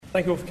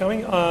Thank you all for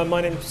coming.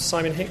 My name is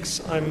Simon Hicks.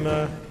 I'm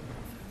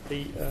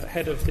the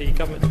head of the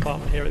government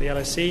department here at the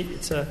LSE.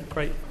 It's a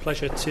great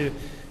pleasure to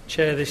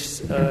chair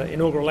this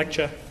inaugural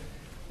lecture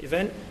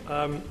event.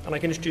 And I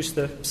can introduce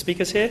the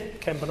speakers here.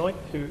 Ken Benoit,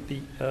 who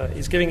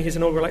is giving his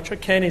inaugural lecture.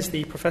 Ken is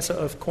the Professor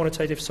of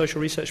Quantitative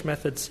Social Research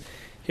Methods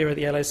here at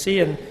the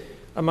LSE, and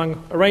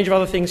among a range of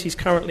other things, he's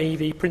currently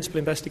the Principal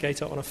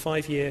Investigator on a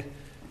 5-year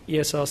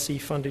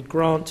ESRC-funded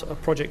grant, a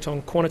project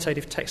on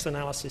quantitative text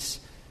analysis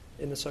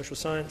in the social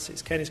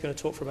sciences. Ken is going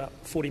to talk for about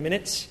 40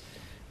 minutes.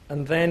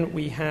 And then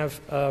we have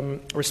a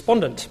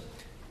respondent,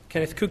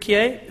 Kenneth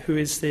Cukier, who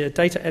is the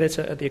data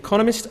editor at The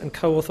Economist and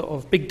co-author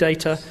of Big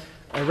Data,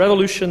 a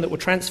revolution that will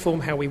transform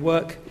how we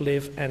work,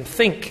 live, and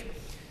think.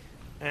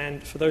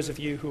 And for those of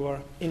you who are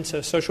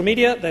into social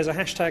media, there's a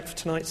hashtag for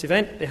tonight's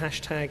event. The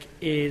hashtag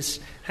is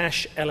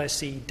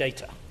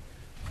 #LSEData.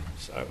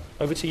 So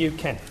over to you,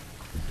 Ken.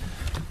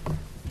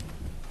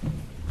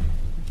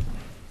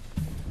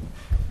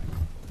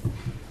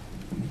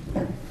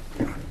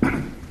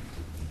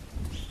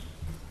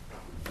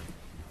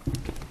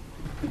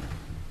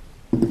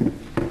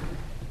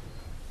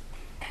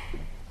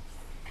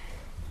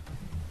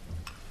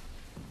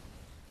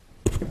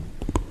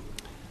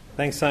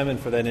 Thanks, Simon,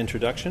 for that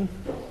introduction.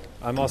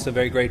 I'm also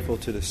very grateful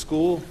to the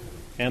school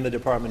and the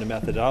Department of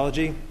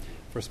Methodology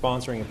for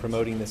sponsoring and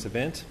promoting this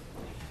event,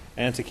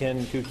 and to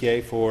Ken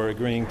Cukier for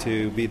agreeing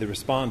to be the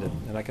respondent.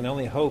 And I can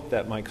only hope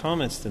that my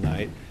comments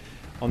tonight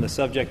on the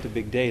subject of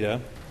big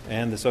data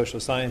and the social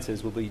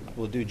sciences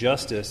will do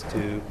justice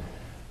to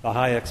the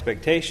high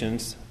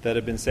expectations that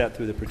have been set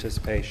through the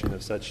participation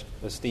of such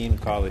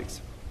esteemed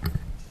colleagues.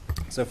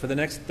 So for the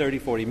next 30,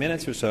 40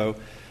 minutes or so,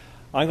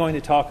 I'm going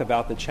to talk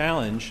about the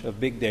challenge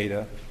of big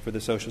data for the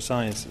social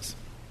sciences.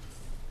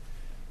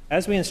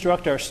 As we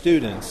instruct our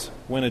students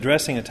when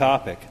addressing a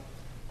topic,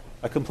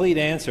 a complete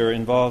answer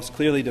involves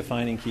clearly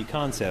defining key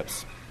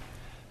concepts.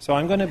 So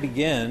I'm going to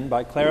begin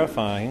by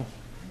clarifying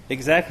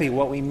exactly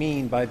what we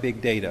mean by big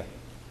data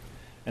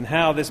and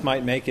how this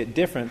might make it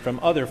different from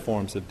other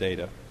forms of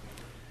data.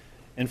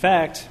 In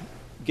fact,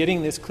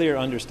 getting this clear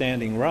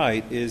understanding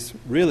right is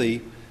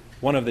really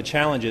one of the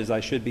challenges I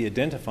should be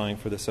identifying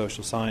for the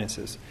social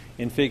sciences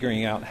in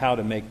figuring out how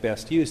to make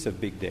best use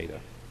of big data.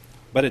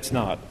 But it's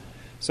not.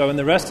 So in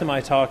the rest of my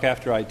talk,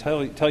 after I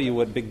tell you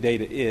what big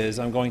data is,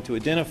 I'm going to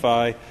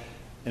identify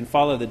and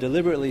follow the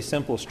deliberately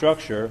simple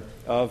structure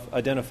of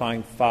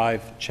identifying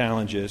 5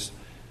 challenges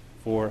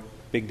for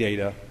big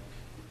data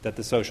that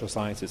the social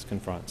sciences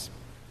confronts.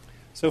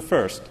 So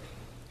first,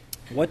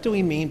 what do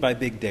we mean by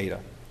big data?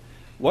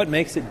 What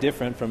makes it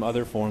different from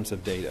other forms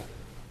of data?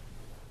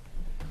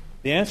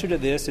 The answer to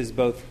this is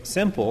both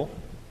simple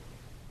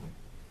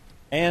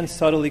and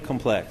subtly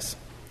complex.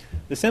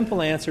 The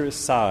simple answer is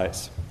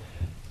size.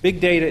 Big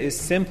data is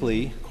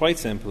simply, quite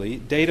simply,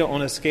 data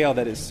on a scale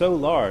that is so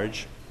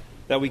large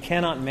that we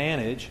cannot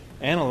manage,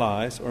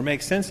 analyze, or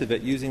make sense of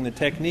it using the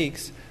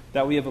techniques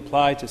that we have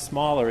applied to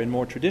smaller and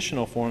more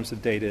traditional forms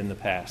of data in the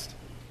past.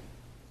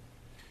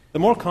 The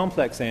more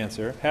complex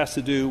answer has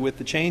to do with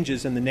the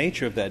changes in the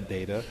nature of that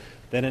data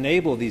that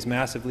enable these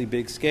massively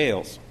big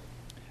scales,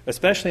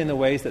 especially in the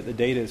ways that the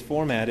data is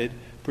formatted,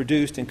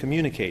 produced, and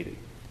communicated.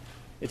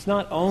 It's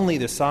not only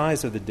the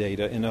size of the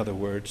data, in other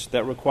words,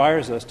 that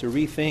requires us to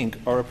rethink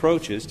our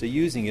approaches to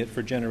using it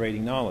for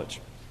generating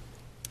knowledge.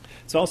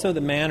 It's also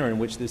the manner in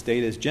which this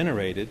data is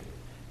generated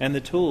and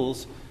the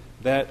tools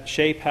that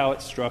shape how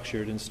it's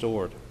structured and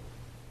stored.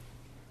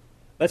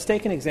 Let's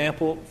take an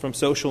example from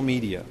social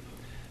media,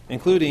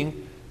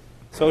 including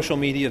social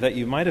media that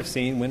you might have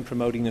seen when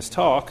promoting this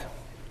talk,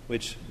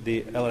 which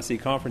the LSE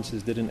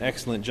conferences did an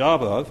excellent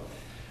job of,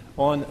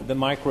 on the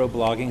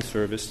microblogging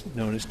service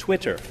known as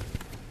Twitter.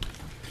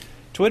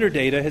 Twitter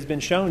data has been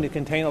shown to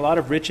contain a lot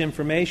of rich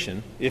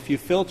information if you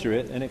filter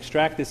it and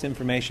extract this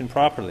information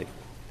properly.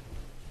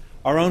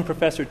 Our own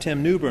Professor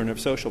Tim Newbern of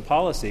Social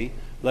Policy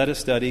led a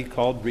study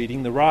called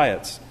Reading the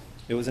Riots.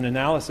 It was an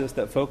analysis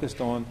that focused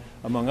on,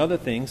 among other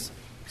things,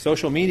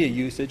 social media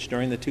usage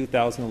during the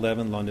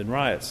 2011 London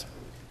riots.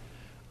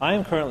 I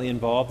am currently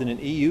involved in an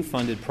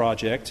EU-funded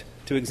project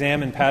to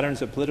examine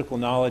patterns of political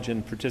knowledge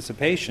and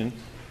participation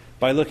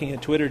by looking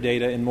at Twitter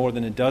data in more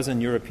than a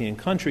dozen European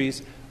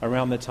countries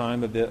around the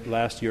time of the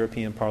last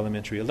European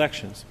parliamentary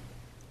elections.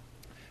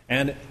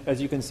 And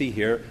as you can see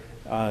here,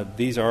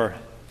 these are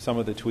some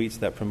of the tweets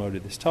that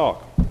promoted this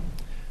talk.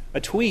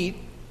 A tweet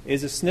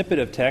is a snippet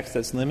of text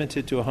that's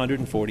limited to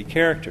 140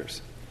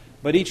 characters,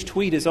 but each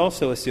tweet is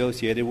also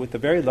associated with a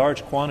very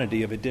large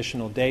quantity of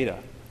additional data.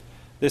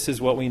 This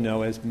is what we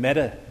know as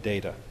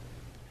metadata.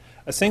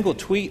 A single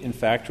tweet, in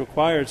fact,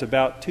 requires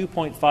about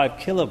 2.5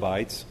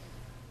 kilobytes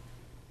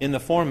in the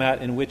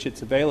format in which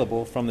it's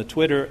available from the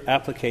Twitter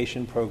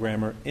Application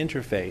Programmer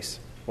Interface,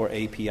 or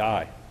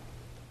API.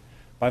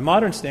 By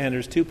modern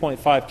standards, 2.5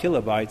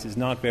 kilobytes is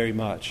not very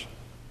much.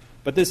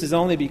 But this is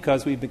only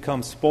because we've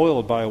become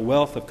spoiled by a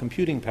wealth of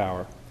computing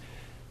power,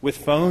 with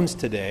phones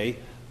today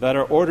that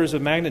are orders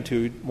of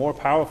magnitude more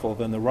powerful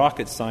than the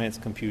rocket science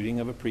computing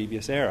of a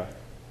previous era.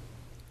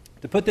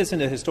 To put this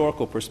into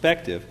historical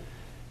perspective,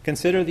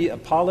 Consider the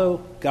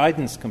Apollo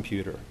guidance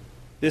computer.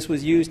 This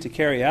was used to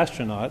carry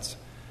astronauts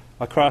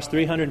across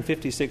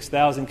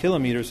 356,000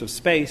 kilometers of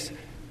space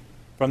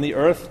from the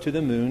Earth to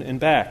the Moon and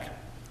back.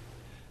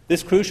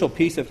 This crucial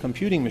piece of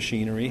computing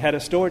machinery had a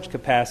storage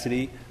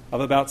capacity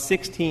of about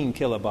 16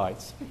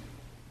 kilobytes.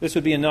 This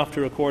would be enough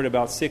to record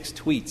about 6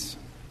 tweets.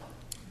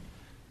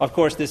 Of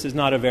course, this is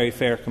not a very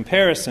fair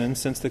comparison,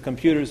 since the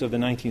computers of the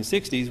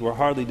 1960s were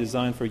hardly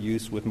designed for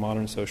use with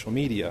modern social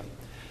media.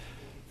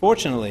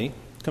 Fortunately,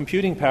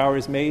 computing power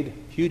has made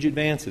huge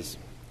advances,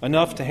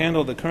 enough to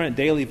handle the current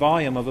daily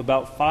volume of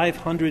about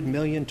 500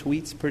 million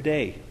tweets per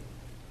day,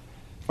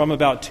 from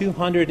about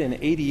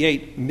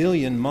 288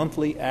 million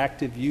monthly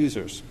active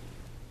users.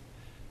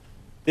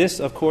 This,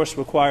 of course,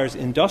 requires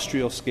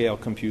industrial-scale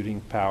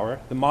computing power,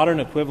 the modern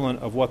equivalent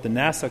of what the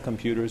NASA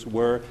computers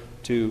were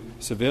to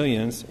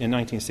civilians in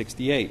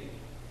 1968.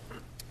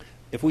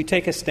 If we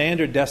take a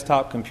standard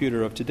desktop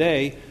computer of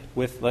today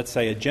with, let's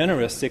say, a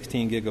generous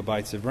 16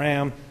 gigabytes of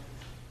RAM,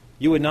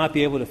 you would not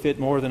be able to fit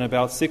more than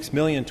about 6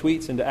 million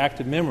tweets into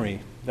active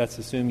memory. That's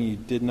assuming you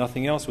did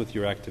nothing else with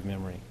your active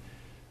memory.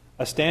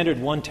 A standard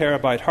 1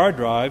 terabyte hard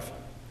drive,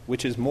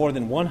 which is more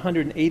than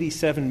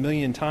 187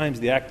 million times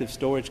the active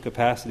storage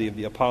capacity of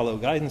the Apollo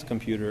guidance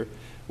computer,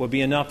 would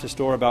be enough to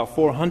store about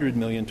 400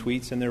 million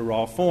tweets in their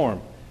raw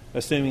form,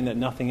 assuming that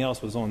nothing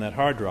else was on that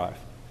hard drive.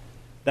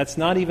 That's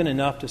not even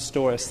enough to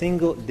store a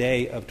single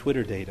day of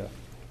Twitter data.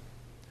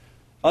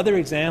 Other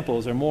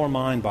examples are more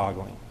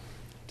mind-boggling.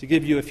 To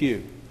give you a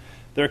few,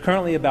 there are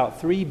currently about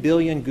 3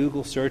 billion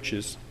Google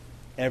searches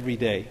every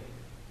day.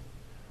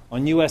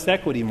 On U.S.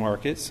 equity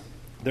markets,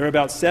 there are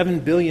about 7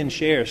 billion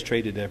shares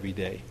traded every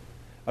day.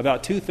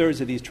 About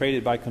 2/3 of these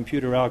traded by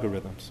computer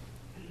algorithms.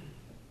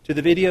 To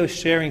the video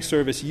sharing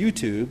service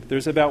YouTube,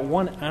 there's about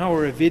 1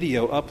 hour of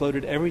video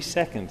uploaded every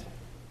second.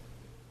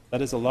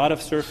 That is a lot of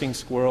surfing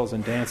squirrels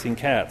and dancing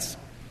cats.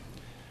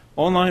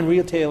 Online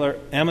retailer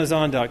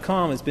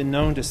Amazon.com has been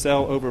known to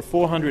sell over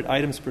 400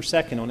 items per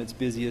second on its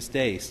busiest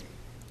days.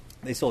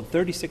 They sold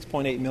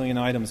 36.8 million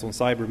items on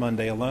Cyber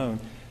Monday alone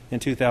in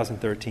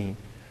 2013.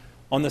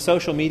 On the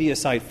social media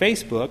site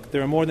Facebook,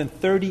 there are more than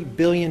 30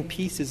 billion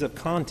pieces of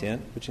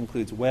content, which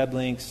includes web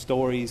links,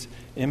 stories,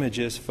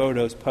 images,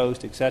 photos,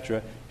 posts,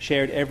 etc.,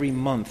 shared every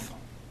month.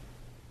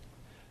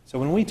 So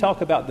when we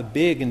talk about the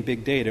big in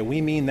big data,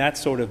 we mean that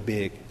sort of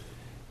big.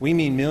 We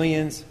mean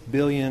millions,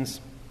 billions,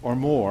 or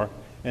more,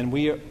 and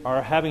we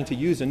are having to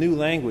use a new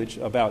language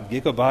about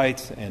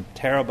gigabytes and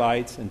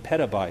terabytes and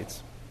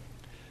petabytes.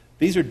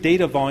 These are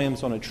data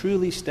volumes on a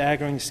truly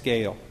staggering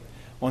scale,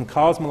 on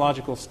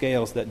cosmological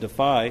scales that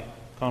defy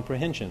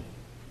comprehension.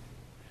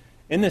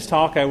 In this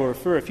talk, I will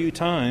refer a few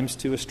times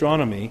to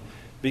astronomy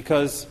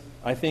because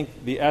I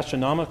think the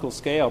astronomical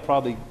scale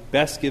probably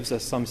best gives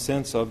us some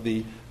sense of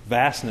the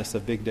vastness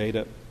of big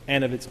data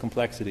and of its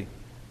complexity.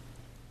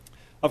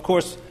 Of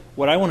course,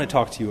 what I want to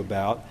talk to you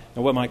about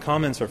and what my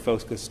comments are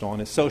focused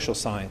on is social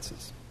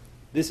sciences.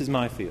 This is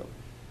my field.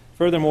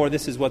 Furthermore,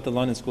 this is what the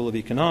London School of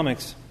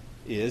Economics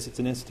is. It's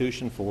an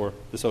institution for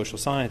the social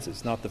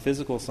sciences, not the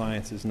physical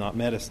sciences, not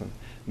medicine,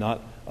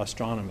 not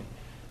astronomy.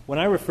 When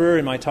I refer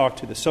in my talk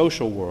to the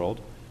social world,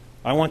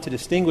 I want to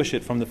distinguish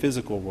it from the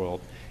physical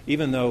world,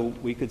 even though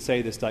we could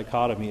say this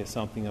dichotomy is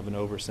something of an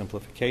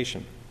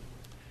oversimplification.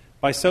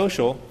 By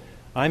social,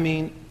 I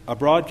mean a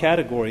broad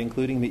category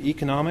including the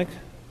economic,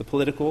 the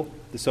political,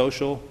 the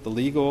social, the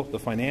legal, the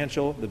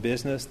financial, the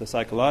business, the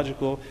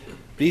psychological,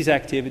 these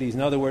activities,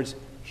 in other words,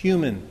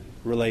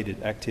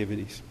 human-related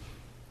activities.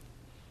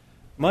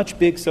 Much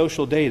big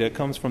social data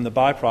comes from the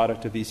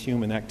byproduct of these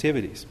human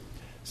activities.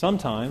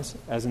 Sometimes,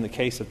 as in the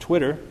case of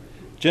Twitter,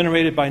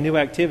 generated by new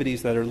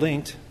activities that are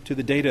linked to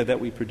the data that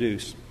we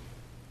produce.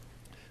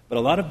 But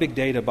a lot of big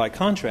data, by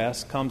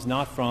contrast, comes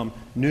not from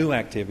new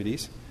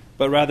activities,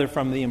 but rather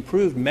from the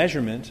improved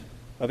measurement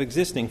of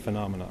existing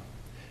phenomena.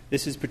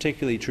 This is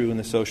particularly true in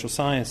the social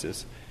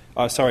sciences,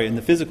 in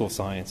the physical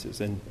sciences,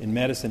 and in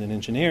medicine and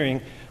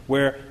engineering,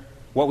 where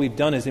what we've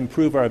done is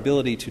improve our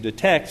ability to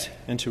detect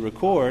and to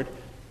record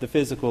the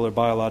physical or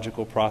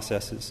biological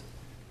processes.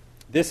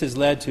 This has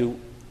led to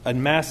a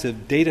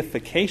massive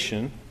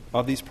datafication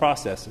of these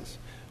processes,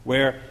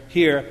 where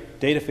here,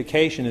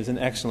 datafication is an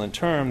excellent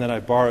term that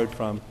I borrowed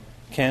from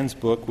Ken's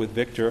book with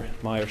Viktor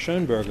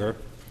Mayer-Schönberger,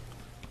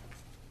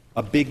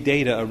 A Big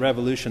Data, a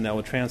Revolution That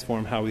Will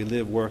Transform How We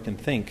Live, Work, and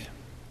Think.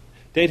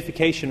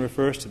 Datafication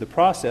refers to the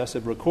process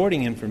of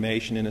recording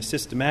information in a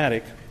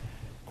systematic,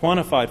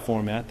 quantified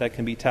format that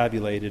can be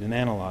tabulated and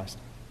analyzed.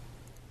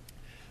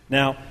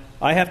 Now,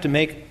 I have to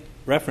make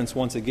reference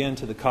once again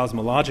to the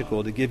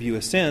cosmological to give you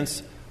a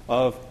sense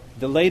of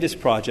the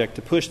latest project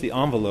to push the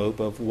envelope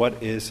of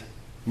what is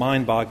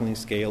mind-boggling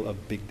scale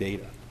of big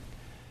data.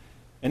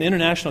 An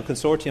international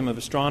consortium of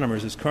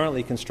astronomers is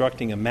currently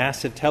constructing a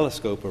massive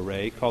telescope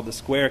array called the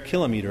Square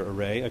Kilometre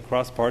Array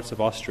across parts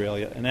of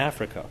Australia and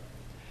Africa.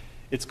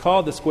 It's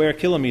called the Square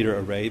Kilometre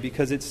Array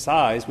because its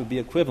size would be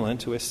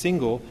equivalent to a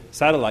single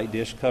satellite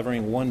dish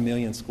covering 1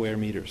 million square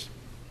meters.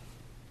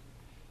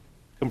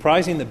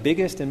 Comprising the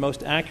biggest and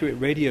most accurate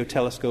radio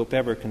telescope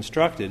ever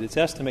constructed, it's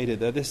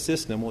estimated that this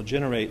system will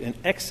generate an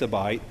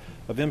exabyte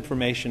of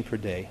information per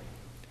day.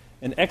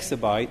 An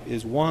exabyte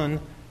is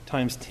 1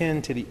 times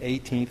 10 to the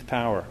 18th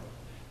power.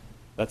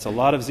 That's a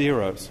lot of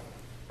zeros.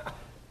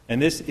 And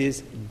this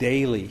is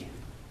daily.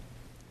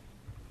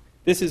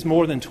 This is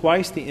more than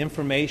twice the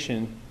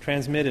information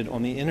transmitted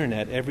on the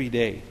internet every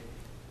day.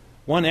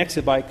 1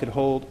 exabyte could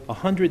hold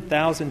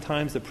 100,000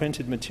 times the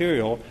printed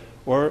material,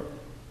 or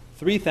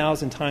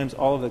 3,000 times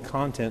all of the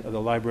content of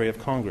the Library of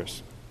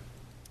Congress.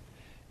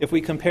 If we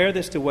compare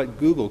this to what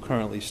Google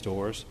currently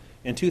stores,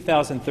 in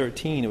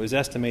 2013 it was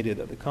estimated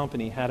that the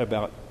company had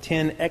about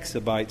 10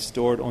 exabytes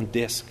stored on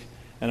disk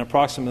and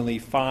approximately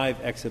 5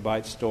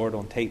 exabytes stored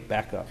on tape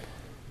backup.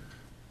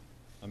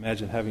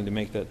 Imagine having to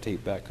make that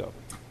tape backup.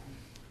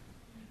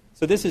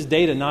 So this is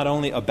data not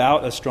only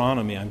about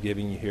astronomy I'm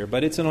giving you here,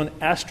 but it's on an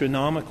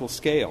astronomical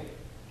scale.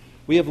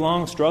 We have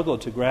long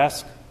struggled to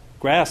grasp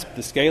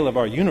the scale of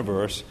our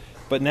universe,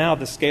 but now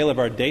the scale of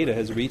our data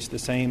has reached the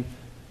same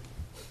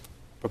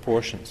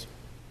proportions.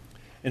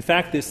 In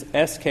fact, this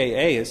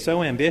SKA is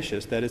so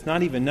ambitious that it's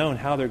not even known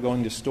how they're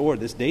going to store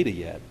this data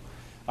yet.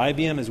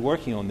 IBM is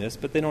working on this,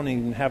 but they don't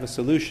even have a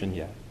solution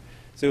yet.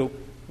 So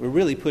we're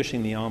really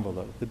pushing the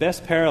envelope. The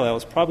best parallel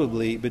is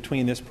probably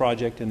between this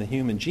project and the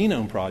Human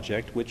Genome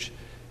Project, which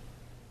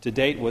to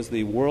date was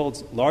the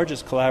world's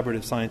largest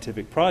collaborative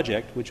scientific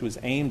project, which was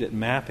aimed at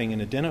mapping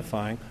and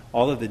identifying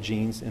all of the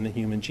genes in the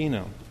human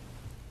genome.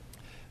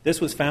 This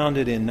was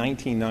founded in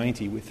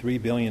 1990 with $3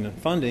 billion in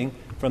funding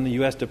from the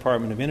U.S.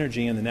 Department of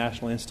Energy and the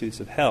National Institutes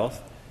of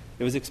Health.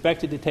 It was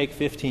expected to take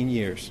 15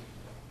 years.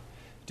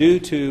 Due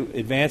to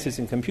advances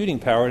in computing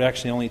power, it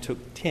actually only took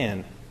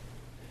 10.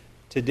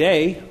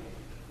 Today,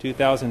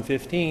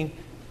 2015,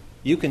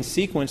 you can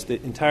sequence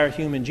the entire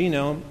human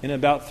genome in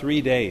about 3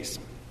 days.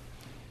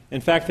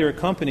 In fact, there are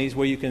companies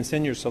where you can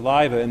send your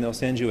saliva and they'll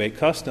send you a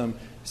custom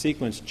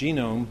sequenced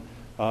genome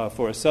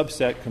for a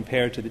subset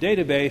compared to the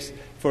database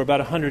for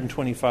about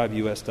 $125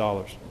 US.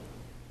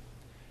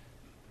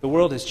 The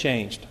world has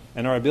changed,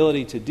 and our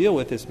ability to deal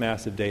with this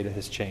massive data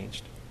has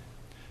changed.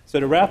 So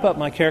to wrap up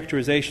my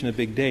characterization of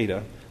big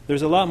data,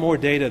 there's a lot more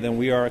data than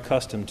we are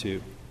accustomed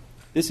to.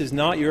 This is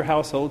not your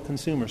household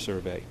consumer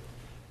survey.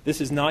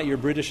 This is not your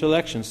British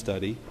election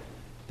study.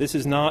 This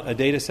is not a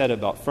data set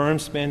about firm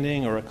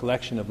spending or a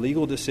collection of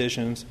legal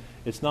decisions.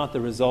 It's not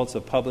the results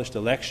of published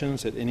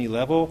elections at any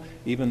level,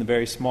 even the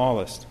very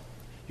smallest.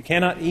 You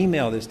cannot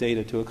email this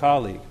data to a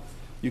colleague.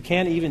 You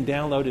can't even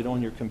download it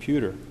on your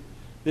computer.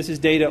 This is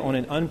data on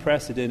an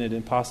unprecedented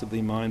and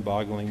possibly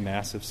mind-boggling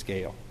massive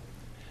scale.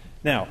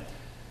 Now,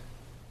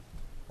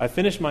 I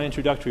finished my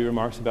introductory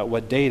remarks about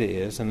what data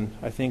is, and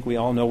I think we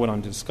all know what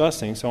I'm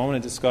discussing, so I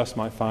want to discuss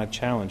my 5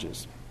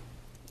 challenges.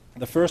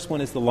 The first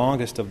one is the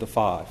longest of the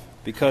 5,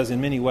 because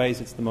in many ways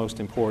it's the most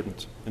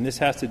important. And this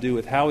has to do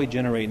with how we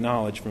generate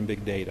knowledge from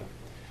big data.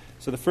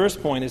 So the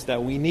first point is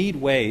that we need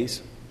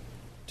ways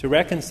to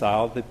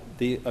reconcile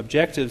the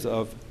objectives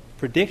of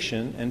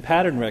prediction and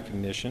pattern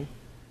recognition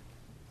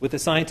with the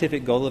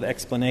scientific goal of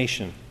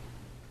explanation.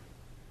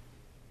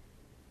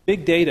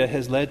 Big data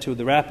has led to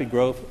the rapid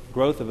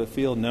growth of a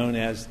field known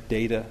as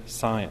data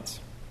science.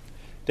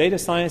 Data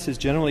science is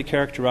generally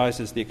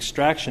characterized as the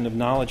extraction of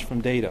knowledge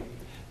from data,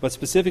 but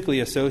specifically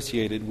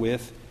associated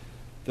with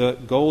the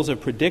goals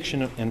of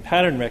prediction and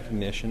pattern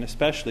recognition,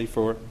 especially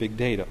for big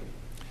data.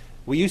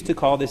 We used to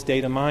call this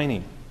data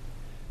mining,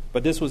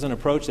 but this was an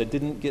approach that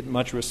didn't get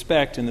much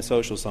respect in the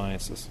social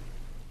sciences.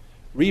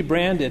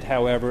 Rebranded,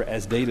 however,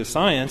 as data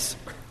science,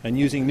 and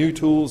using new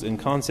tools and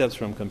concepts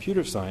from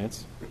computer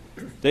science,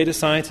 data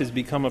science has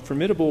become a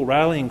formidable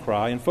rallying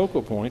cry and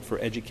focal point for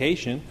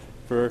education,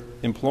 for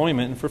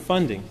employment, and for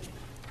funding.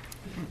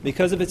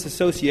 Because of its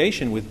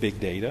association with big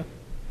data,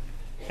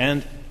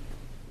 and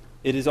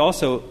it is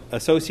also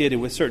associated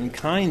with certain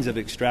kinds of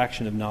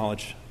extraction of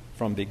knowledge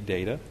from big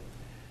data,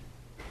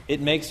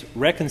 it makes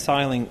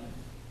reconciling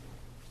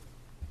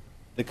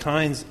the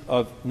kinds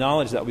of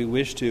knowledge that we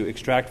wish to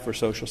extract for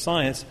social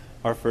science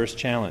our first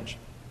challenge.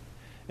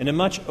 In a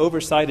much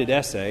oversighted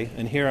essay,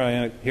 and here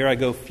I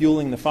go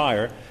fueling the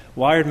fire,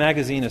 Wired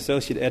magazine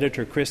associate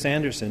editor Chris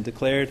Anderson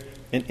declared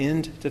an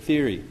end to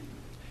theory.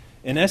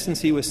 In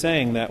essence, he was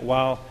saying that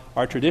while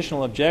our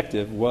traditional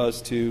objective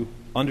was to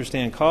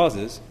understand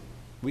causes,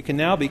 we can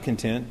now be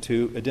content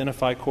to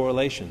identify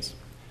correlations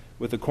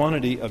with a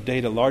quantity of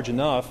data large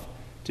enough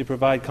to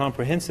provide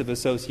comprehensive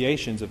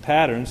associations of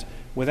patterns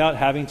without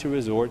having to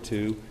resort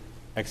to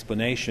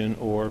explanation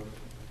or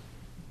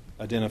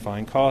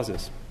identifying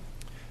causes.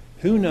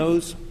 Who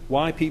knows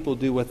why people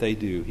do what they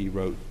do, he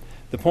wrote.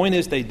 The point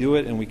is they do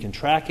it and we can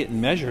track it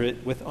and measure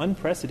it with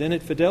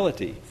unprecedented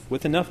fidelity.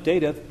 With enough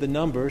data, the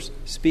numbers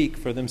speak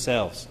for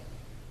themselves.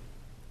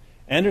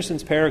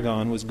 Anderson's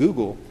paragon was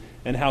Google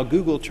and how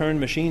Google turned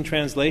machine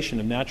translation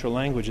of natural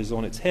languages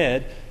on its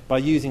head by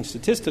using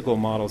statistical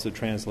models of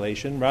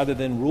translation rather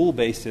than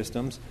rule-based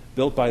systems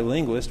built by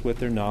linguists with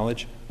their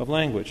knowledge of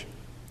language.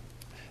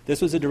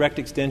 This was a direct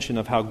extension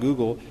of how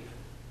Google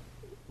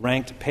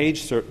ranked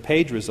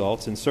page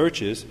results and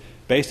searches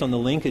based on the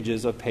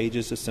linkages of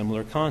pages to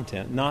similar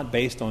content, not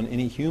based on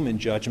any human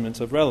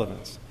judgments of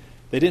relevance.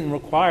 They didn't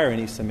require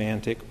any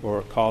semantic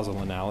or causal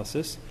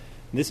analysis.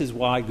 This is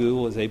why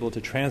Google is able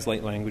to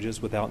translate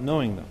languages without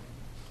knowing them.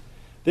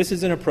 This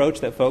is an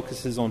approach that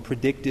focuses on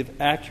predictive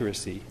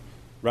accuracy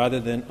rather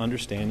than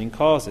understanding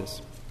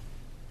causes.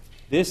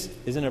 This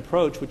is an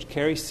approach which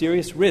carries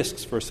serious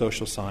risks for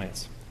social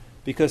science,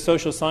 because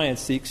social science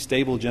seeks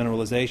stable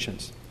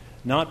generalizations,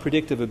 not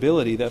predictive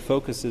ability that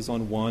focuses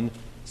on one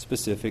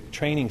specific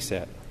training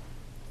set.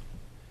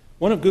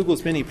 One of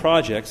Google's many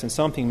projects, and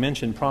something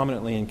mentioned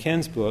prominently in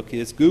Ken's book,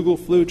 is Google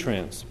Flu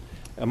Trends,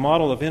 a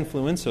model of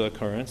influenza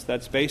occurrence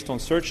that's based on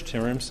search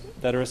terms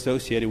that are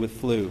associated with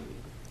flu.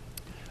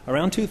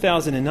 Around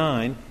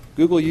 2009,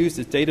 Google used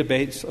its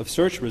database of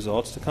search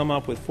results to come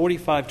up with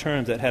 45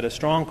 terms that had a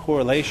strong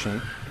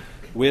correlation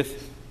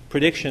with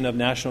prediction of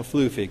national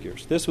flu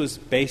figures. This was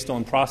based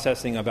on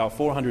processing about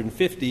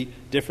 450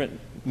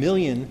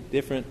 million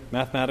different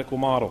mathematical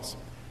models.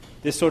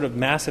 This sort of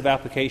massive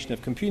application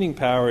of computing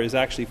power is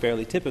actually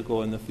fairly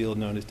typical in the field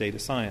known as data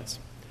science.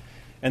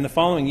 And the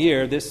following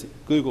year, this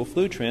Google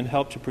flu trend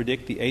helped to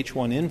predict the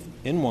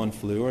H1N1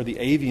 flu, or the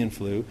avian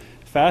flu,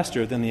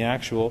 faster than the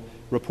actual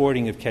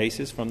reporting of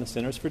cases from the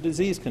Centers for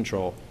Disease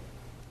Control.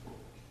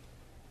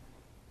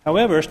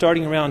 However,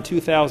 starting around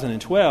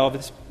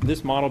 2012,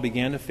 this model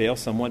began to fail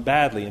somewhat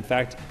badly. In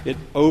fact, it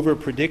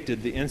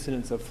over-predicted the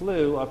incidence of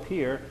flu up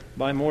here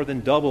by more than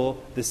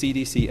double the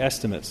CDC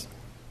estimates.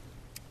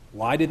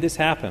 Why did this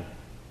happen?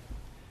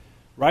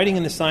 Writing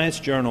in the science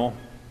journal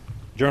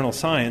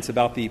Science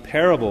about the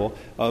parable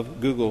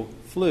of Google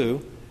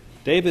flu,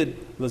 David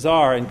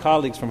Lazar and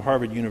colleagues from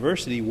Harvard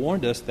University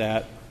warned us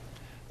that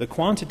the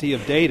quantity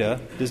of data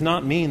does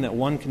not mean that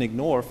one can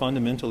ignore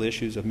fundamental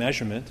issues of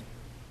measurement,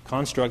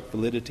 construct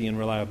validity and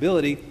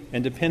reliability,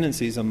 and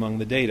dependencies among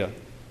the data.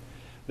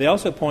 They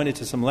also pointed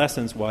to some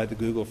lessons why the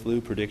Google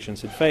flu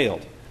predictions had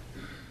failed.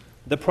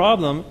 The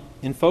problem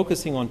in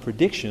focusing on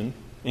prediction,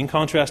 in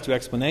contrast to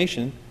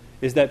explanation,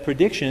 is that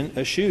prediction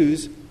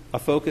eschews a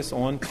focus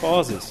on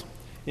causes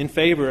in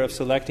favor of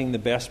selecting the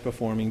best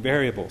performing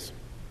variables.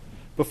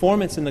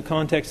 Performance in the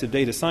context of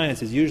data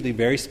science is usually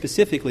very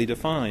specifically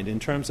defined in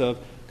terms of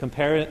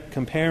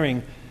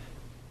comparing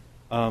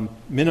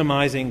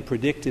minimizing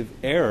predictive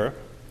error,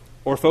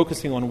 or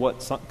focusing on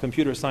what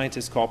computer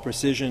scientists call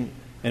precision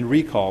and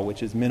recall,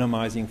 which is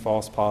minimizing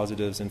false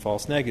positives and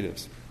false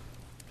negatives.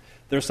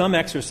 There are some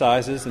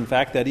exercises, in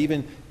fact, that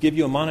even give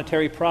you a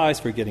monetary prize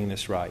for getting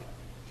this right.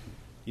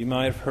 You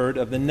might have heard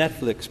of the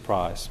Netflix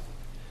prize.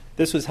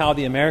 This was how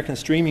the American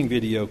streaming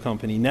video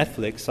company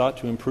Netflix sought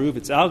to improve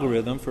its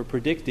algorithm for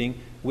predicting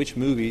which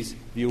movies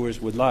viewers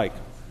would like.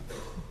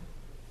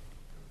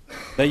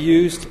 They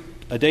used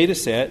a data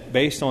set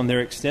based on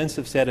their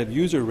extensive set of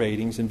user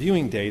ratings and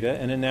viewing data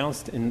and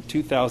announced in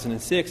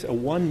 2006 a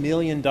 $1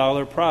 million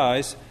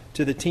prize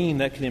to the team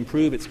that could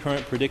improve its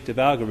current predictive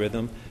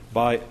algorithm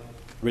by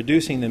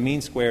reducing the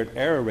mean squared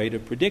error rate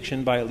of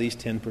prediction by at least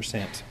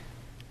 10%.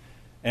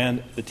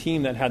 And the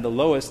team that had the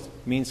lowest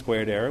mean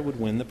squared error would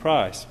win the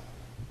prize.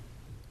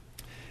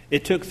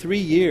 It took 3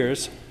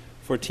 years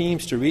for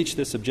teams to reach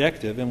this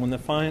objective, and when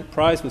the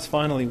prize was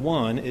finally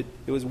won, it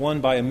was won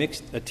by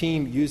a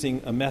team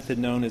using a method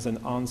known as an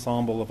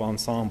ensemble of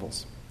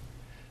ensembles.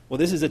 Well,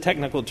 this is a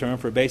technical term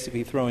for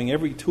basically throwing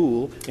every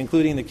tool,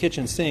 including the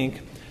kitchen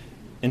sink,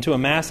 into a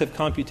massive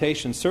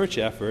computation search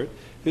effort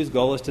whose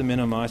goal is to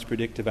minimize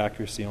predictive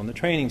accuracy on the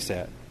training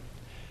set.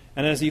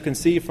 And as you can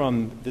see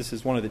this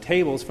is one of the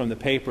tables from the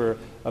paper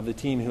of the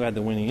team who had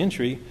the winning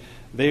entry,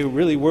 they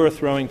really were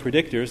throwing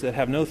predictors that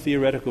have no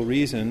theoretical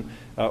reason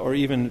or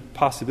even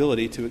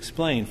possibility to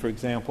explain. For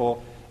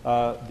example,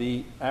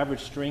 the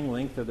average string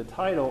length of the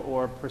title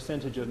or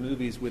percentage of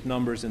movies with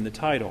numbers in the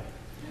title.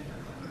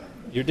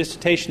 Your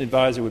dissertation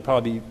advisor would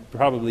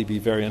probably be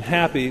very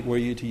unhappy were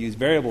you to use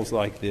variables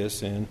like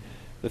this in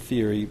the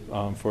theory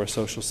for a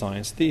social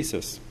science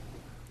thesis.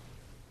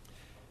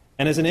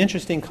 And as an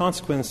interesting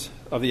consequence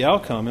of the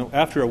outcome,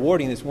 after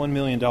awarding this $1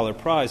 million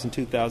prize in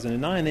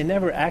 2009, they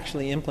never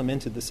actually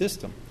implemented the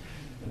system.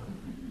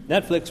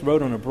 Netflix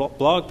wrote on a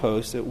blog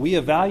post that we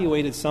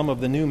evaluated some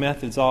of the new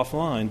methods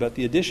offline, but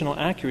the additional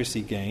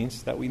accuracy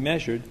gains that we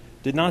measured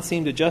did not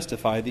seem to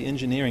justify the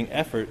engineering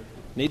effort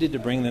needed to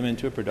bring them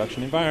into a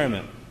production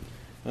environment.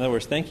 In other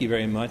words, thank you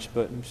very much,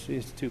 but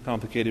it's too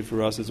complicated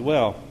for us as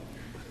well.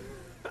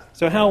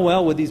 So how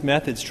well would these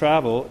methods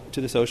travel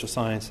to the social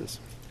sciences?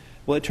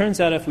 Well, it turns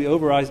out if we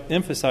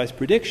overemphasize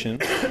prediction,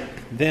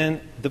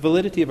 then the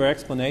validity of our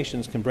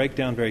explanations can break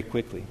down very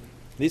quickly.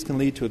 These can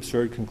lead to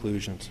absurd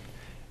conclusions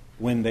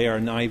when they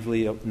are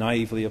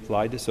naively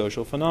applied to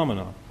social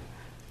phenomena.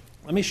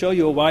 Let me show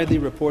you a widely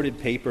reported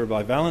paper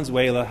by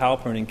Valenzuela,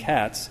 Halpern, and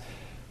Katz,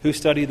 who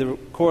studied the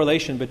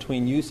correlation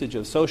between usage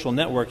of social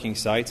networking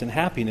sites and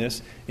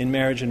happiness in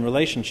marriage and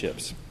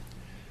relationships.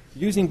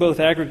 Using both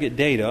aggregate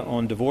data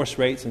on divorce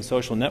rates and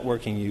social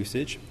networking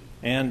usage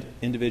and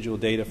individual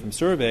data from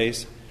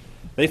surveys,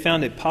 they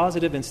found a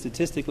positive and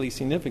statistically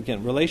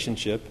significant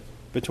relationship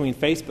between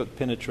Facebook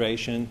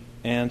penetration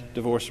and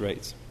divorce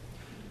rates.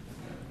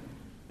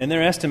 In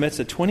their estimates,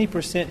 a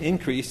 20%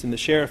 increase in the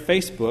share of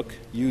Facebook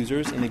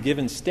users in a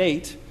given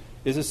state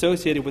is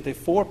associated with a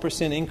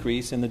 4%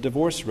 increase in the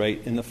divorce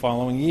rate in the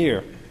following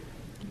year.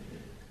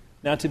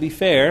 Now, to be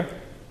fair,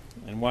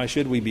 and why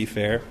should we be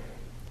fair,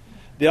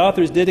 the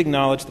authors did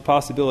acknowledge the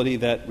possibility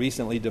that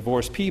recently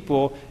divorced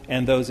people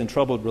and those in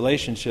troubled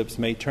relationships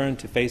may turn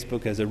to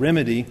Facebook as a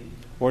remedy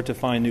or to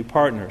find new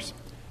partners.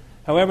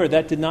 However,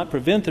 that did not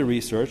prevent the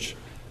research,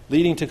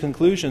 leading to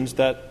conclusions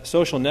that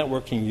social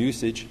networking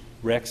usage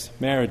wrecks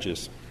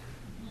marriages.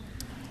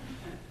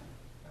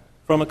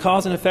 From a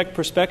cause and effect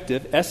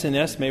perspective,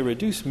 SNS may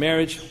reduce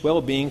marriage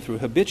well-being through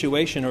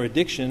habituation or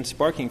addiction,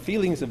 sparking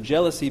feelings of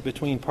jealousy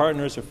between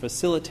partners or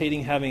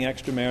facilitating having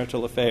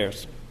extramarital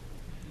affairs.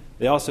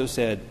 They also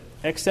said,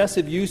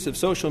 excessive use of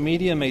social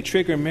media may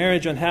trigger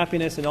marriage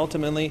unhappiness and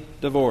ultimately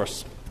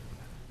divorce.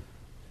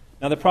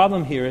 Now, the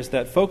problem here is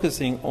that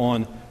focusing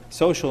on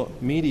social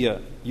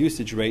media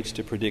usage rates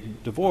to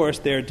predict divorce,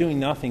 they are doing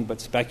nothing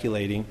but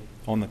speculating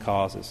on the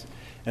causes.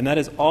 And that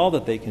is all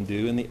that they can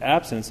do in the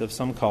absence of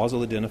some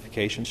causal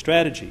identification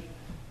strategy.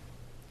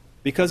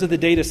 Because of the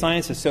data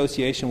science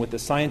association with the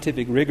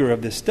scientific rigor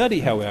of this study,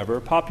 however,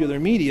 popular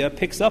media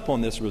picks up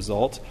on this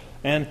result,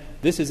 and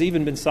this has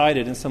even been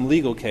cited in some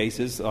legal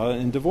cases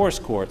in divorce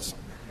courts.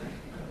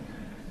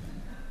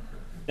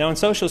 Now, in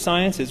social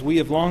sciences, we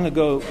have long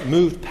ago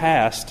moved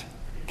past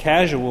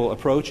casual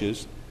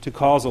approaches to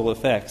causal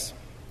effects.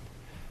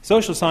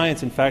 Social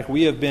science, in fact,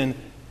 we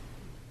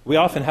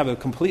often have a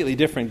completely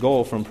different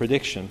goal from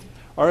prediction.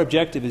 Our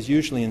objective is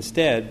usually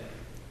instead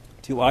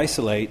to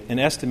isolate and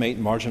estimate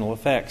marginal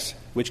effects,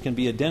 which can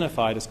be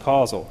identified as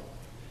causal.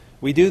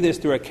 We do this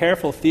through a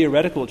careful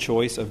theoretical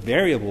choice of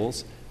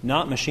variables,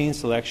 not machine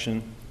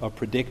selection of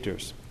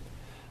predictors.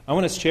 I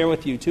want to share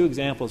with you two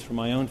examples from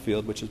my own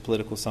field, which is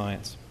political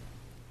science.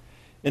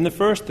 In the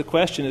first, the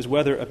question is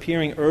whether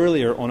appearing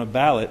earlier on a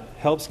ballot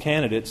helps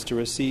candidates to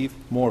receive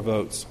more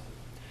votes.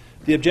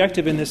 The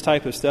objective in this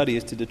type of study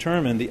is to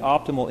determine the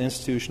optimal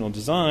institutional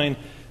design,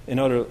 in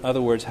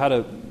other words, how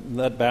to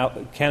let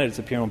candidates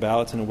appear on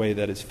ballots in a way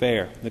that is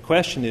fair. The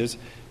question is,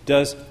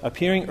 does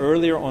appearing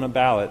earlier on a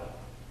ballot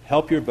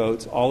help your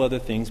votes, all other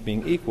things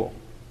being equal?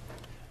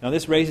 Now,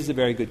 this raises a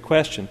very good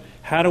question.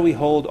 How do we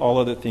hold all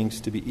other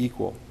things to be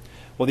equal?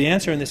 Well, the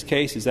answer in this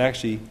case is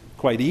actually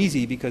quite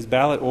easy because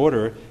ballot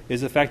order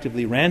is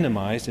effectively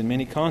randomized in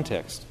many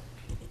contexts.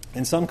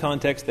 In some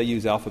contexts, they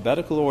use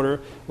alphabetical order,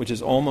 which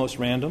is almost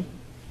random.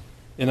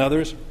 In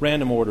others,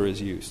 random order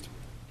is used.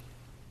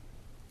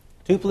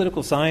 Two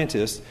political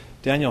scientists,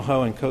 Daniel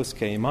Ho and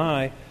Kosuke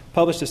Imai,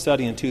 published a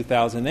study in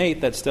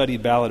 2008 that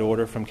studied ballot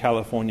order from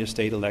California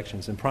state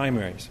elections and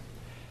primaries.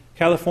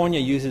 California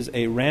uses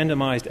a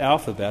randomized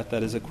alphabet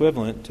that is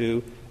equivalent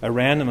to a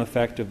random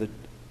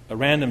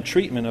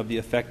treatment of the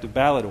effect of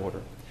ballot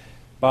order.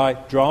 By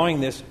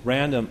drawing this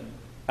random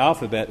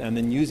alphabet and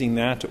then using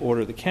that to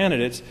order the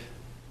candidates,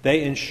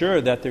 they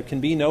ensure that there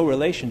can be no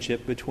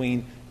relationship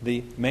between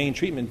the main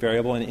treatment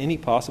variable and any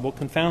possible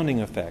confounding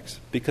effects,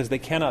 because they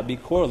cannot be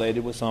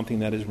correlated with something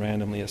that is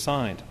randomly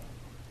assigned.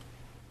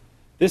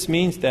 This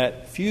means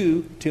that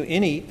few to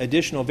any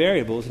additional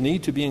variables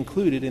need to be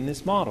included in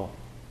this model.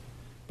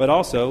 But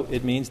also,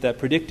 it means that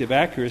predictive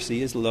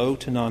accuracy is low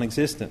to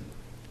non-existent.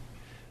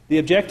 The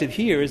objective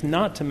here is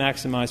not to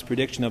maximize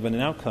prediction of an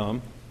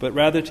outcome, but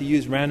rather to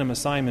use random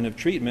assignment of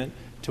treatment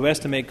to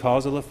estimate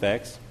causal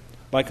effects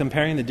by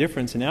comparing the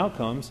difference in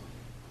outcomes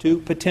to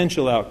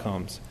potential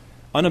outcomes,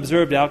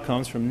 unobserved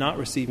outcomes from not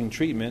receiving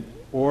treatment,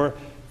 or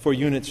for the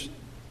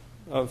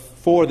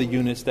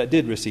units that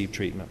did receive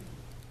treatment.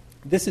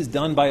 This is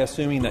done by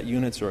assuming that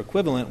units are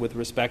equivalent with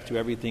respect to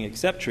everything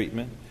except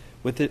treatment,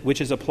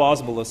 which is a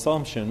plausible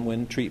assumption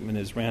when treatment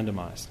is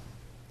randomized.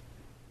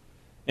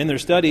 In their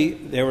study,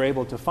 they were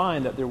able to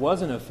find that there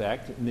was an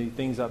effect, and the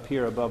things up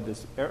here above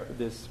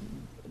this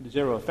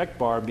zero effect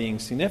bar being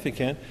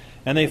significant,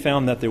 and they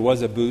found that there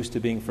was a boost to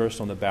being first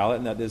on the ballot,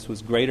 and that this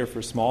was greater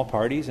for small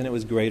parties, and it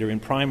was greater in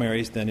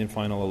primaries than in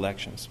final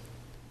elections.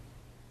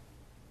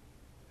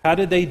 How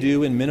did they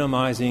do in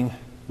minimizing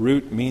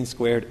root mean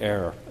squared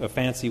error? A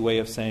fancy way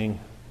of saying,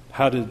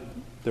 how did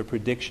their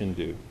prediction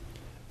do?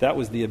 That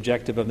was the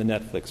objective of the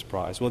Netflix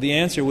prize. Well, the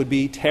answer would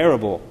be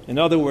terrible. In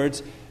other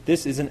words,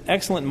 this is an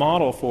excellent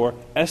model for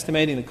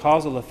estimating the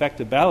causal effect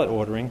of ballot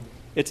ordering.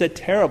 It's a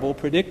terrible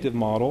predictive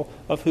model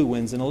of who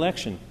wins an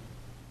election.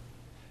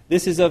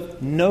 This is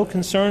of no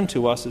concern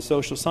to us as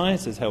social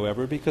sciences,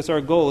 however, because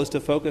our goal is to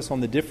focus on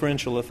the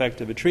differential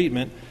effect of a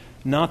treatment,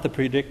 not the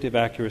predictive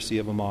accuracy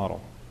of a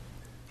model.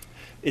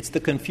 It's the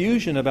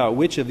confusion about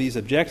which of these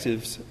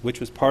objectives which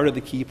was part of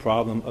the key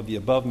problem of the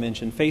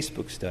above-mentioned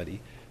Facebook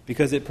study,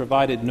 because it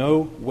provided no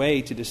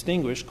way to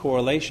distinguish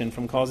correlation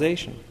from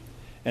causation,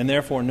 and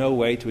therefore no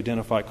way to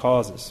identify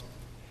causes.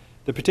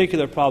 The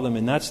particular problem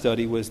in that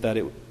study was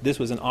that this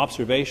was an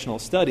observational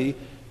study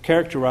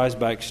characterized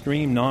by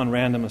extreme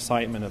non-random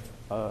assignment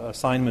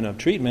of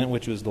treatment,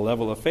 which was the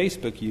level of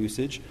Facebook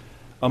usage,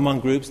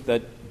 among groups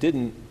that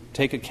didn't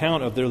take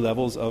account of their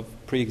levels of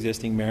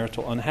pre-existing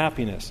marital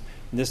unhappiness.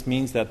 And this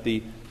means that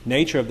the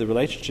nature of the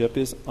relationship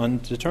is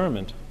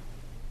undetermined.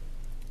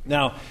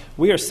 Now,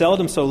 we are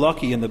seldom so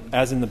lucky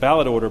as in the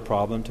ballot order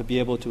problem to be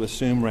able to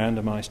assume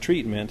randomized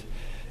treatment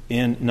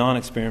in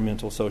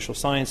non-experimental social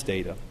science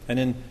data. And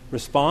in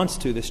response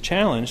to this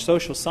challenge,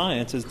 social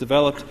science has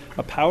developed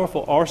a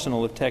powerful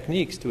arsenal of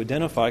techniques to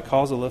identify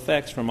causal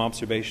effects from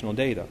observational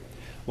data,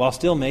 while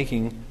still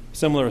making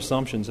similar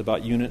assumptions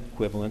about unit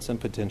equivalence and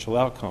potential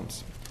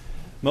outcomes.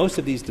 Most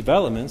of these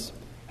developments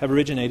have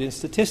originated in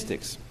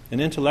statistics,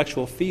 an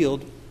intellectual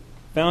field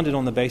founded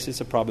on the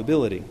basis of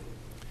probability.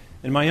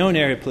 In my own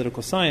area of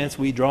political science,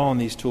 we draw on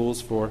these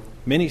tools for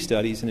many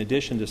studies in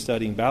addition to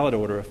studying ballot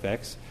order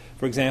effects,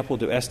 for example,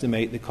 to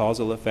estimate the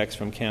causal effects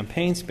from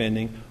campaign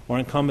spending or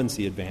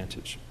incumbency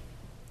advantage.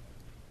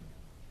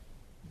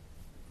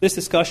 This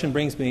discussion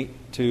brings me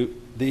to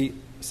the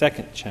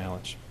second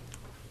challenge.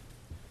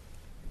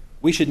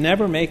 We should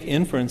never make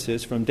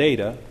inferences from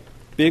data,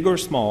 big or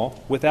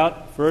small,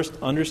 without first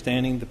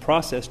understanding the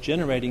process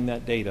generating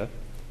that data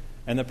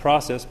and the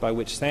process by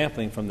which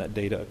sampling from that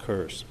data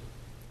occurs.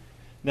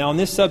 Now, on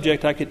this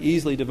subject, I could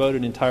easily devote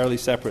an entirely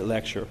separate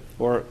lecture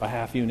or a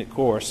half-unit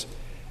course,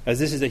 as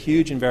this is a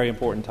huge and very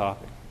important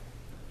topic.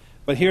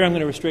 But here I'm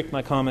going to restrict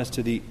my comments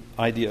to the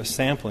idea of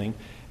sampling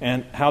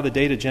and how the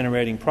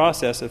data-generating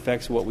process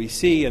affects what we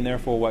see and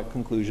therefore what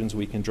conclusions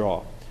we can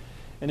draw.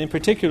 And in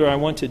particular, I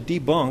want to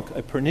debunk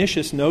a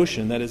pernicious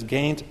notion that has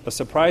gained a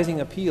surprising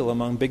appeal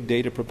among big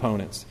data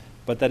proponents,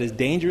 but that is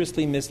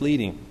dangerously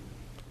misleading.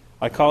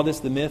 I call this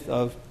the myth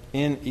of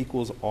N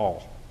equals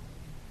all.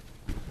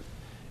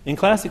 In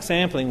classic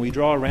sampling, we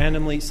draw a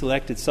randomly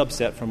selected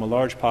subset from a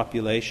large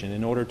population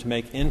in order to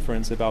make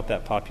inference about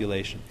that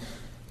population.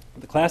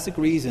 The classic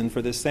reason for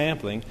this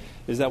sampling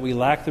is that we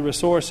lack the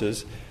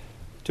resources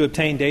to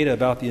obtain data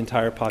about the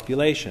entire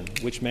population,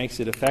 which makes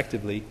it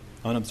effectively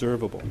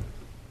unobservable.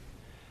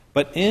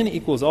 But N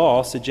equals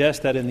all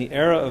suggests that in the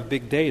era of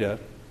big data,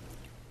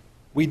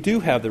 we do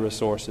have the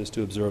resources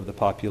to observe the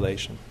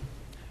population,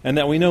 and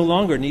that we no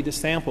longer need to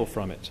sample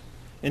from it.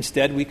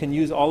 Instead, we can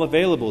use all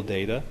available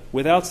data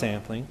without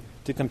sampling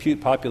to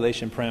compute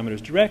population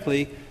parameters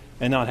directly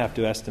and not have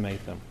to estimate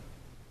them.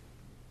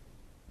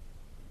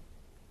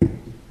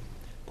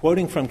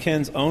 Quoting from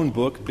Ken's own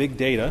book, Big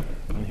Data,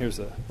 and here's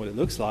what it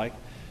looks like,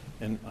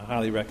 and I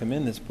highly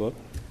recommend this book,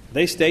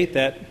 they state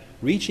that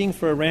reaching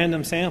for a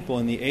random sample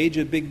in the age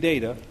of big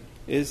data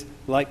is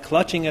like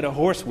clutching at a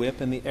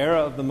horsewhip in the era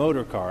of the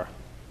motor car.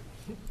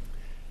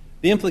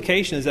 The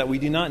implication is that we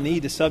do not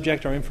need to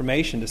subject our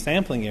information to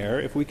sampling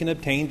error if we can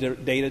obtain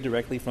data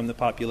directly from the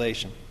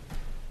population.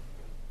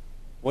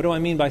 What do I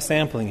mean by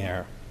sampling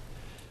error?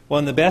 Well,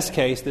 in the best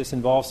case, this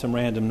involves some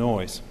random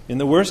noise. In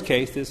the worst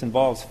case, this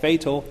involves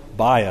fatal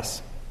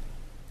bias.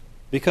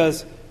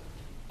 Because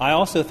I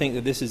also think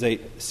that this is a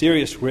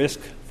serious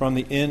risk from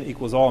the N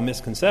equals all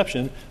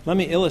misconception. Let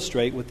me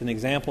illustrate with an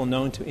example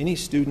known to any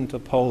student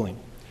of polling.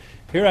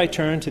 Here I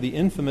turn to the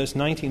infamous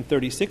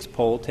 1936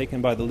 poll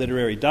taken by the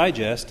Literary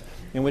Digest,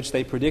 in which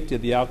they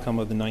predicted the outcome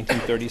of the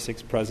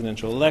 1936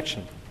 presidential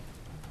election.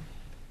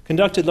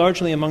 Conducted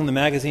largely among the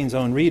magazine's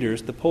own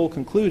readers, the poll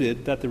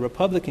concluded that the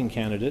Republican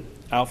candidate,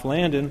 Alf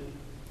Landon,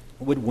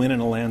 would win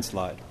in a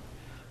landslide.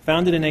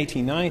 Founded in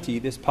 1890,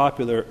 this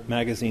popular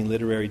magazine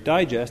Literary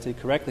Digest had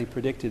correctly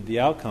predicted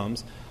the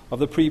outcomes of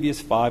the previous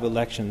 5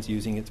 elections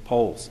using its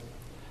polls.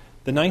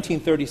 The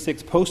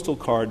 1936 postal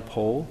card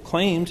poll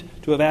claimed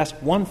to have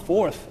asked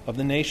 1/4 of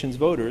the nation's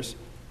voters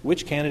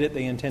which candidate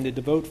they intended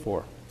to vote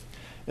for.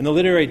 In the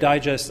Literary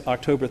Digest's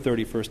October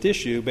 31st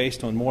issue,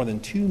 based on more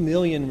than 2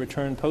 million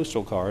returned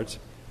postal cards,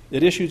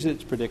 it issues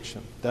its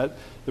prediction that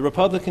the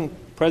Republican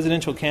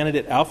presidential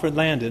candidate Alfred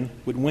Landon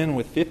would win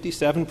with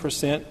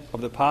 57% of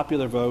the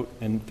popular vote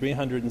and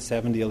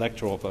 370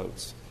 electoral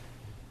votes.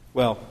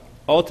 Well,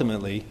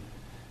 ultimately,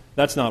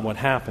 that's not what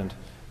happened.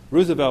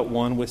 Roosevelt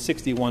won with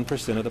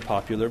 61% of the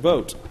popular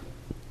vote.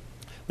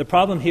 The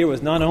problem here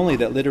was not only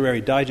that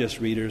Literary Digest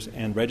readers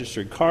and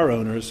registered car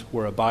owners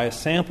were a biased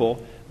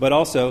sample, but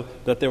also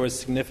that there was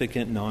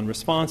significant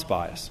non-response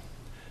bias.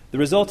 The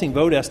resulting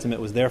vote estimate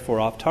was therefore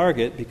off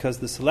target because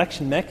the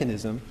selection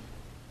mechanism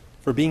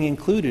for being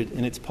included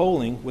in its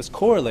polling was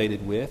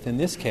correlated with, in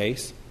this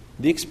case,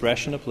 the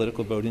expression of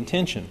political vote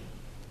intention.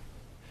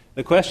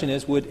 The question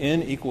is, would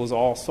N equals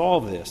all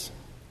solve this?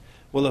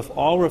 Well, if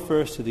all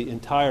refers to the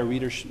entire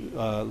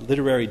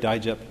Literary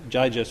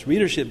Digest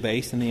readership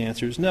base, then the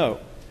answer is no.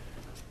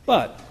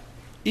 But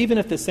even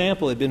if the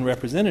sample had been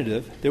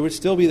representative, there would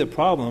still be the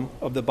problem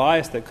of the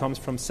bias that comes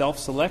from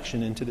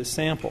self-selection into the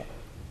sample.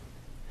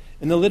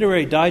 In the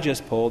Literary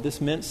Digest poll,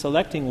 this meant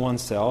selecting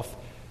oneself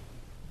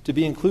to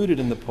be included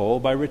in the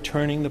poll by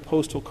returning the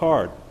postal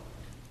card.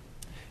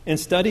 In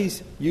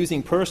studies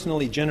using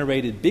personally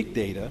generated big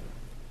data,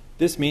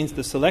 this means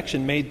the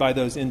selection made by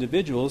those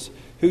individuals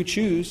who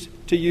choose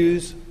to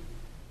use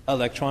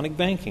electronic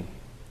banking,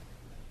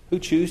 who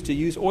choose to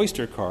use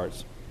Oyster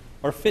cards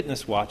or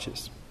fitness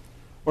watches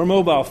or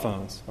mobile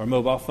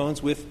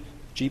phones with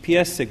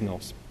GPS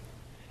signals.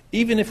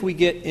 Even if we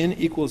get N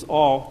equals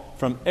all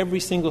from every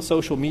single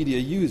social media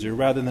user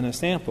rather than a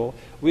sample,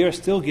 we are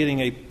still getting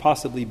a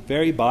possibly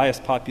very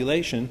biased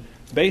population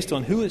based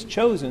on who is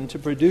chosen to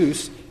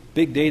produce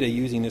big data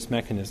using this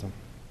mechanism.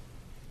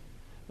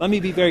 Let me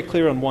be very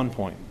clear on one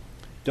point.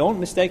 Don't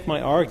mistake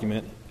my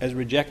argument as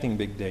rejecting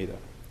big data.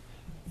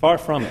 Far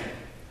from it.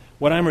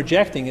 What I'm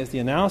rejecting is the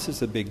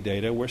analysis of big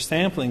data where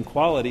sampling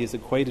quality is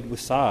equated with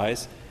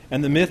size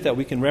and the myth that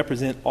we can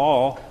represent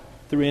all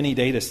through any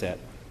data set.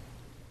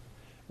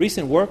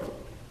 Recent work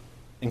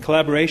in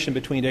collaboration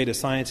between data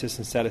scientists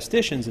and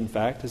statisticians, in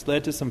fact, has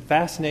led to some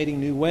fascinating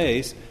new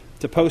ways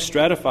to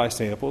post-stratify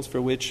samples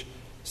for which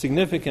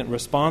significant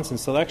response and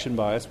selection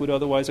bias would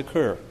otherwise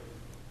occur.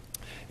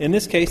 In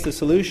this case, the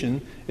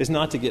solution is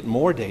not to get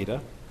more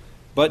data,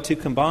 but to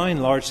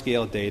combine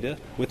large-scale data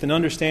with an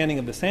understanding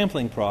of the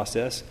sampling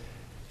process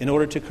in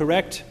order to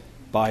correct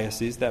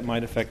biases that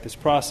might affect this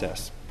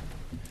process.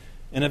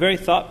 In a very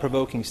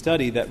thought-provoking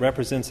study that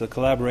represents a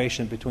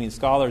collaboration between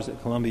scholars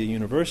at Columbia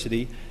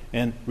University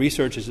and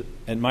researchers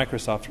at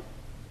Microsoft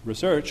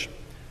Research,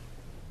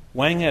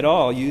 Wang et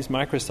al. Used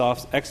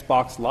Microsoft's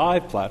Xbox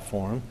Live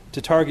platform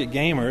to target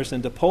gamers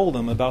and to poll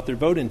them about their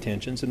vote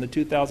intentions in the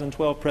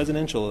 2012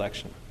 presidential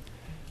election.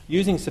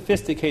 Using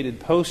sophisticated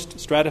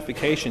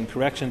post-stratification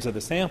corrections of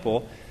the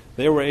sample,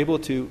 they were able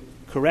to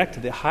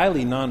correct the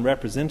highly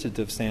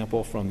non-representative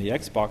sample from the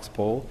Xbox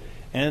poll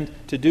and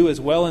to do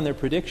as well in their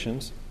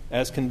predictions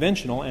as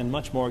conventional and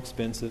much more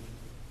expensive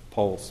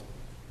polls.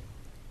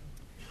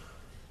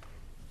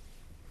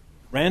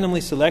 Randomly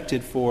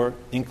selected for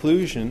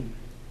inclusion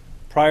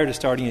prior to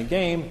starting a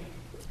game,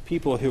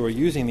 people who were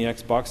using the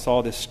Xbox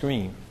saw this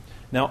screen.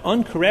 Now,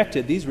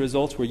 uncorrected, these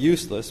results were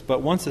useless,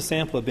 but once the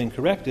sample had been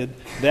corrected,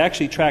 they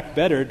actually tracked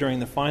better during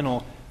the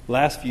final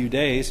last few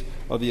days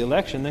of the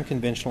election than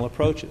conventional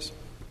approaches.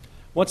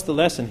 What's the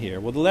lesson here?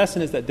 Well, the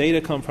lesson is that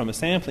data come from a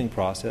sampling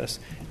process,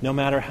 no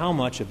matter how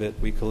much of it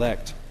we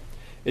collect.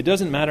 It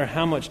doesn't matter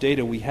how much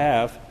data we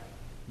have,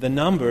 the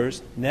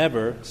numbers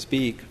never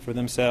speak for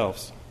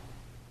themselves.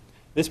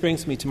 This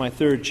brings me to my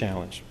third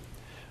challenge,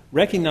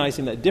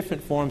 recognizing that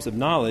different forms of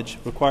knowledge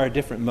require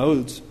different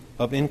modes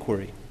of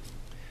inquiry.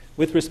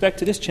 With respect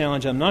to this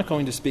challenge, I'm not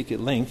going to speak at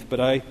length,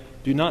 but I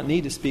do not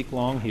need to speak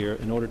long here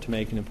in order to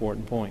make an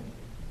important point.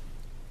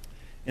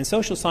 In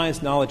social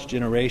science knowledge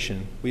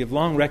generation, we have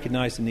long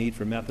recognized the need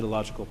for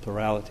methodological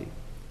plurality,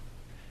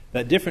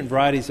 that different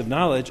varieties of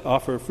knowledge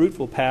offer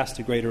fruitful paths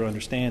to greater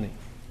understanding.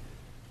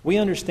 We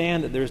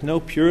understand that there is no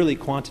purely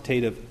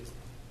quantitative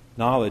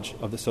knowledge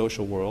of the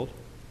social world,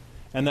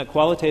 and that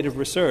qualitative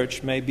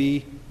research may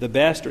be the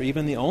best or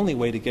even the only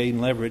way to gain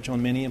leverage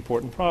on many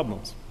important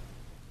problems.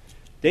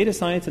 Data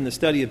science and the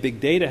study of big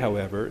data,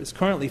 however, is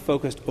currently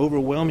focused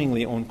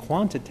overwhelmingly on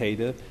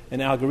quantitative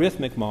and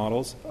algorithmic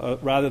models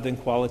rather than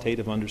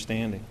qualitative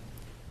understanding.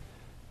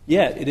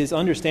 Yet, it is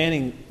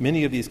understanding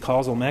many of these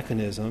causal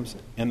mechanisms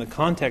and the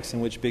context in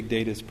which big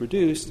data is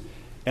produced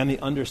and the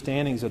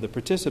understandings of the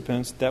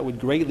participants that would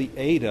greatly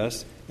aid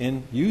us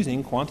in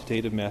using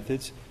quantitative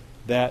methods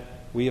that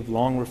we have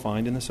long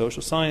refined in the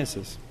social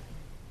sciences.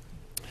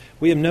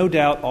 We have no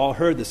doubt all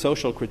heard the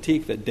social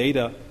critique that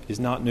data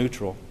is not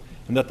neutral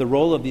and that the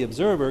role of the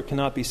observer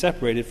cannot be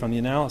separated from the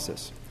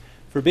analysis.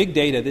 For big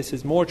data, this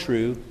is more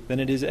true than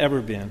it has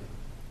ever been.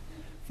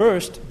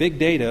 First, big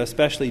data,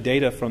 especially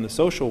data from the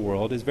social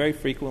world, is very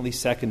frequently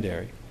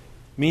secondary,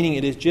 meaning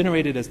it is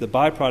generated as the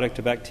byproduct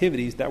of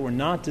activities that were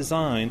not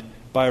designed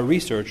by a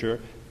researcher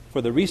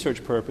for the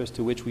research purpose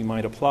to which we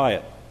might apply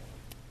it.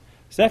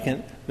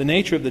 Second, the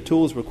nature of the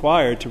tools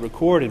required to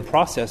record and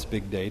process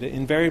big data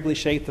invariably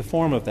shape the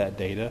form of that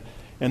data,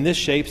 and this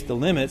shapes the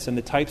limits and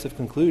the types of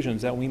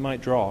conclusions that we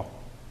might draw.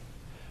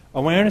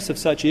 Awareness of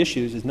such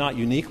issues is not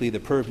uniquely the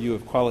purview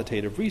of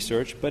qualitative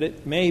research, but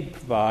it may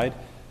provide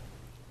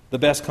the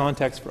best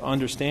context for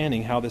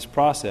understanding how this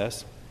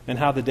process and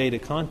how the data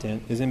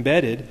content is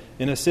embedded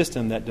in a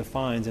system that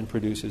defines and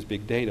produces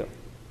big data.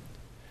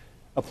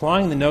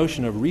 Applying the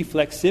notion of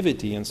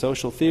reflexivity in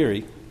social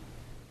theory,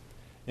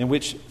 in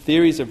which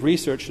theories of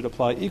research should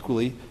apply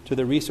equally to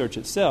the research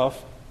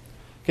itself,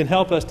 can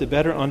help us to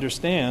better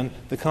understand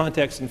the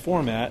context and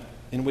format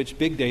in which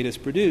big data is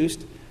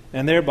produced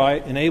and thereby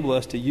enable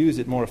us to use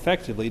it more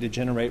effectively to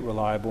generate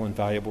reliable and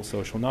valuable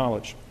social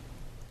knowledge.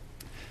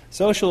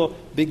 Social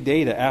big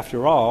data,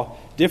 after all,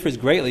 differs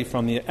greatly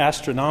from the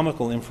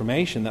astronomical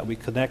information that we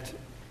collect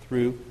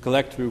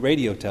through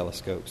radio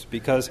telescopes,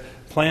 because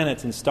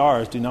planets and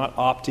stars do not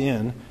opt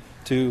in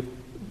to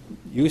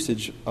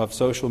usage of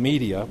social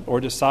media or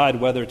decide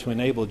whether to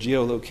enable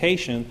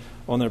geolocation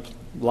on their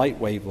light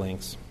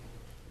wavelengths.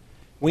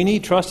 We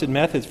need trusted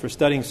methods for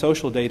studying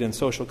social data in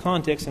social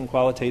contexts, and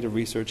qualitative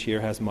research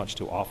here has much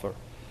to offer.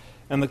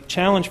 And the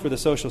challenge for the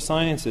social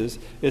sciences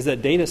is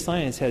that data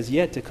science has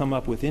yet to come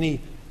up with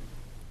any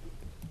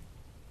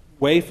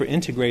way for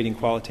integrating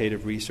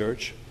qualitative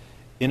research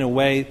in a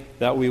way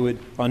that we would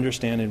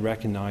understand and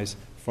recognize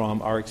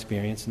from our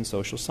experience in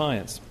social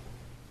science.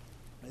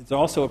 It's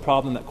also a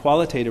problem that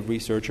qualitative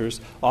researchers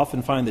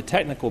often find the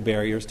technical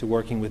barriers to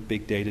working with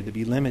big data to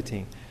be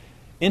limiting.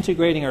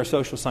 Integrating our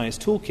social science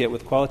toolkit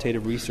with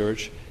qualitative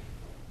research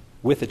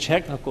with the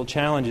technical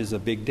challenges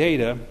of big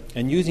data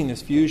and using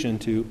this fusion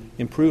to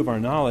improve our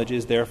knowledge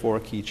is therefore a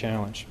key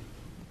challenge.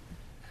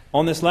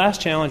 On this last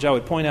challenge, I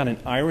would point out an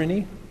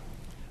irony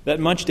that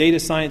much data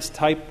science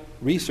type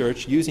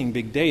research using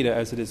big data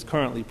as it is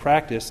currently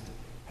practiced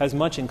has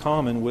much in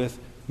common with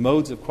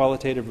modes of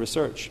qualitative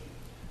research.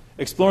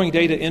 Exploring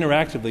data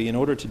interactively in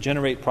order to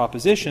generate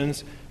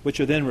propositions, which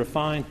are then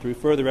refined through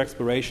further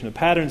exploration of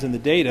patterns in the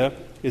data,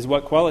 is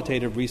what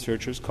qualitative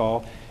researchers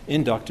call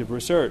inductive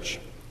research.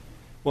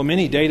 Well,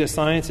 many data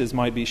scientists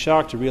might be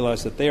shocked to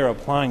realize that they are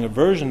applying a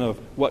version of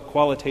what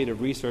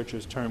qualitative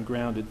researchers term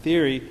grounded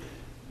theory,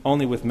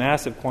 only with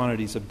massive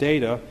quantities of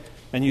data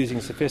and using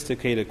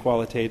sophisticated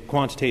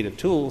quantitative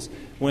tools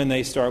when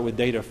they start with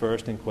data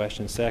first and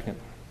questions second.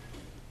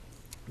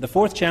 The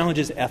fourth challenge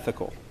is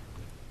ethical.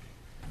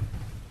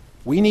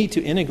 We need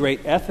to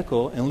integrate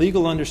ethical and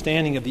legal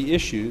understanding of the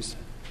issues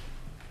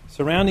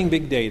surrounding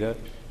big data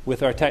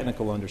with our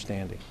technical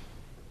understanding.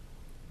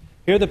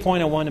 Here, the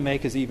point I want to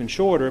make is even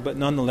shorter, but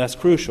nonetheless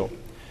crucial.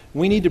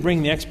 We need to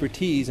bring the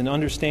expertise and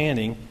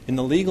understanding in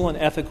the legal and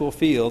ethical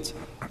fields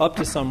up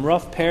to some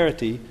rough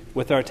parity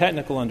with our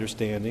technical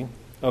understanding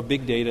of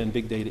big data and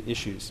big data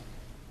issues.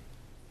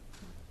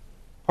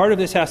 Part of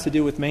this has to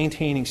do with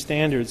maintaining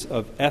standards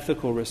of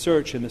ethical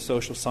research in the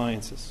social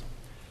sciences.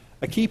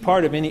 A key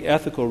part of any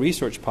ethical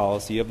research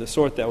policy of the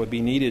sort that would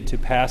be needed to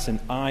pass an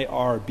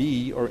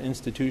IRB, or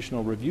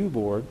Institutional Review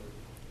Board,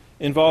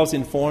 involves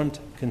informed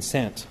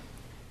consent.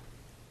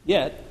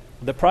 Yet,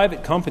 the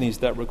private companies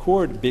that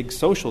record big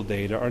social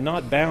data are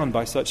not bound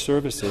by such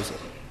services,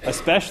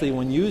 especially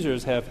when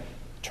users have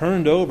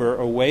turned over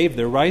or waived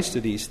their rights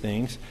to these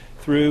things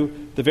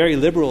through the very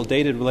liberal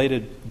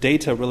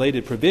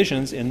data-related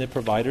provisions in the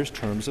provider's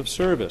terms of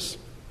service.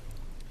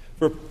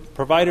 For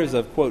providers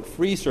of, quote,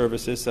 free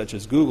services such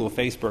as Google,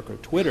 Facebook, or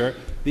Twitter,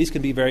 these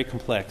can be very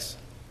complex.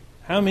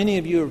 How many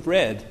of you have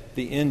read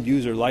the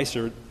end-user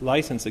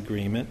license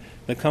agreement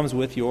that comes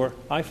with your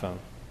iPhone?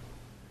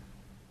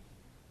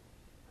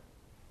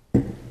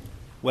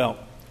 Well,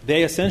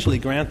 they essentially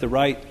grant the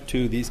right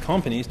to these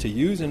companies to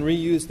use and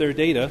reuse their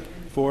data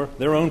for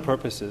their own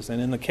purposes.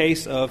 And in the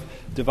case of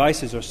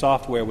devices or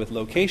software with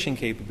location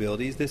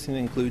capabilities, this can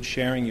include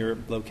sharing your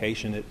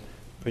location at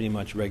pretty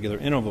much regular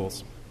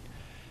intervals.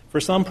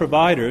 For some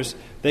providers,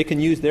 they can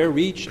use their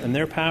reach and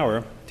their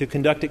power to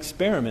conduct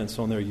experiments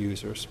on their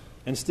users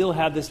and still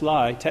have this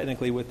lie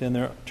technically within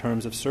their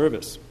terms of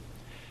service.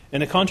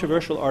 In a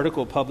controversial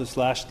article published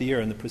last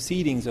year in the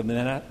Proceedings of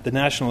the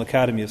National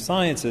Academy of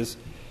Sciences,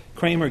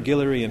 Kramer,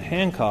 Guillory, and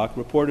Hancock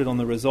reported on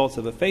the results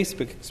of a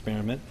Facebook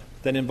experiment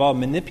that involved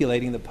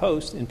manipulating the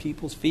posts in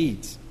people's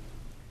feeds.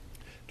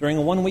 During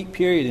a one-week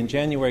period in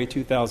January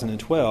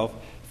 2012,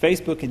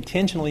 Facebook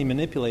intentionally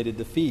manipulated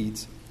the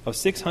feeds of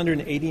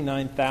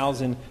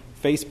 689,000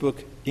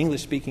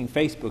 English-speaking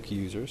Facebook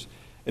users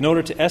in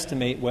order to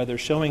estimate whether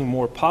showing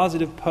more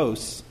positive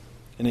posts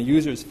in a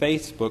user's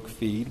Facebook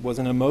feed was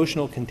an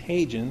emotional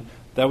contagion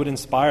that would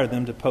inspire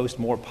them to post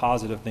more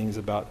positive things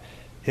about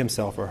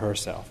himself or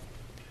herself.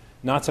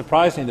 Not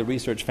surprisingly, the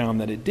research found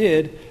that it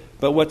did,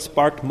 but what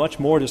sparked much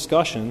more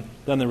discussion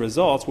than the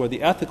results were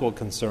the ethical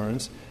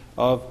concerns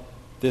of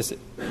this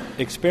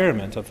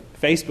experiment, of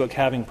Facebook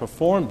having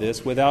performed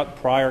this without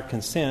prior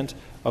consent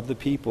of the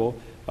people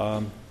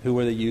who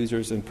were the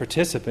users and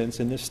participants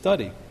in this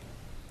study.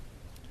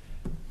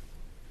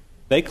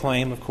 They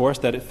claim, of course,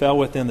 that it fell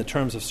within the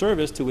terms of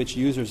service to which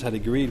users had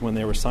agreed when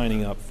they were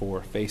signing up for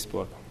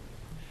Facebook.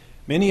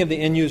 Many of the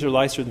end-user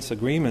license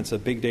agreements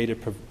of big data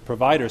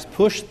providers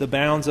push the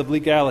bounds of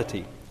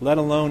legality, let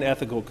alone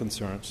ethical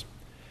concerns.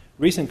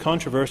 Recent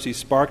controversies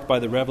sparked by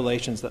the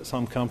revelations that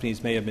some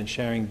companies may have been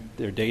sharing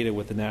their data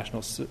with the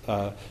National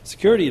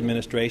Security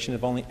Administration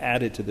have only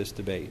added to this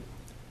debate.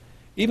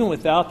 Even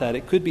without that,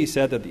 it could be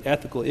said that the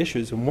ethical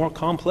issues are more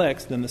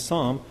complex than the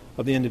sum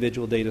of the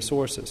individual data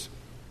sources.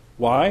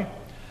 Why?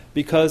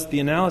 Because the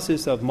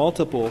analysis of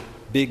multiple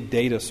big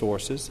data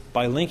sources,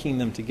 by linking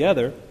them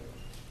together,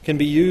 can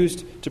be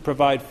used to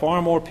provide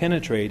far more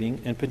penetrating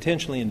and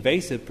potentially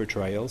invasive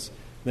portrayals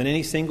than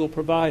any single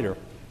provider,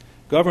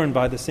 governed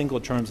by the single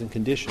terms and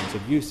conditions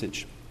of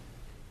usage.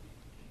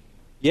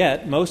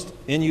 Yet, most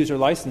end-user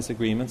license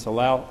agreements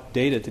allow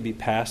data to be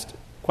passed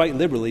quite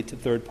liberally to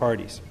third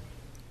parties.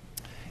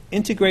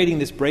 Integrating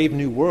this brave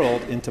new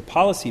world into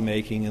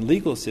policymaking and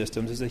legal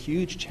systems is a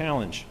huge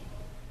challenge.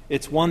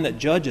 It's one that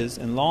judges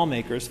and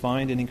lawmakers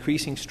find an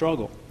increasing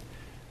struggle.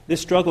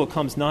 This struggle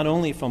comes not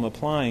only from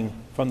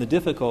the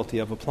difficulty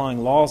of applying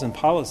laws and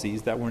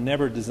policies that were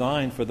never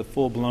designed for the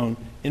full-blown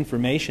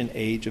information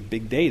age of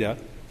big data.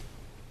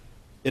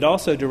 It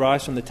also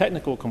derives from the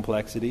technical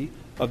complexity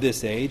of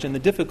this age and the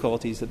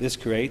difficulties that this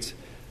creates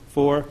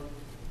for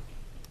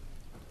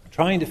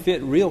trying to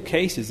fit real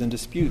cases and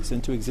disputes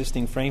into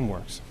existing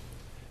frameworks.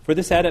 For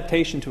this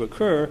adaptation to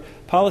occur,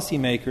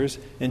 policymakers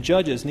and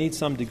judges need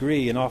some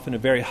degree, and often a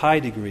very high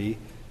degree,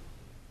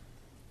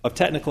 of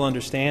technical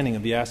understanding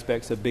of the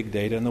aspects of big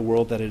data and the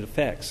world that it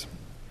affects.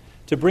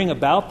 To bring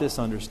about this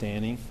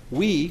understanding,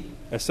 we,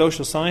 as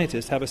social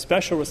scientists, have a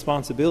special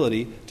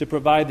responsibility to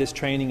provide this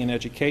training and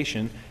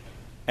education,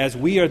 as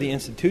we are the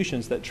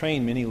institutions that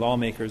train many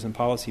lawmakers and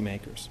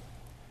policymakers.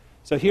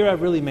 So here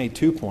I've really made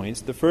 2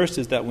 points. The first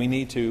is that we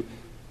need to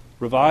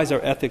revise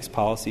our ethics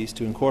policies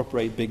to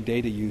incorporate big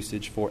data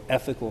usage for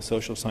ethical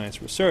social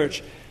science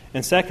research,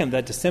 and second,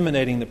 that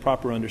disseminating the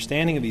proper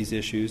understanding of these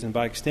issues, and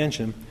by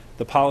extension,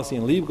 the policy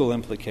and legal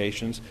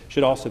implications,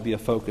 should also be a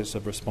focus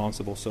of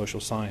responsible social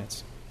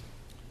science.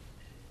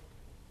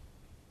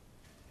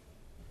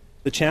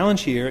 The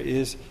challenge here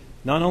is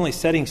not only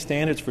setting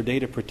standards for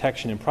data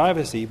protection and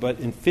privacy, but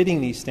in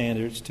fitting these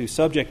standards to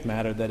subject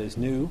matter that is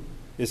new,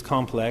 is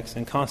complex,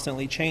 and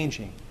constantly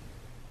changing.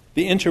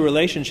 The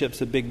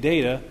interrelationships of big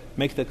data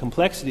make the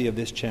complexity of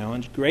this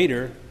challenge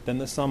greater than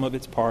the sum of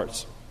its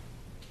parts.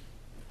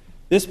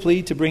 This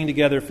plea to bring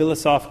together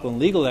philosophical and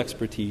legal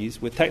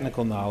expertise with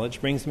technical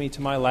knowledge brings me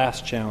to my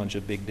last challenge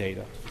of big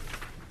data.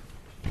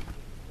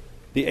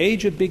 The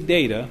age of big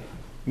data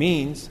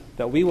means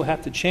that we will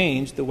have to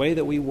change the way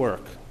that we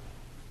work.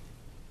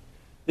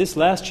 This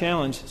last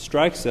challenge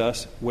strikes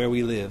us where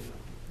we live.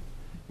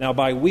 Now,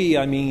 by we,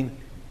 I mean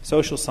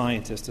social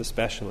scientists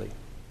especially.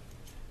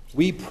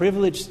 We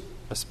privilege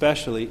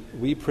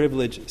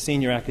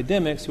senior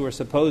academics who are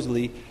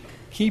supposedly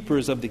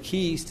keepers of the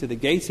keys to the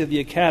gates of the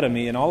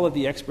academy and all of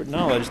the expert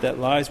knowledge that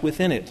lies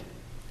within it.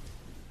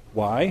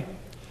 Why?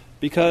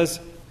 Because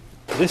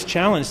this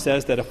challenge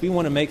says that if we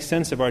want to make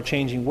sense of our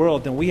changing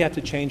world, then we have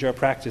to change our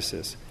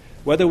practices.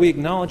 Whether we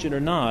acknowledge it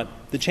or not,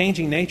 the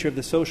changing nature of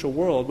the social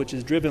world, which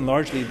is driven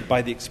largely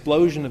by the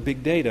explosion of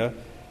big data,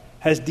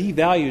 has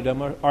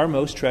devalued our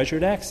most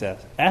treasured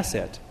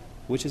asset,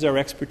 which is our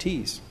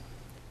expertise.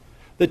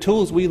 The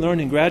tools we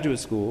learn in graduate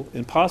school,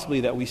 and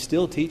possibly that we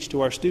still teach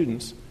to our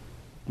students,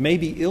 may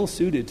be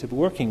ill-suited to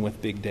working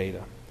with big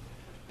data.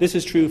 This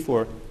is true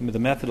for the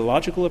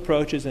methodological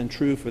approaches and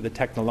true for the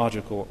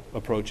technological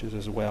approaches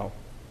as well.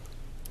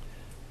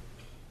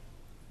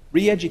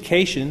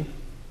 Re-education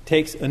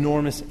takes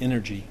enormous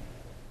energy.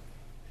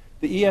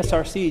 The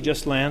ESRC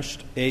just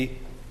launched a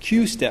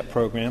Q-STEP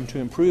program to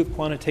improve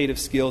quantitative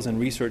skills in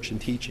research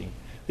and teaching.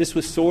 This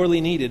was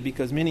sorely needed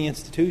because many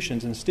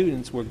institutions and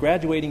students were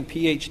graduating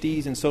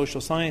PhDs in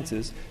social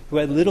sciences who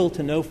had little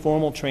to no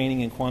formal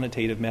training in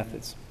quantitative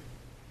methods.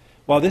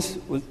 While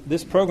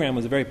this program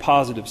was a very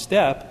positive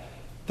step,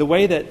 the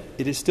way that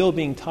it is still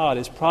being taught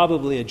is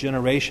probably a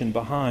generation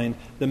behind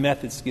the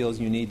method skills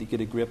you need to get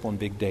a grip on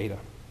big data.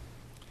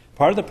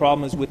 Part of the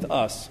problem is with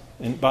us,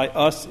 and by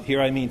us here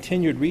I mean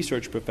tenured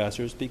research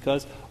professors,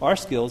 because our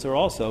skills are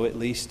also at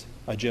least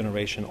a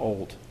generation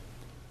old.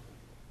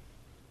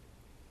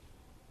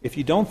 If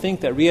you don't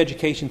think that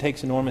re-education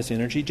takes enormous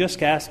energy,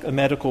 just ask a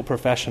medical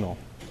professional.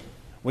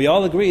 We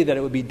all agree that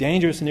it would be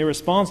dangerous and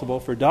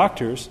irresponsible for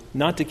doctors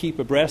not to keep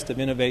abreast of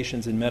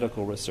innovations in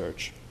medical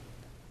research.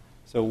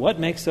 So what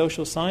makes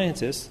social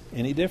scientists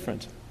any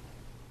different?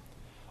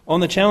 On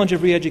the challenge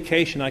of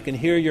re-education, I can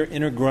hear your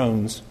inner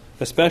groans,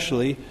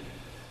 especially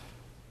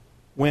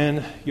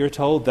when you're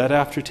told that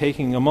after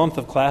taking a month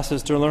of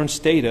classes to learn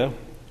Stata,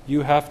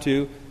 you have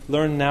to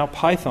learn now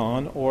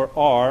Python or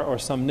R or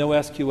some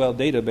NoSQL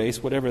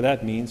database, whatever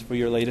that means, for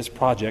your latest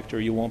project, or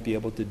you won't be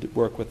able to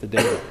work with the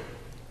data.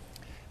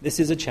 This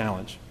is a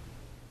challenge.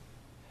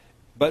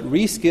 But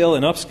reskill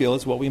and upskill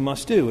is what we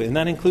must do, and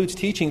that includes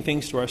teaching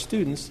things to our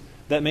students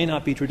that may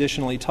not be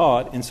traditionally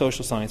taught in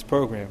social science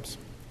programs.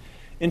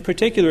 In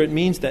particular, it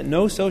means that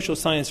no social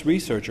science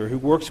researcher who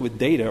works with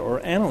data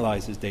or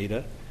analyzes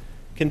data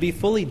can be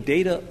fully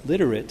data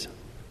literate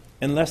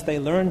unless they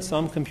learn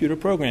some computer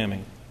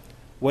programming,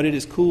 what it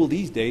is cool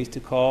these days to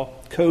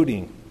call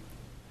coding.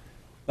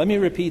 Let me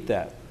repeat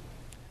that.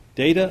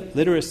 Data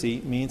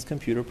literacy means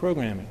computer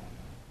programming.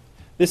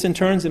 This in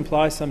turn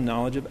implies some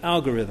knowledge of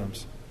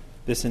algorithms.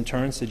 This in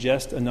turn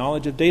suggests a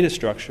knowledge of data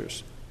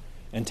structures.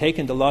 And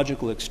taken to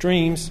logical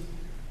extremes,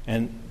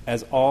 and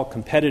as all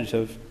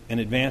competitive and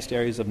advanced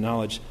areas of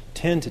knowledge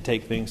tend to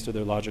take things to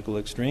their logical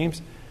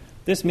extremes,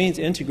 this means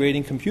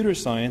integrating computer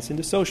science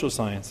into social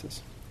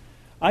sciences.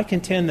 I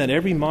contend that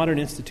every modern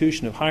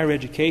institution of higher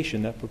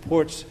education that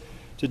purports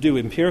to do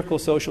empirical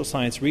social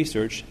science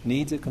research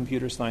needs a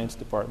computer science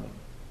department.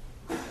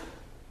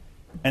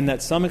 And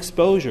that some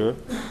exposure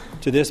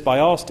to this by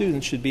all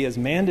students should be as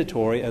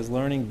mandatory as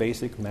learning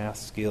basic math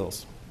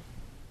skills.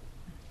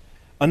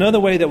 Another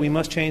way that we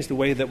must change the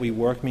way that we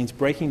work means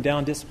breaking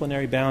down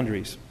disciplinary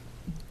boundaries.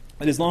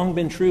 It has long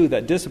been true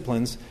that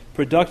disciplines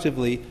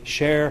productively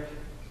share,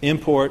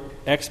 import,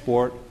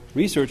 export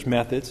research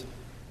methods,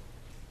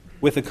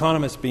 with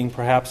economists being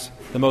perhaps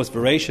the most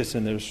voracious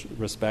in this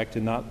respect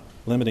and not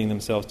limiting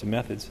themselves to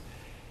methods.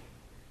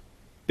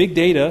 Big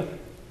data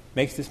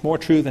makes this more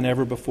true than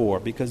ever before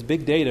because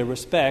big data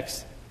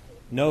respects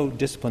no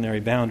disciplinary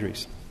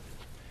boundaries.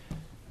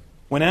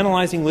 When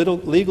analyzing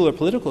legal or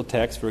political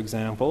text, for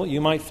example,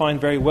 you might find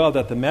very well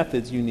that the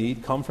methods you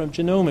need come from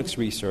genomics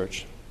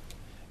research.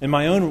 In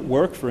my own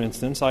work, for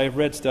instance, I have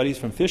read studies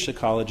from fish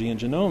ecology and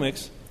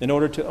genomics in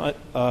order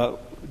to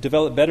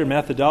develop better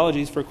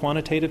methodologies for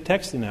quantitative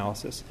text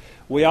analysis.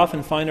 We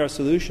often find our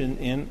solution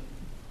in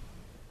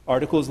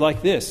articles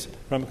like this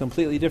from a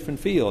completely different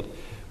field,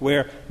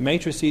 where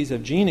matrices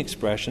of gene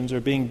expressions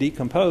are being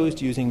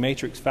decomposed using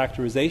matrix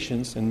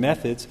factorizations and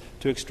methods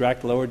to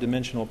extract lower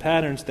dimensional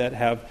patterns that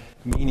have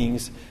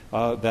meanings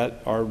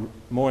that are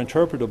more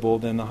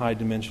interpretable than the high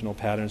dimensional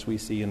patterns we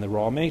see in the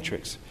raw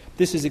matrix.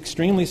 This is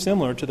extremely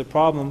similar to the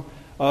problem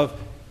of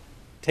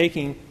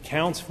taking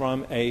counts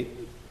from a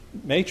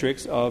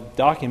matrix of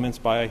documents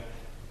by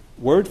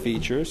word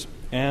features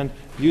and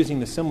using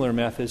the similar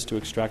methods to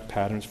extract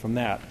patterns from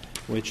that,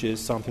 which is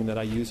something that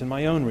I use in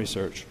my own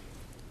research.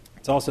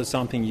 It's also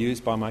something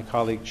used by my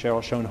colleague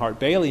Cheryl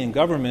Schoenhart-Bailey in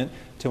government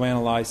to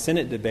analyze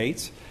Senate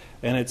debates,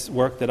 and it's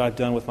work that I've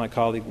done with my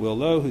colleague Will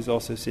Lowe, who's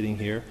also sitting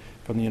here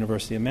from the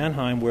University of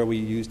Mannheim, where we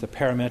used a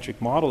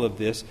parametric model of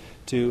this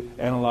to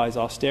analyze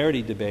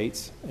austerity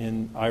debates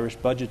in Irish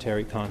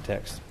budgetary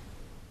context.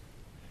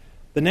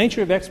 The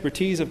nature of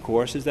expertise, of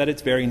course, is that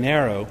it's very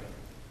narrow.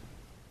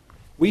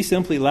 We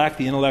simply lack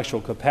the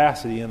intellectual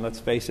capacity and, let's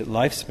face it,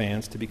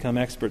 lifespans to become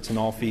experts in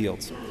all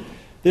fields.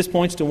 This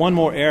points to one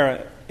more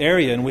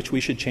area in which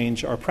we should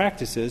change our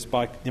practices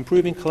by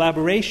improving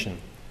collaboration,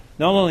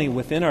 not only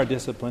within our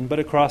discipline, but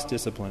across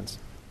disciplines.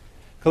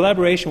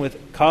 Collaboration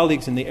with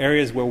colleagues in the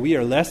areas where we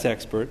are less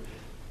expert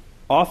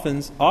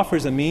often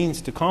offers a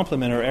means to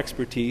complement our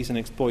expertise and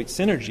exploit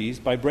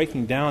synergies by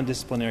breaking down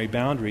disciplinary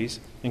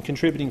boundaries and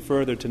contributing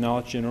further to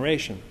knowledge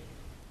generation.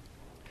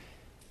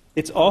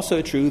 It's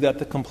also true that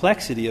the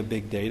complexity of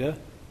big data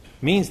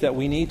means that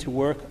we need to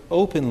work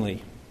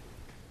openly.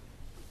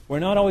 We're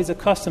not always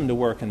accustomed to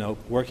working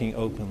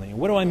openly. And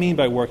what do I mean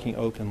by working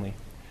openly?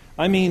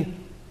 I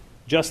mean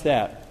just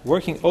that,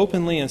 working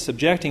openly and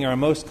subjecting our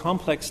most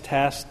complex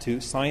tasks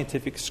to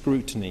scientific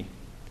scrutiny.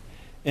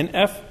 In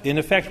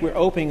effect, we're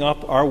opening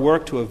up our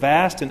work to a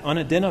vast and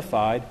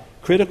unidentified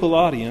critical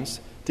audience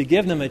to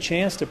give them a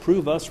chance to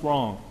prove us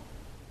wrong.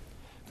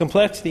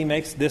 Complexity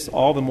makes this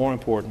all the more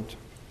important.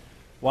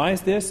 Why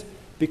is this?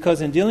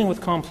 Because in dealing with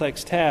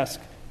complex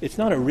tasks, it's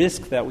not a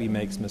risk that we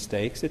make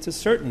mistakes, it's a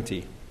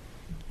certainty.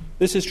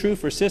 This is true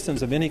for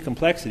systems of any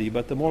complexity,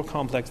 but the more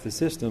complex the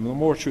system, the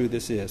more true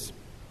this is.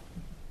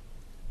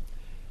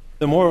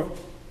 The more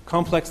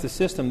complex the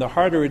system, the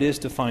harder it is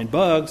to find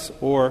bugs,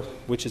 or,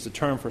 which is a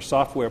term for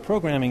software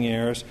programming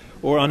errors,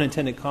 or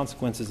unintended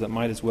consequences that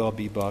might as well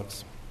be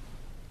bugs.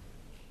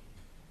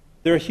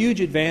 There are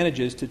huge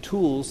advantages to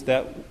tools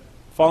that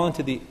fall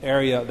into the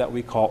area that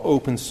we call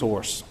open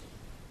source.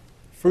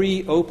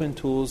 Free, open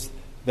tools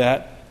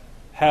that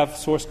have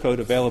source code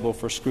available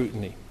for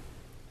scrutiny.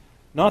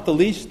 Not the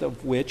least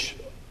of which,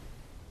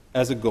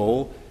 as a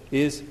goal,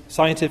 is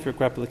scientific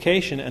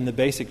replication and the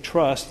basic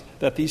trust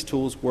that these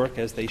tools work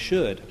as they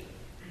should.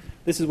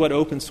 This is what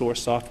open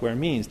source software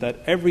means, that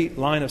every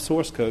line of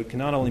source code can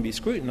not only be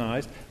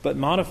scrutinized, but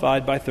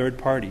modified by third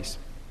parties.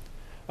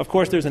 Of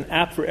course, there's an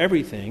app for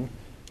everything,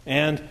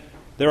 and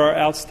there are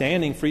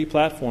outstanding free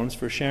platforms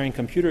for sharing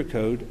computer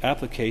code,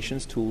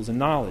 applications, tools, and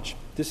knowledge.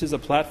 This is a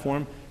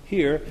platform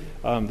here.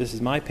 This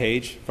is my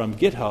page from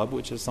GitHub,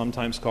 which is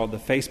sometimes called the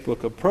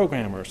Facebook of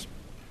programmers.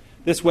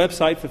 This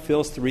website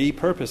fulfills three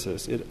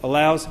purposes. It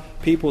allows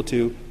people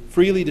to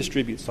freely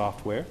distribute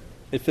software.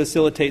 It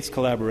facilitates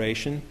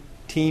collaboration,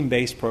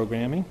 team-based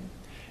programming,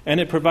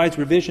 and it provides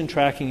revision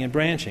tracking and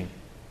branching.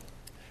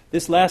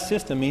 This last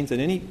system means that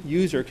any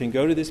user can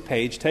go to this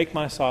page, take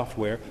my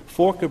software,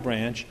 fork a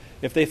branch.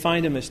 If they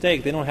find a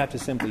mistake, they don't have to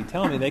simply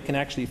tell me. They can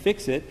actually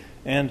fix it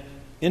and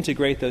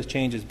integrate those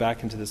changes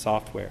back into the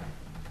software.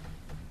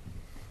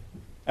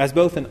 As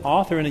both an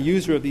author and a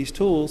user of these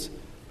tools,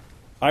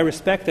 I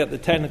respect that the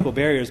technical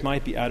barriers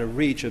might be out of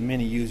reach of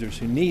many users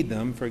who need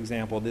them. For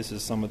example, this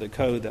is some of the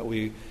code that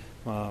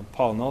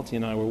Paul Nolte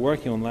and I were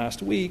working on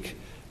last week.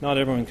 Not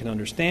everyone can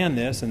understand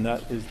this, and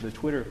that is the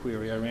Twitter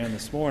query I ran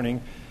this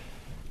morning.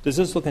 Does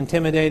this look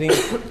intimidating?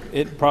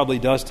 It probably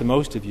does to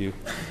most of you.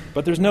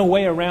 But there's no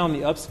way around the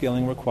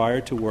upskilling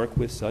required to work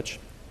with such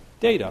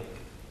data.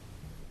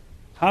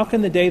 How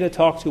can the data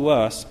talk to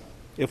us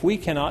if we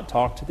cannot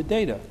talk to the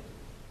data?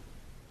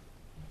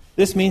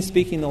 This means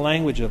speaking the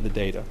language of the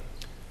data.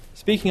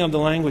 Speaking the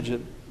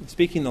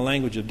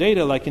language of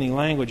data, like any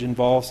language,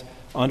 involves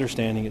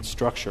understanding its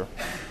structure.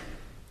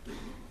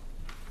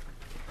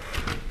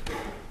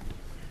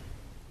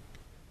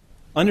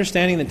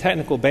 Understanding the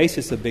technical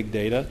basis of big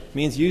data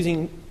means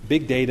using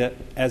big data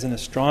as an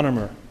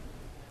astronomer.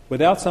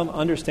 Without some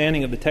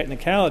understanding of the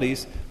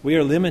technicalities, we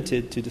are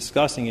limited to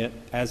discussing it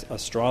as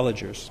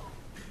astrologers.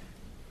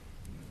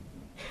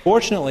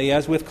 Fortunately,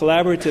 as with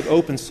collaborative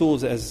open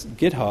tools as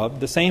GitHub,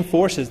 the same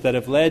forces that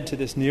have led to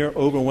this near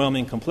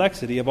overwhelming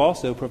complexity have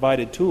also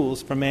provided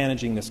tools for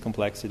managing this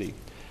complexity.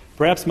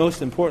 Perhaps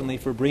most importantly,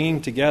 for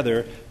bringing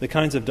together the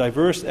kinds of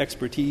diverse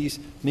expertise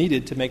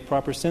needed to make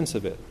proper sense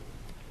of it.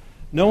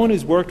 No one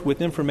who's worked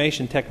with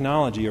information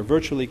technology or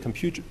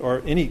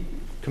any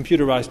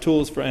computerized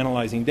tools for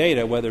analyzing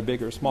data, whether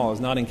big or small, has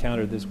not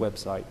encountered this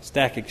website,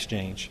 Stack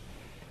Exchange.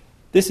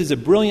 This is a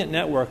brilliant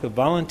network of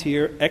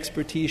volunteer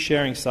expertise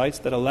sharing sites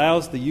that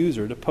allows the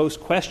user to post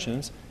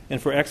questions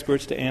and for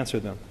experts to answer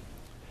them.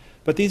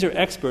 But these are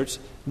experts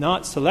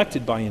not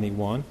selected by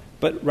anyone.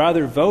 but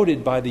rather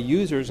voted by the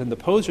users and the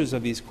posers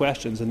of these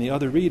questions and the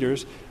other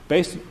readers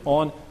based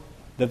on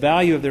the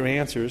value of their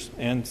answers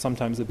and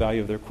sometimes the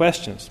value of their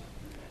questions.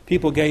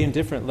 People gain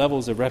different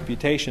levels of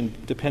reputation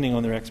depending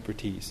on their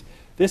expertise.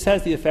 This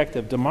has the effect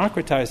of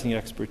democratizing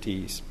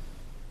expertise,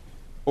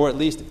 or at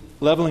least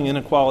leveling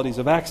inequalities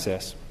of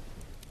access,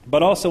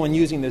 but also in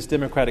using this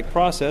democratic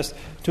process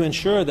to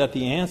ensure that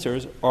the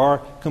answers are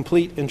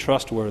complete and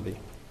trustworthy.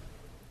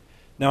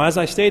 Now, as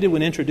I stated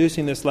when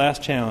introducing this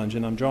last challenge,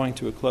 and I'm drawing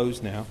to a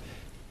close now,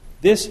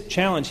 this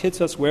challenge hits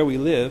us where we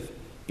live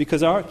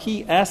because our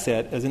key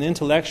asset as an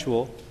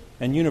intellectual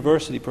and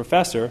university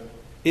professor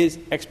is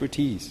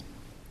expertise.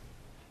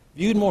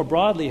 Viewed more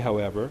broadly,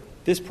 however,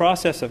 this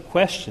process of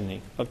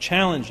questioning, of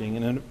challenging,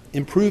 and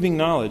improving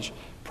knowledge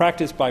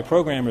practiced by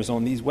programmers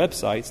on these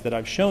websites that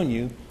I've shown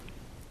you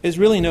is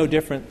really no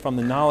different from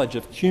the model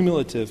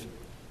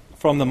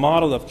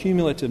of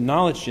cumulative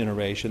knowledge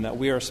generation that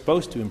we are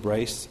supposed to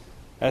embrace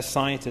as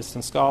scientists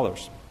and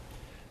scholars.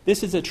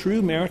 This is a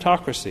true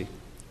meritocracy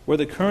where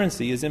the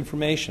currency is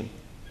information.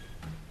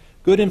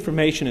 Good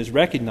information is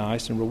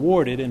recognized and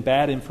rewarded, and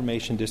bad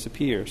information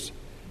disappears.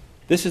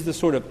 This is the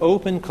sort of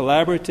open,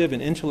 collaborative,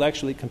 and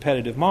intellectually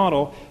competitive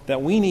model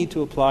that we need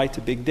to apply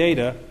to big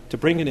data to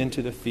bring it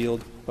into the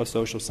field of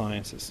social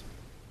sciences.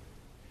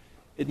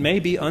 It may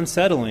be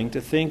unsettling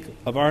to think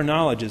of our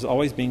knowledge as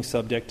always being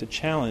subject to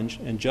challenge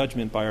and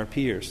judgment by our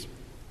peers.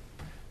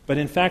 But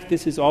in fact,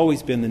 this has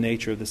always been the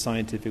nature of the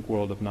scientific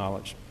world of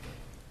knowledge.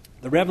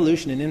 The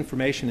revolution in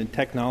information and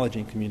technology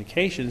and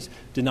communications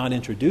did not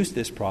introduce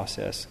this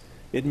process.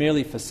 It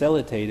merely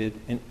facilitated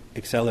and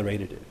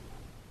accelerated it.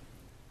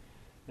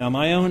 Now,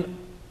 my own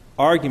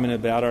argument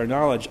about our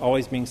knowledge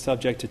always being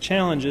subject to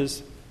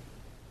challenges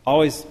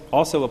always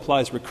also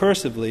applies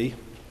recursively,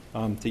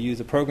 to use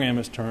a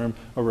programmer's term,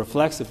 or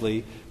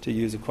reflexively, to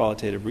use a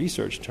qualitative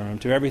research term,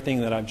 to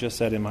everything that I've just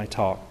said in my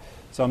talk.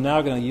 So I'm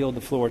now going to yield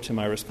the floor to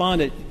my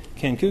respondent,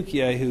 Ken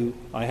Cukier, who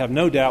I have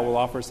no doubt will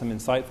offer some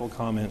insightful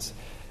comments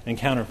and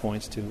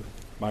counterpoints to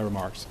my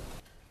remarks.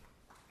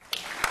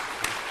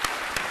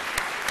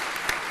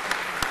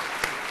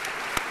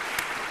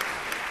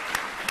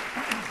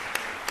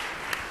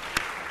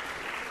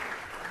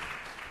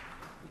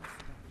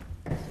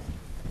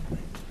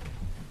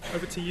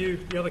 Over to you,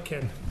 the other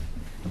Ken.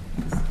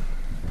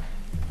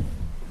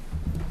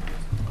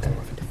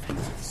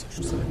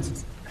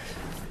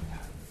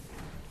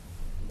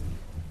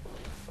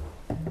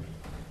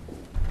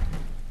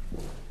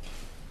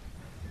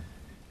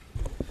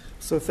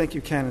 So thank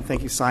you, Ken, and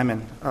thank you,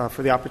 Simon,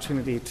 for the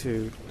opportunity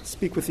to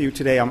speak with you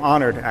today. I'm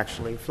honored,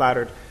 actually,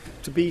 flattered,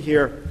 to be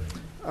here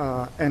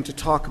and to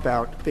talk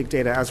about big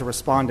data as a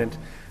respondent.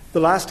 The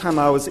last time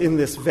I was in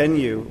this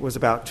venue was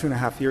about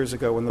 2.5 years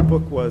ago when the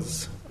book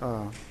was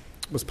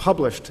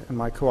published, and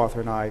my co-author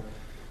and I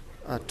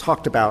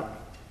talked about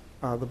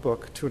the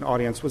book to an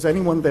audience. Was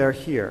anyone there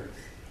here?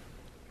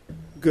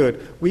 Good.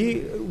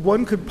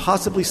 One could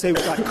possibly say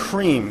we got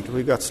creamed,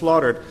 we got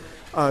slaughtered.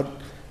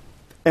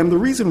 And the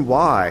reason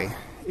why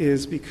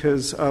is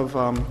because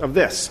of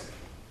this.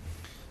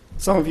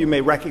 Some of you may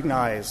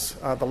recognize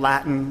the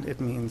Latin. It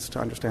means to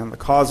understand the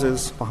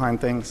causes behind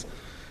things,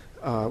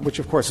 which,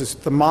 of course, is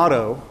the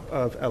motto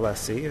of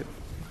LSE. It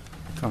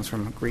comes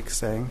from a Greek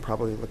saying,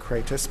 probably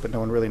Lucretus, but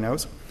no one really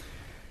knows.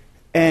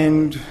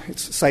 And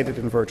it's cited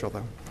in Virgil,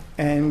 though.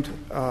 And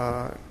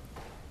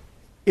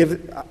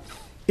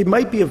it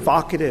might be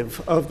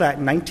evocative of that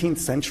 19th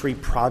century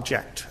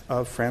project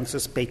of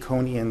Francis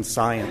Baconian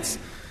science,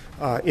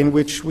 in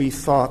which we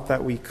thought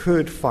that we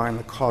could find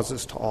the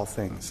causes to all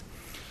things.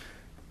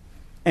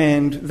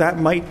 And that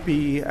might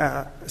be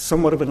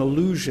somewhat of an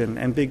illusion,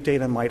 and big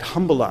data might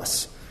humble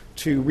us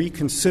to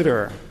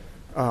reconsider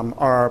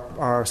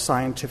our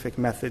scientific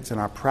methods and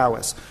our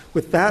prowess.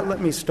 With that,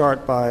 let me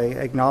start by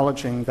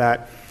acknowledging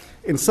that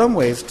in some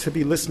ways, to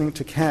be listening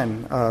to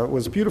Ken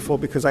was beautiful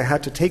because I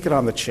had to take it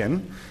on the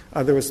chin.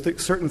 There was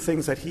certain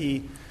things that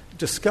he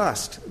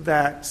discussed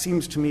that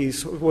seems to me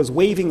was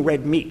waving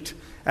red meat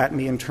at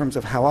me in terms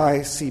of how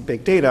I see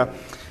big data,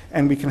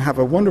 and we can have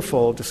a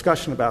wonderful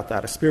discussion about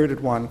that, a spirited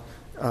one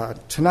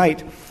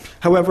tonight.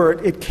 However,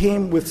 it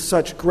came with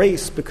such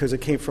grace because it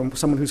came from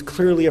someone who's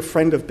clearly a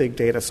friend of big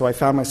data, so I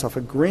found myself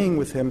agreeing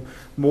with him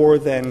more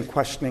than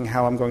questioning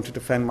how I'm going to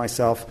defend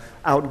myself,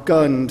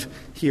 outgunned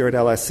here at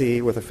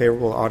LSE with a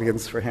favorable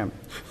audience for him.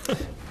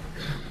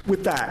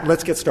 With that,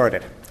 let's get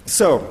started.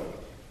 So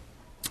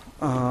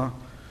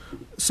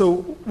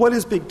what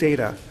is big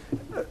data?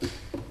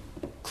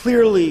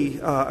 Clearly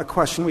a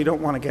question we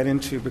don't want to get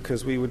into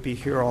because we would be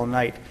here all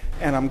night,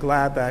 and I'm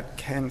glad that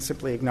Ken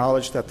simply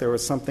acknowledged that there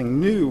was something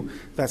new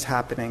that's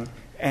happening,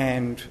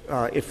 and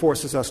it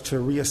forces us to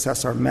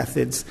reassess our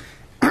methods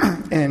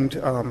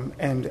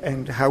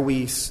and how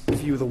we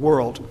view the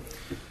world.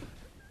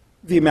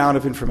 The amount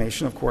of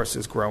information, of course,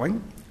 is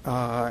growing,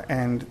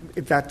 and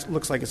that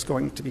looks like it's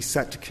going to be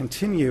set to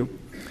continue.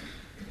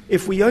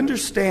 If we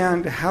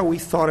understand how we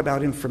thought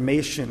about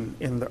information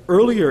in the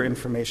earlier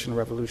information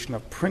revolution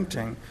of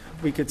printing,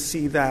 we could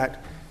see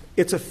that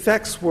its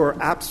effects were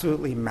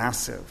absolutely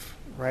massive.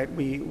 right?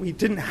 We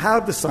didn't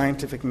have the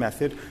scientific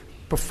method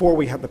before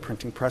we had the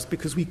printing press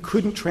because we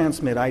couldn't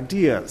transmit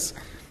ideas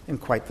in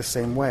quite the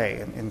same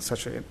way.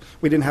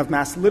 We didn't have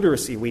mass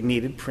literacy. We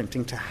needed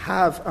printing to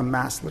have a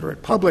mass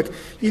literate public,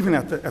 even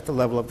at the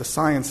level of the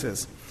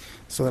sciences,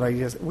 so that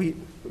ideas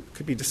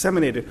could be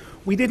disseminated.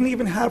 We didn't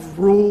even have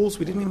rules.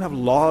 We didn't even have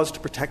laws to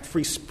protect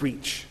free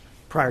speech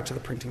prior to the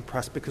printing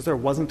press because there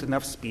wasn't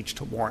enough speech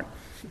to warrant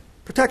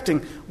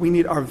protecting.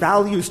 Our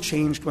values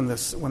changed when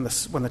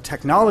the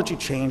technology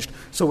changed,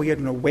 so we had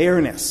an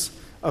awareness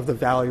of the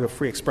value of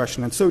free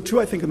expression. And so, too,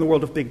 I think in the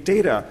world of big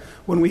data,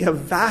 when we have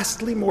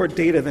vastly more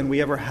data than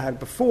we ever had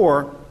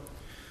before,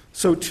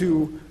 so,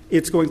 too,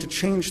 it's going to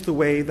change the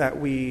way that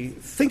we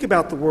think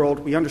about the world,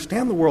 we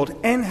understand the world,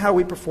 and how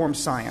we perform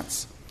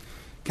science.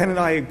 Ken and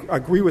I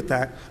agree with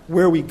that.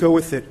 Where we go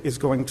with it is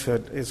going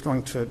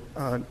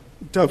to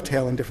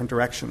dovetail in different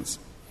directions.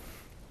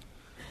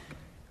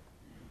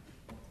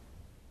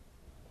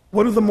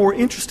 One of the more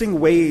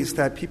interesting ways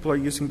that people are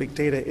using big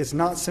data is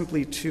not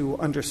simply to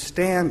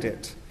understand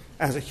it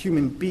as a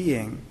human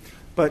being,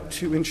 but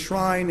to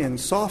enshrine in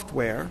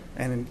software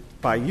and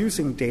by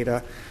using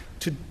data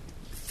to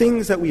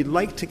things that we'd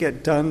like to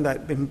get done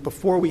that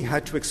before we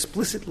had to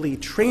explicitly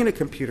train a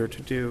computer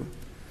to do,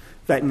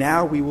 that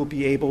now we will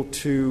be able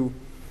to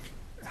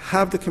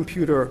have the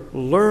computer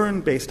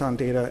learn based on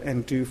data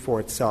and do for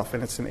itself.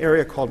 And it's an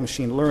area called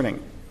machine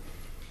learning.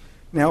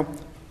 Now,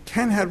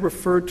 Ken had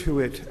referred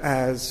to it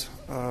as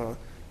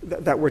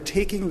that we're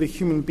taking the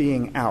human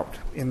being out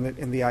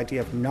in the idea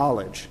of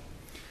knowledge.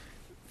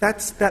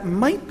 That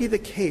might be the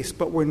case,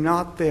 but we're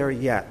not there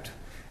yet.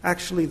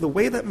 Actually, the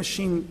way that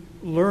machine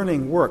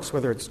learning works,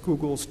 whether it's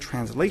Google's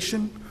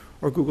translation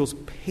or Google's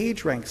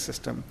PageRank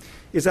system,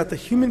 is that the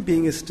human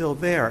being is still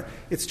there.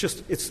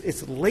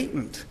 It's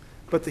latent,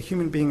 but the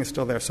human being is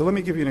still there. So let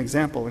me give you an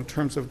example in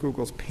terms of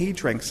Google's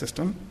PageRank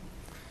system.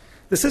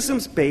 The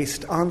system's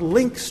based on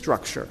link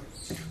structure.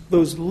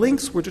 Those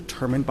links were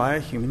determined by a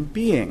human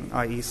being,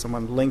 i.e.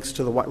 someone links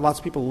to lots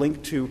of people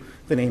link to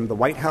the name of the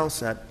White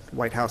House at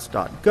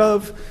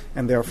whitehouse.gov,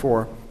 and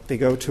therefore they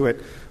go to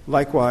it.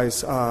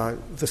 Likewise,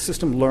 the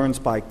system learns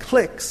by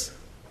clicks,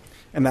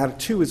 and that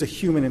too is a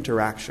human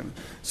interaction.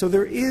 So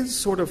there is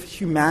sort of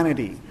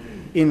humanity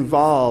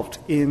involved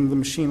in the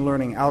machine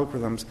learning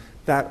algorithms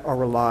that are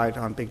relied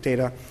on big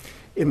data.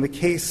 In the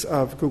case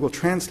of Google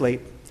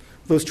Translate,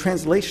 those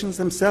translations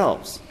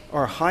themselves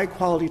are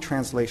high-quality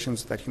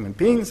translations that human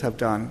beings have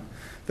done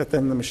that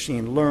then the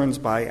machine learns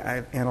by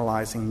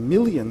analyzing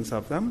millions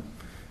of them,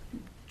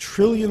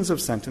 trillions of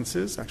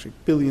sentences, actually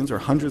billions or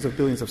hundreds of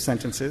billions of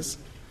sentences,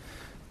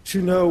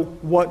 to know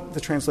what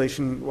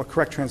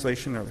correct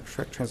translation or the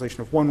correct translation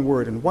of one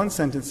word in one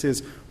sentence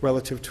is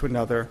relative to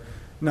another,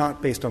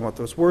 not based on what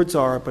those words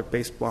are, but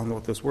based on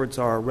what those words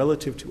are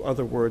relative to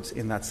other words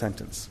in that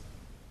sentence.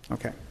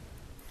 Okay.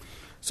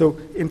 So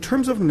in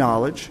terms of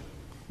knowledge,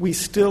 we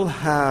still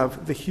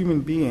have the human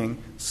being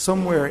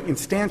somewhere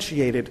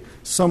instantiated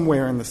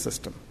somewhere in the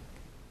system.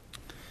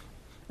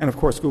 And of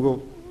course,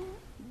 the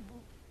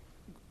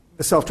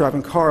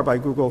self-driving car by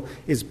Google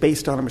is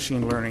based on a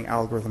machine learning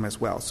algorithm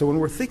as well. So when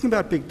we're thinking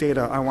about big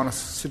data, I want to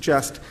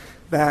suggest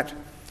that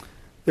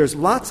there's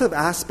lots of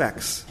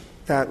aspects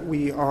that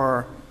we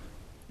are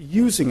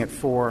using it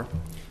for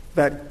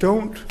that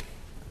don't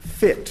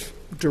fit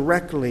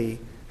directly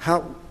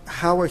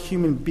how a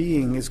human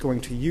being is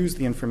going to use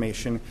the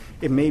information.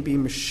 It may be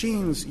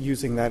machines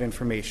using that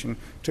information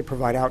to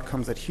provide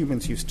outcomes that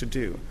humans used to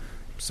do,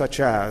 such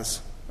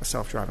as a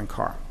self-driving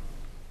car.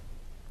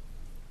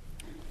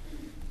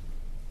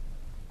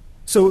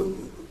 So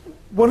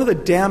one of the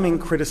damning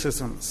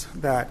criticisms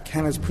that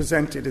Ken has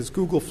presented is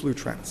Google flu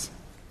trends.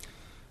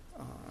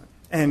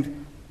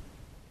 And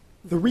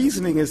the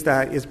reasoning is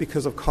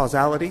because of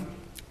causality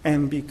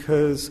and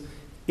because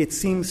it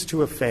seems to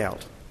have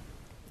failed.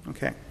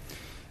 Okay.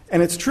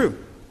 And it's true.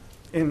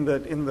 In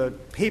the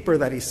paper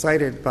that he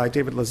cited by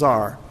David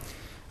Lazar,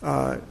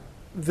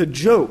 the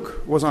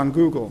joke was on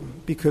Google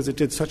because it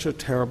did such a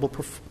terrible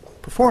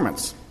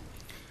performance.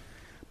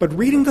 But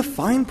reading the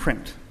fine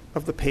print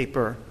of the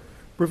paper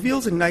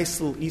reveals a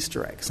nice little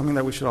Easter egg, something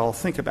that we should all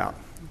think about.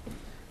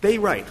 They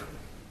write,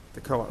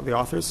 the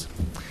authors,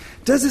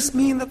 does this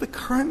mean that the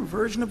current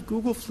version of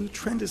Google Flu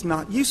Trend is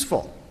not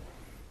useful?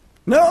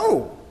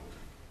 No!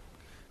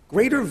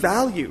 Greater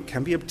value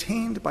can be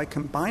obtained by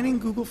combining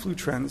Google Flu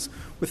Trends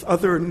with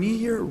other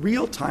near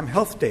real-time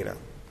health data.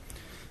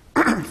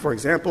 For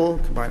example,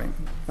 combining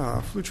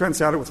flu trends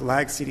data with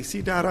lag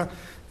CDC data,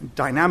 and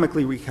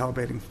dynamically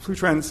recalibrating flu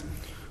trends,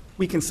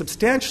 we can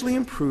substantially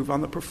improve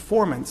on the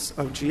performance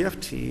of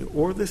GFT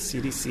or the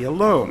CDC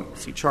alone.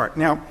 See chart.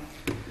 Now,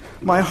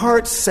 my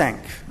heart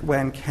sank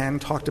when Ken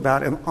talked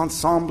about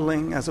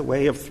ensembling as a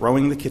way of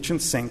throwing the kitchen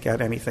sink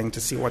at anything to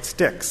see what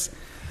sticks.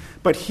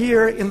 But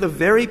here in the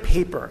very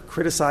paper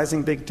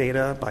criticizing big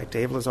data by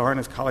Dave Lazar and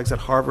his colleagues at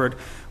Harvard,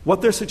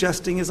 what they're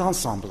suggesting is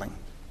ensembling.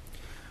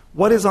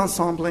 What is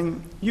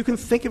ensembling? You can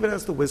think of it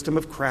as the wisdom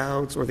of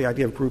crowds or the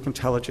idea of group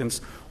intelligence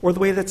or the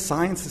way that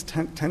science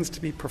tends to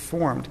be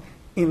performed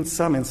in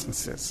some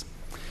instances.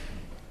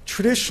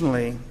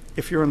 traditionally,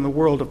 if you're in the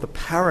world of the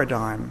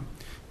paradigm,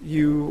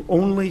 you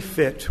only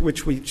fit,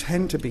 which we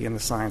tend to be in the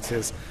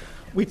sciences,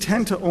 we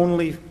tend to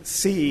only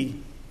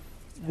see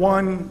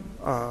one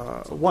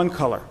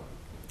color,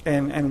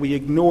 and we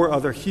ignore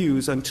other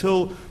hues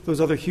until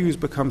those other hues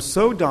become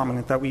so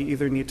dominant that we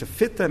either need to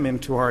fit them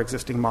into our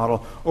existing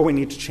model or we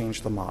need to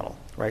change the model,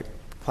 right?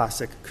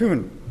 Classic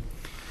Kuhn.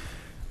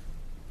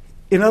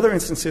 In other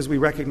instances, we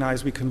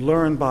recognize we can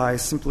learn by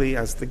simply,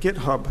 as the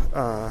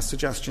GitHub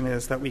suggestion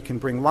is, that we can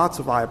bring lots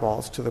of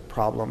eyeballs to the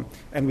problem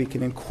and we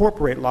can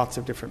incorporate lots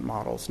of different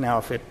models. Now,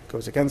 if it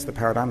goes against the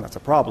paradigm, that's a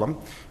problem,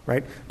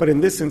 right? But in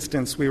this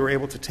instance, we were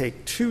able to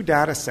take two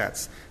data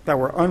sets that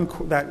were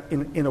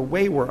in a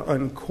way were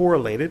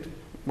uncorrelated.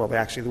 Well,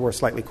 they were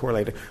slightly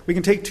correlated. We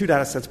can take two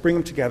data sets, bring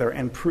them together,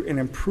 and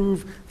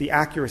improve the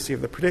accuracy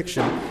of the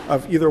prediction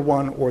of either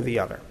one or the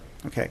other.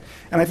 Okay,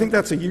 and I think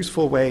that's a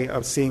useful way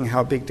of seeing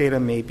how big data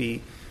may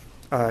be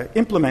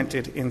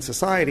implemented in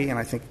society, and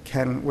I think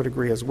Ken would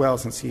agree as well,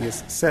 since he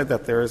has said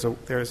that there is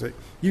a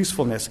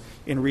usefulness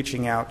in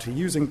reaching out to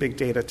using big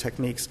data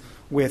techniques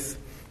with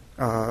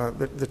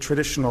the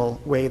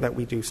traditional way that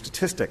we do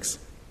statistics.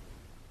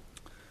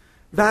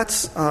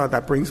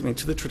 That brings me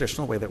to the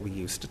traditional way that we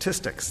use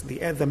statistics,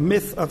 the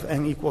myth of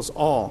n equals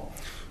all,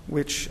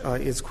 which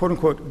is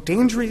quote-unquote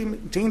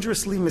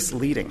dangerously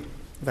misleading,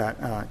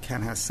 that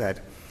Ken has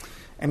said.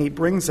 And he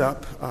brings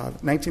up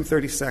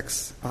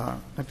 1936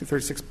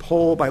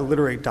 poll by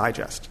Literary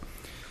Digest.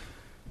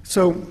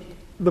 So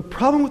the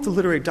problem with the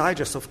Literary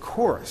Digest, of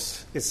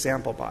course, is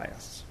sample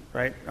bias,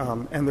 right?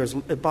 And there's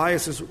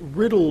bias is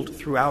riddled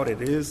throughout it.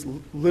 It is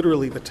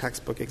literally the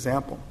textbook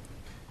example.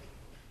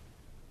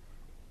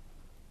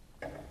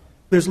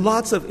 There's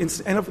lots of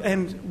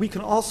and we can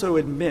also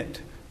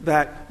admit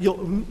that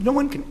no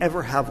one can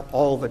ever have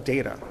all the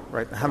data,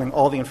 right? Having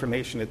all the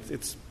information,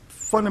 it's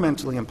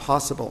fundamentally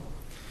impossible.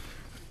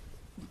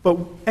 But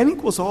n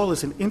equals all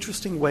is an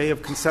interesting way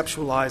of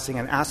conceptualizing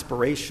an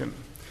aspiration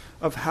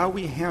of how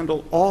we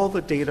handle all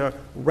the data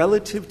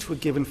relative to a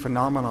given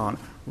phenomenon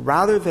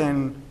rather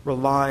than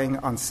relying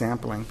on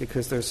sampling,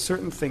 because there's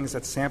certain things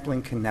that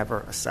sampling can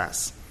never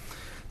assess.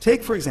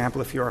 Take, for example,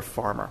 if you're a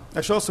farmer.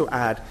 I should also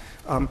add,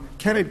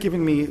 Ken had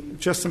given me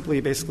just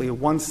simply basically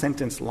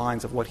one-sentence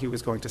lines of what he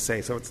was going to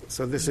say. So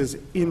this is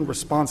in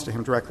response to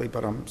him directly,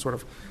 but I'm sort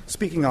of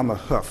speaking on the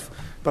hoof.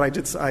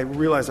 But I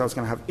realized I was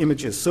going to have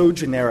images so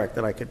generic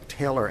that I could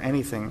tailor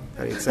anything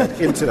that he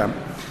said into them.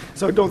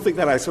 So don't think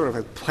that I sort of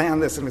had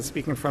planned this and been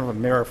speaking in front of a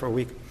mirror for a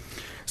week.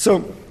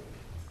 So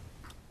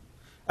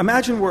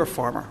imagine we're a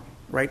farmer,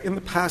 right? In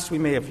the past, we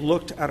may have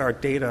looked at our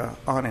data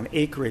on an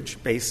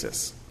acreage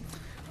basis.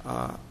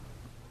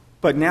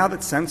 But now that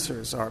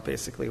sensors are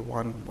basically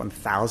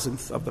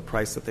 1/1,000th of the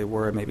price that they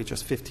were maybe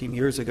just 15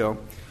 years ago,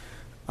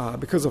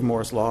 because of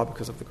Moore's Law,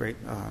 because of the great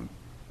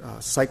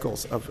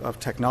cycles of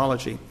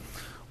technology,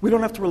 we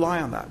don't have to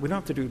rely on that. We don't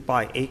have to do it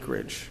by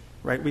acreage,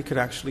 right? We could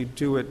actually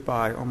do it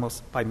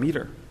almost by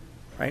meter,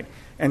 right?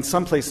 And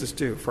some places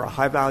do. For a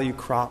high-value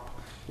crop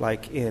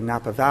like in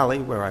Napa Valley,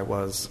 where I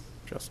was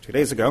just 2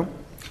 days ago,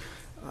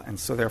 and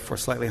so therefore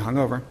slightly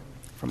hungover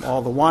from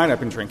all the wine I've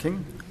been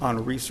drinking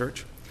on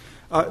research,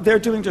 they're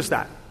doing just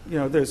that.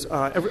 There's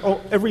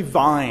every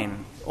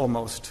vine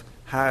almost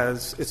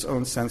has its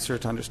own sensor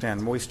to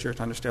understand moisture,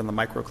 to understand the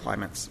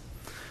microclimates.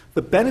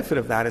 The benefit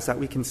of that is that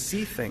we can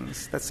see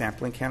things that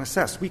sampling can't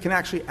assess. We can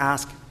actually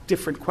ask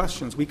different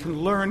questions. We can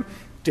learn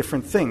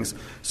different things.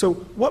 So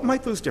what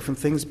might those different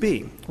things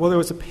be? Well, there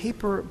was a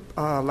paper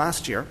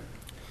last year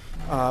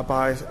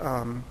by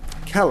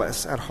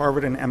Kellis at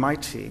Harvard and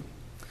MIT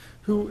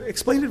who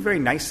explained it very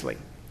nicely.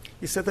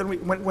 He said that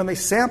when they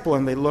sample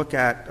and they look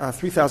at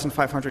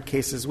 3,500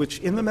 cases, which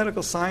in the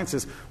medical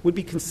sciences would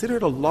be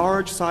considered a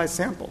large size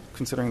sample,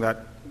 considering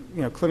that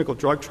clinical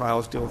drug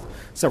trials deal with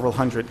several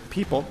hundred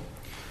people,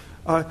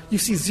 you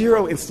see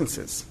 0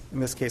 instances, in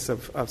this case,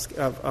 of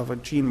a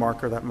gene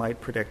marker that might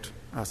predict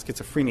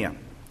schizophrenia.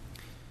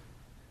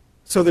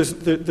 So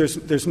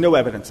there's no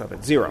evidence of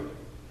it, 0,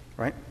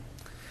 right?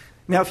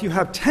 Now, if you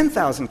have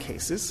 10,000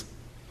 cases,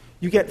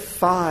 you get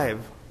 5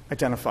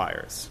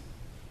 identifiers.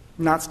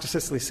 Not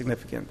statistically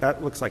significant.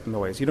 That looks like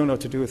noise. You don't know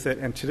what to do with it,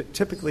 and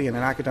typically in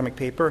an academic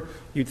paper,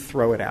 you'd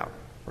throw it out,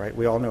 right?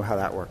 We all know how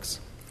that works.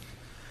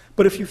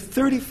 But if you have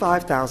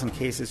 35,000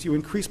 cases, you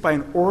increase by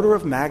an order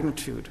of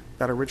magnitude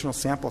that original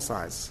sample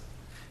size.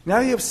 Now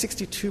you have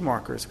 62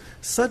 markers,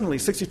 suddenly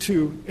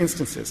 62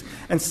 instances,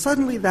 and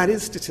suddenly that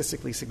is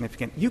statistically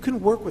significant. You can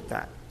work with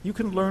that. You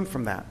can learn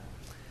from that.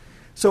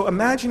 So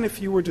imagine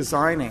if you were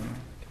designing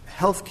a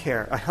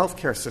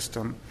healthcare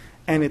system,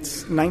 and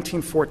it's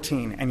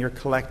 1914, and you're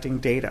collecting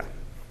data,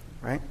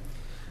 right?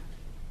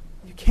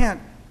 You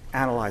can't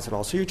analyze it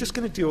all. So you're just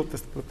going to deal with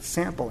the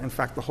sample. In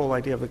fact, the whole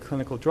idea of the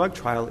clinical drug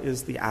trial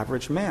is the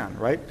average man,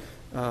 right?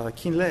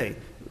 Quinlet,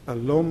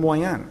 l'homme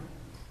moyen,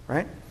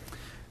 right?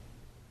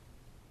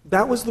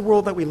 That was the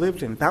world that we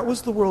lived in. That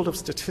was the world of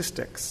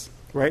statistics,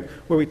 right?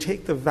 Where we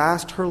take the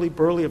vast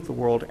hurly-burly of the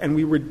world and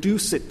we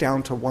reduce it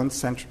down to one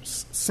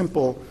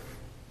simple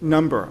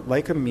number,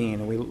 like a mean,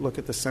 and we look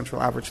at the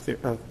central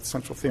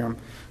central theorem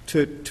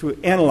to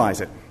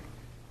analyze it.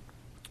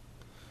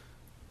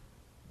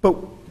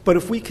 But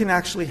if we can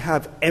actually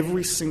have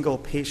every single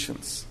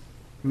patient's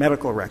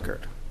medical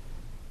record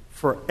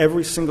for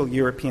every single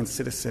European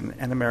citizen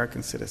and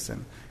American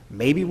citizen,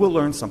 maybe we'll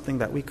learn something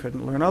that we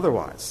couldn't learn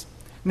otherwise.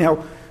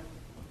 Now,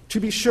 to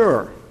be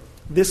sure,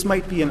 this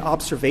might be an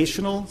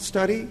observational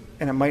study,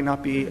 and it might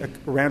not be a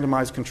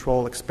randomized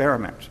control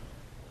experiment.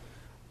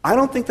 I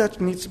don't think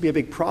that needs to be a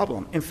big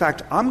problem. In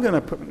fact, I'm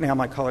going to nail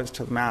my colors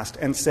to the mast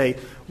and say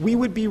we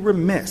would be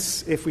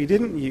remiss if we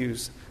didn't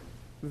use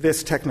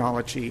this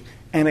technology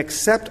and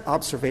accept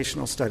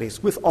observational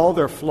studies with all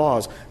their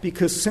flaws,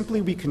 because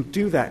simply we can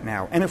do that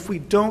now. And if we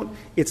don't,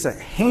 it's a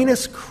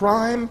heinous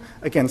crime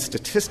against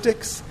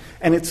statistics,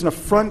 and it's an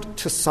affront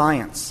to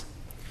science.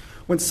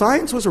 When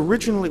science was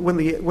originally,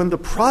 when the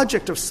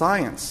project of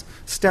science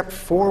stepped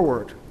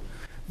forward,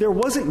 there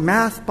wasn't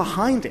math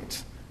behind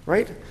it,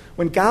 right?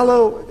 When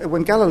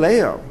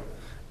Galileo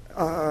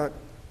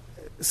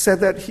said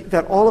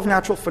that all of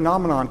natural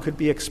phenomenon could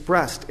be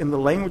expressed in the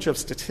language of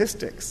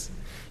statistics,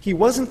 he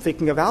wasn't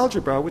thinking of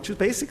algebra, which is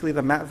basically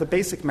the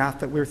basic math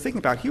that we were thinking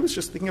about. He was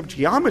just thinking of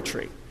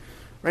geometry,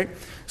 right?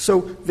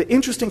 So the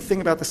interesting thing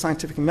about the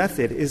scientific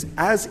method is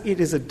as it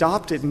is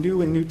adopted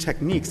new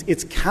techniques,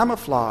 it's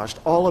camouflaged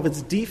all of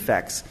its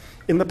defects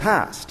in the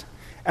past.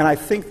 And I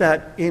think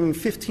that in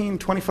 15,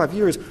 25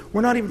 years,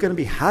 we're not even going to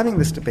be having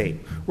this debate.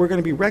 We're going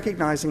to be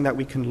recognizing that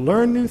we can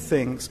learn new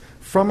things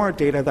from our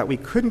data that we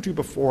couldn't do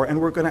before,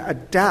 and we're going to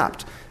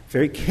adapt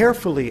very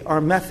carefully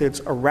our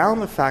methods around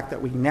the fact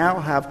that we now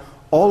have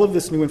all of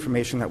this new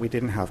information that we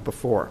didn't have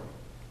before.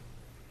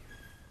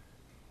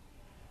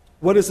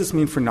 What does this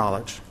mean for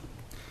knowledge?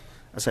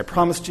 As I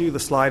promised you, the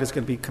slide is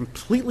going to be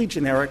completely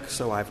generic,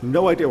 so I have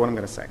no idea what I'm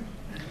going to say.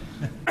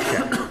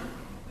 Okay.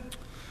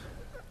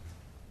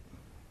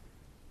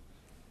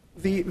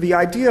 The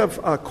idea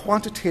of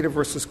quantitative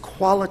versus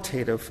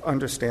qualitative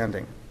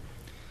understanding.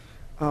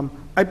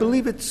 I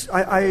believe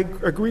I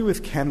agree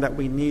with Ken that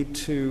we need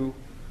to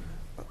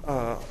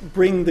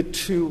bring the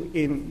two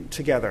in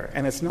together,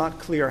 and it's not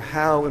clear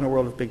how in a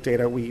world of big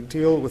data we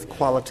deal with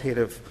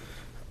qualitative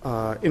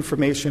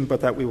information,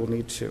 but that we will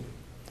need to.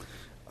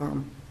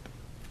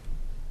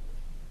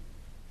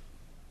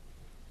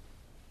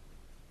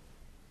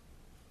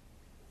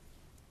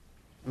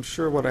 I'm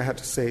sure what I had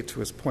to say to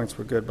his points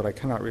were good, but I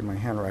cannot read my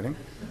handwriting.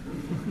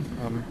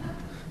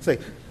 Say,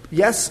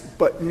 yes,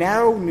 but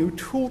now new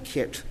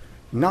toolkit,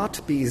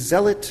 not be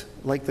zealot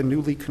like the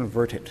newly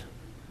converted.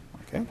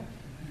 Okay,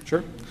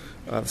 sure.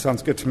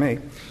 Sounds good to me.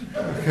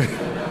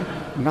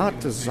 Not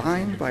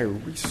designed by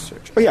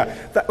research.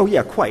 Oh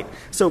yeah, quite.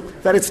 So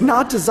that it's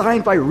not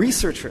designed by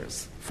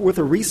researchers with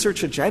a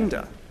research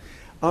agenda.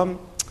 I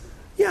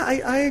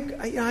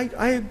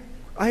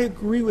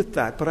agree with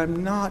that, but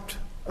I'm not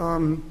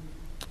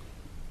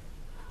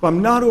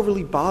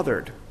overly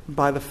bothered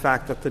by the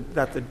fact that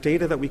the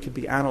data that we could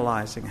be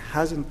analyzing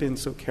hasn't been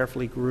so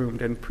carefully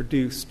groomed and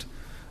produced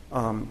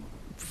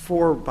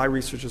by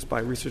researchers by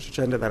research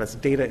agenda, that it's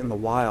data in the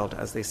wild,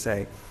 as they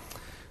say,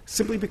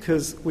 simply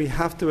because we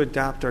have to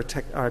adapt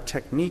our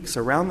techniques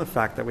around the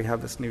fact that we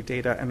have this new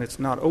data, and it's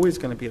not always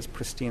going to be as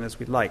pristine as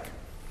we'd like.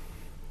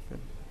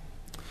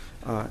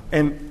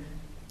 And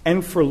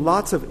for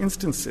lots of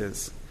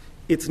instances,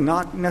 it's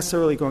not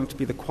necessarily going to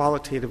be the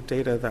qualitative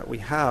data that we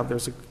have.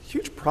 There's a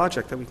huge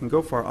project that we can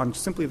go for on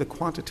simply the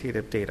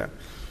quantitative data.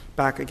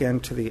 Back again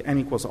to the n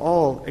equals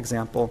all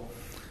example.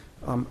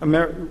 Economic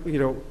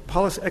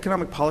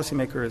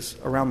policymakers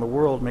around the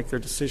world make their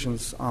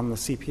decisions on the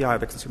CPI,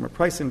 the Consumer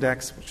Price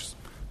Index, which is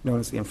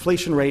known as the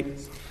inflation rate,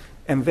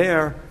 and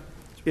there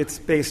it's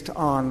based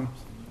on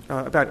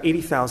about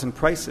 80,000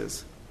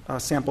 prices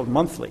sampled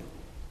monthly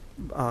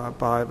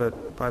by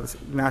the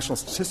National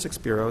Statistics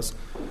Bureaus,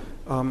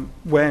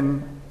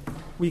 when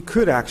we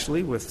could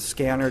actually, with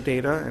scanner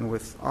data and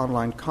with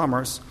online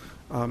commerce,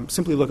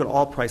 simply look at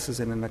all prices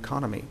in an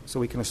economy. So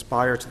we can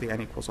aspire to the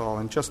n equals all,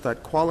 and just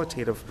that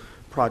qualitative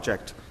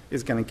project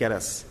is going to get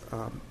us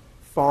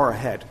far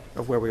ahead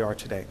of where we are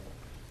today.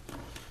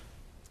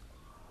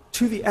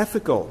 To the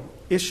ethical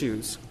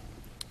issues,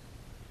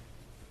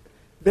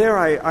 there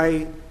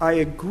I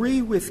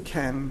agree with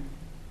Ken,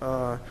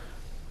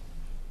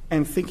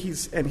 and think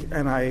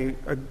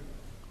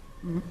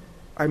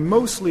I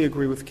mostly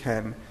agree with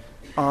Ken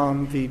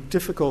on the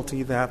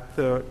difficulty that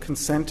the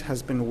consent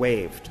has been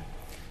waived,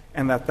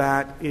 and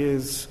that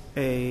is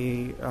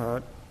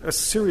a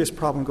serious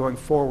problem going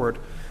forward.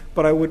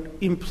 But I would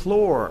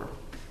implore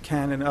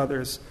Ken and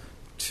others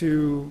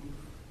to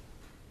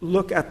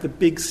look at the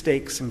big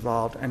stakes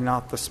involved and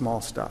not the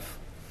small stuff.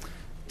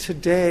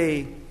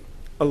 Today,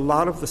 a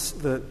lot of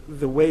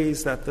the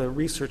ways that the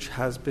research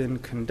has been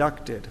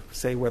conducted,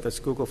 say whether it's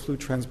Google flu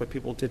trends, but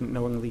people didn't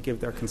knowingly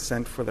give their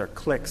consent for their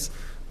clicks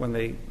when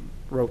they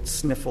wrote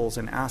sniffles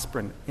and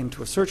aspirin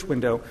into a search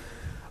window,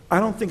 I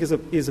don't think is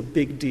a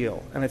big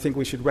deal. And I think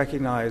we should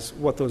recognize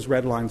what those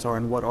red lines are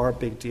and what are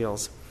big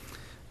deals.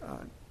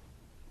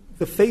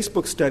 The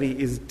Facebook study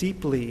is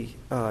deeply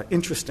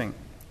interesting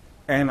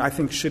and I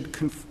think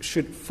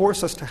should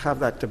force us to have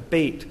that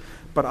debate.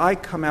 But I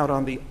come out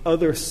on the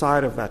other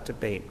side of that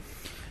debate.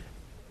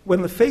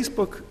 When the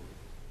Facebook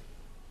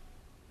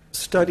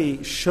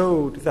study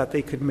showed that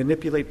they could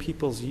manipulate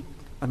people's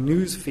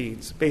news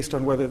feeds based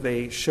on whether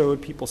they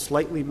showed people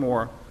slightly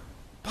more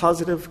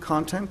positive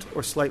content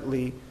or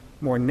slightly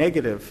more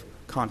negative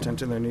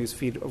content in their news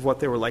feed of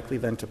what they were likely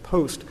then to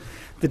post,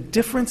 the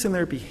difference in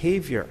their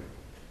behavior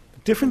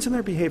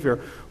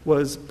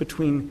was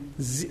between,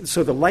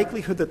 so the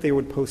likelihood that they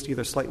would post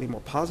either slightly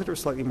more positive or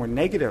slightly more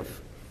negative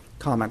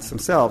comments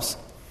themselves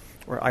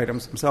or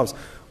items themselves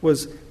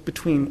was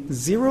between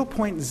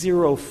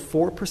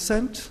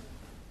 0.04%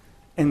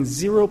 and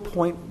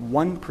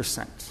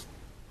 0.1%.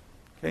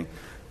 Okay?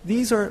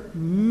 These are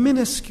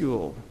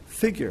minuscule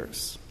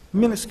figures,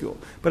 minuscule.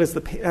 But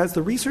as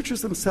the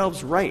researchers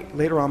themselves write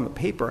later on in the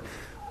paper,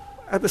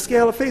 at the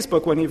scale of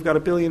Facebook, when you've got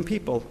 1 billion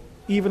people,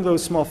 even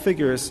those small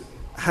figures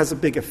has a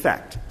big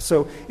effect.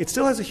 So it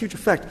still has a huge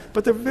effect,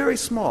 but they're very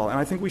small, and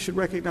I think we should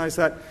recognize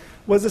that.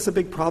 Was this a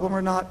big problem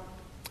or not?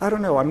 I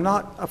don't know. I'm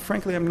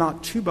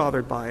not too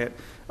bothered by it,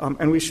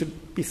 and we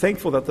should be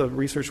thankful that the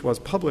research was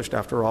published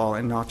after all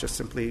and not just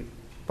simply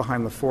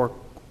behind the four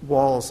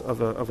walls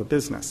of a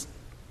business.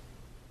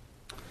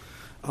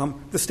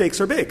 The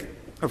stakes are big,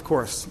 of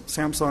course.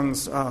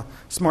 Samsung's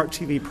smart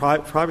TV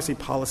privacy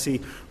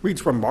policy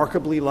reads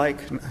remarkably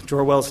like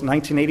Orwell's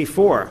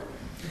 1984.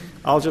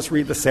 I'll just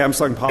read the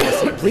Samsung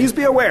policy. Please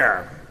be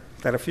aware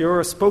that if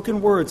your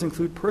spoken words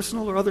include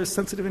personal or other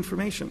sensitive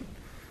information,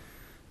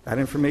 that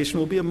information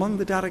will be among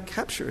the data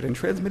captured and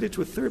transmitted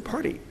to a third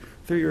party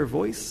through your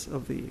use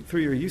of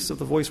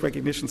the voice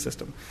recognition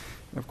system.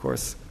 And of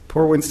course,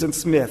 poor Winston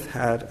Smith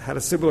had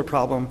a similar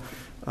problem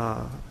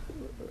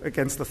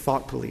against the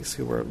thought police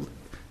who were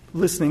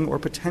listening or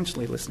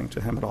potentially listening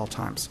to him at all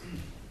times.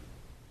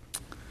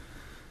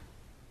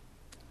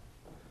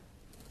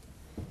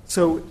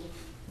 So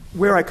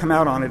where I come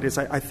out on it is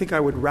I think I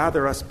would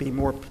rather us be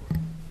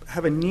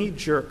have a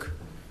knee-jerk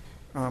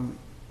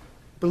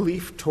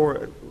belief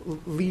toward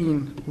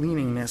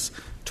leaningness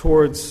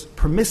towards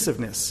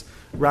permissiveness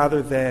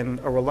rather than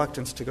a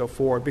reluctance to go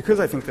forward, because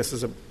I think this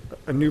is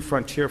a new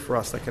frontier for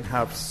us that can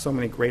have so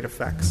many great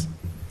effects.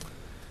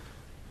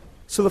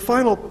 So the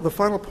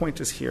final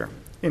point is here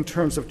in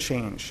terms of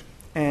change,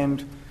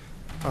 and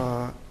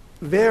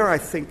there I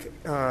think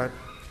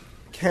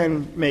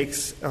Ken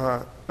makes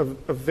a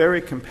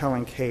very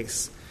compelling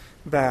case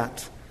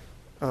that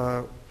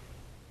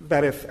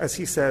if, as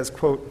he says,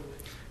 quote,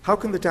 how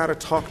can the data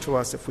talk to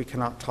us if we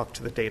cannot talk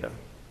to the data,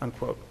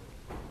 unquote.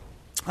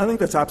 I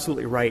think that's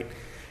absolutely right.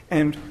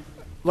 And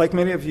like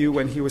many of you,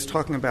 when he was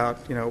talking about,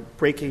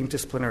 breaking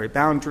disciplinary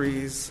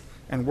boundaries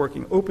and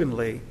working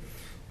openly,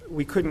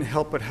 we couldn't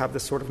help but have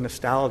this sort of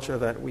nostalgia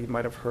that we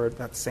might have heard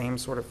that same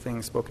sort of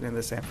thing spoken in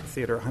this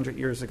amphitheater 100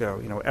 years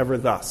ago, ever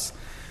thus.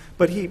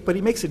 But he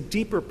makes a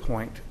deeper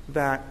point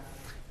that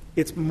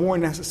it's more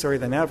necessary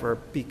than ever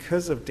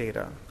because of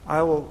data.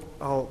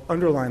 I'll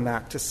underline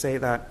that to say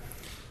that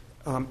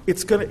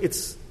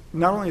it's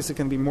not only is it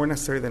going to be more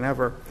necessary than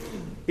ever,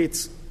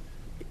 it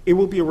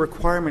will be a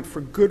requirement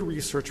for good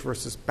research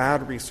versus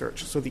bad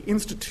research. So the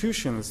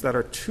institutions that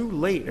are too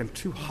late and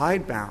too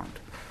hidebound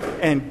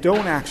and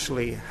don't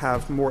actually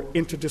have more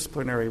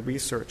interdisciplinary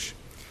research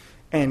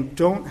and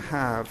don't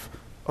have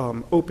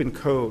open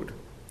code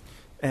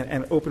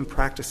and open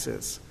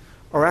practices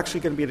are actually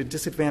going to be at a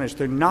disadvantage.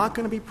 They're not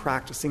going to be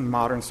practicing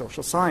modern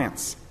social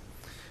science.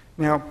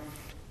 Now,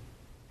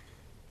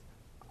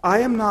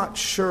 I am not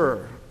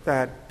sure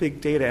that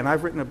big data, and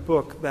I've written a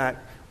book that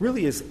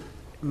really is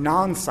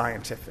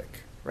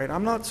non-scientific, right?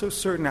 I'm not so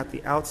certain at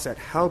the outset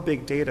how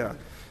big data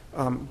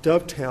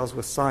dovetails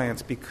with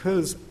science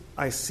because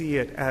I see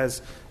it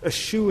as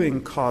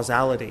eschewing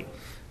causality,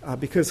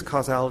 because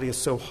causality is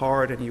so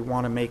hard and you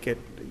want to make it,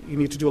 you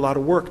need to do a lot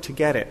of work to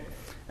get it.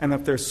 And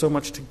that there's so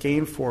much to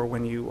gain for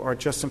when you are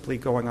just simply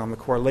going on the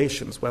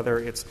correlations, whether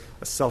it's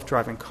a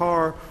self-driving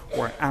car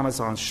or an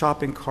Amazon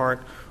shopping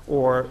cart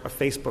or a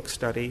Facebook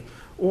study,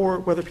 or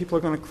whether people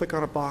are going to click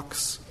on a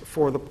box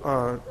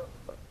for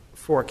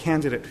a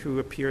candidate who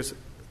appears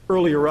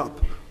earlier up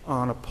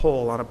on a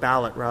poll, on a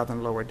ballot, rather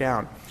than lower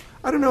down.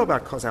 I don't know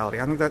about causality.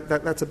 I think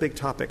that's a big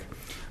topic.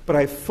 But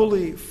I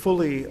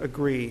fully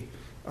agree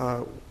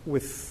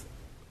with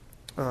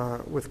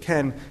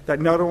Ken that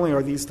not only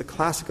are these the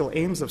classical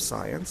aims of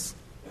science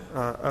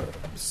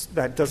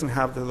that doesn't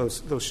have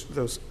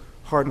those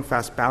hard and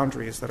fast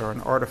boundaries that are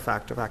an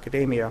artifact of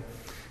academia,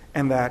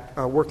 and that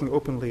working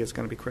openly is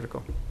going to be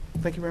critical.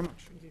 Thank you very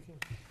much.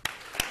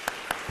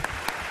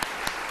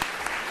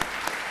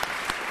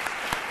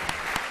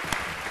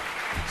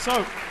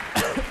 So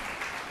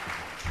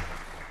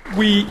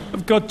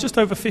we've got just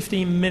over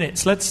 15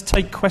 minutes. Let's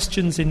take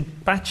questions in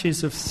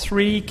batches of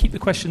 3. Keep the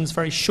questions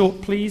very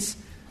short, please.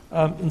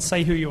 And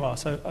say who you are.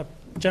 So a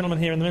gentleman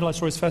here in the middle, I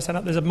saw his first hand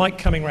up. There's a mic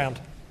coming round.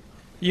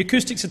 The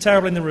acoustics are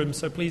terrible in the room,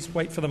 so please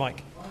wait for the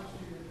mic.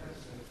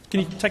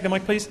 Can you take the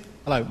mic, please?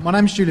 Hello, my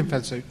name's Julian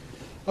Fedsuit.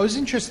 I was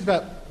interested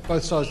about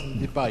both sides of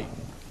the debate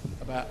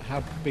about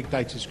how big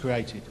data is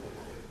created.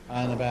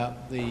 and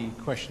about the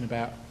question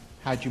about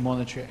how do you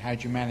monitor it, how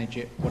do you manage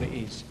it, what it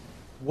is.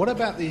 What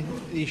about the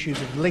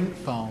issues of link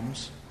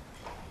farms,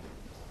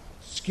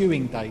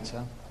 skewing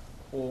data,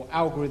 or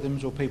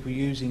algorithms or people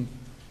using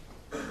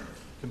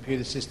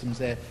computer systems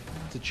there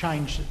to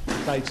change the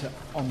data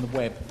on the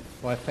web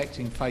by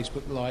affecting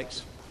Facebook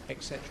likes,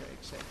 etc.,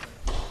 etc.?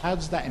 How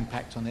does that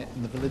impact on it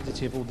and the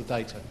validity of all the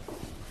data?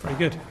 Very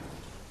good.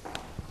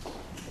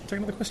 Take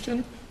another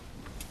question.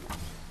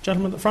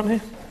 Gentleman at the front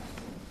here.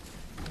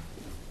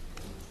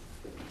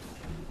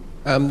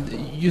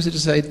 You used to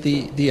say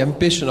the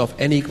ambition of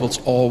n equals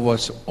all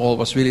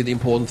was really the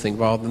important thing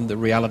rather than the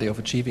reality of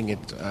achieving it,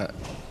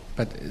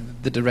 but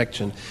the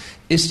direction.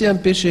 Is the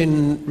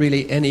ambition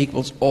really n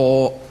equals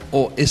all,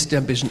 or is the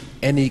ambition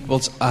n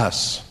equals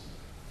us?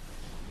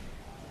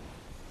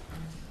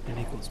 N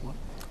equals what?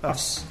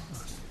 Us.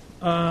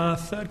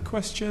 Third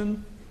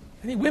question.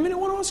 Any women who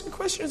want to ask a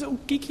question? Is it all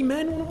geeky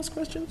men who want to ask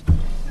questions?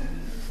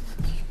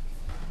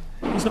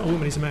 He's not a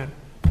woman, he's a man.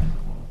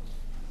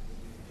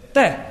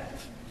 There.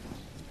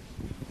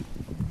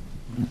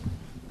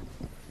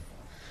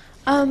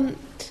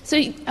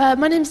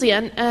 My name's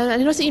Leanne, and I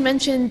noticed that you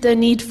mentioned the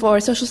need for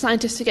social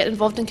scientists to get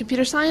involved in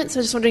computer science. I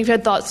was just wondering if you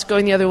had thoughts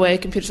going the other way,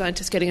 computer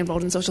scientists getting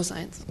involved in social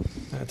science.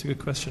 That's a good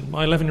question.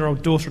 My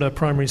 11-year-old daughter at her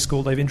primary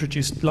school, they've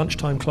introduced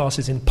lunchtime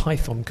classes in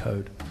Python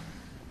code.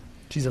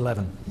 She's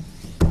 11.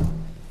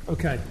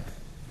 Okay.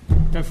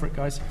 Go for it,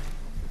 guys.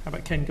 How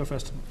about Ken? Go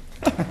first.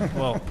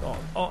 Well,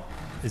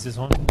 is this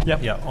on?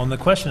 Yep. Yeah. On the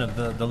question of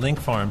the link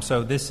farm,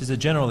 so this is a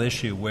general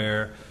issue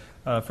where,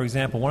 for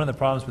example, one of the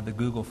problems with the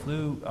Google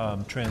flu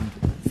trend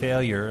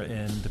failure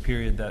in the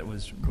period that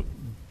was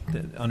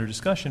under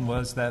discussion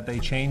was that they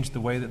changed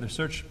the way that the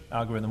search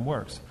algorithm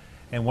works.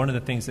 And one of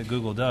the things that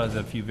Google does,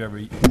 if you've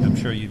ever, I'm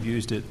sure you've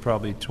used it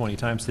probably 20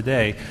 times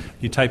today,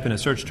 you type in a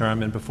search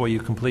term, and before you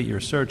complete your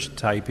search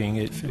typing,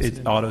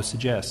 it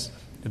auto-suggests.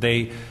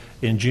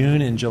 In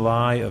June and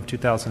July of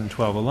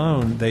 2012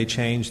 alone, they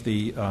changed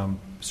the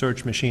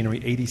search machinery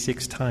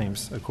 86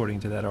 times, according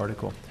to that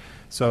article.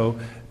 So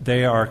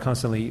they are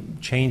constantly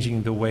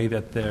changing the way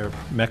that their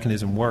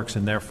mechanism works,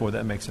 and therefore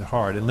that makes it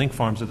hard. And link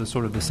farms are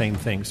sort of the same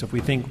thing. So if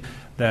we think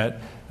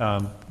that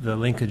the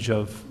linkage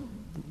of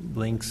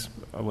links,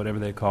 or whatever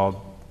they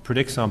call,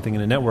 predict something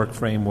in a network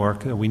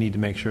framework, we need to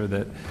make sure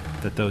that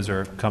those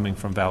are coming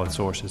from valid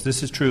sources.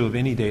 This is true of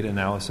any data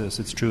analysis.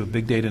 It's true of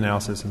big data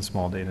analysis and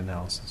small data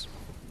analysis.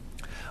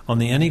 On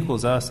the n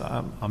equals us,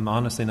 I'm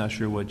honestly not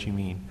sure what you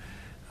mean.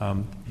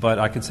 But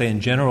I could say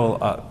in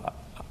general,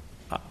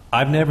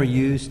 I've never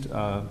used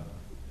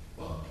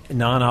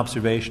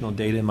non-observational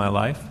data in my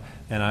life,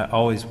 and I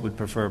always would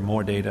prefer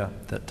more data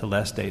to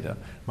less data.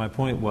 My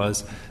point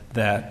was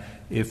that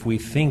if we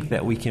think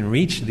that we can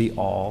reach the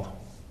all,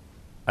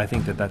 I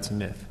think that that's a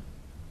myth.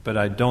 But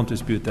I don't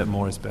dispute that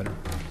more is better.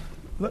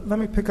 Let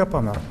me pick up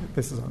on that.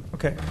 This is on.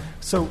 Okay.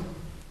 So,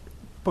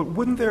 but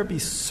wouldn't there be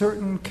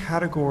certain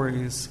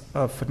categories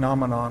of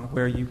phenomenon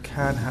where you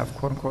can have,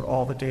 quote unquote,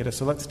 all the data?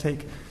 So let's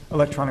take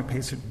electronic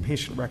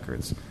patient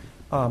records.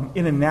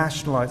 In a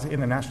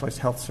nationalized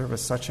health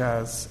service, such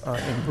as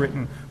in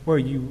Britain, where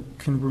you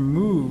can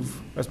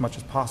remove as much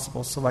as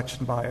possible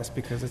selection bias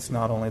because it's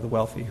not only the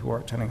wealthy who are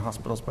attending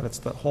hospitals, but it's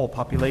the whole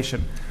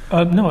population.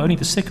 No, only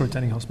the sick are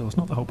attending hospitals,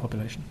 not the whole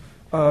population.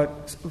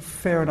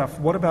 Fair enough.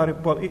 What about it?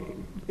 Well,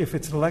 if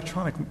it's an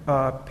electronic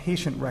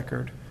patient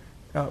record,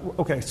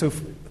 okay, so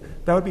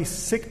that would be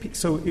sick.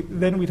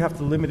 Then we'd have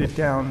to limit it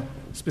down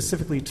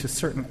specifically to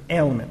certain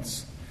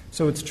ailments.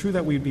 So it's true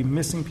that we'd be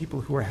missing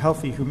people who are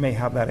healthy who may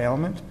have that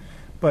ailment,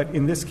 but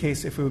in this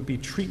case, if it would be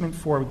treatment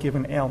for a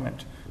given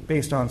ailment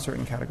based on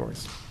certain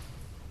categories,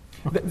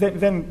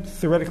 then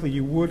theoretically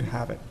you would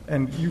have it.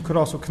 And you could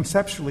also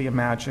conceptually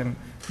imagine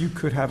you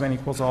could have n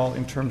equals all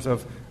in terms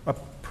of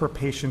per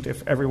patient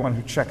if everyone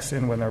who checks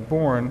in when they're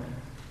born,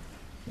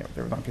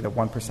 there would not be the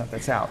 1%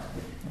 that's out.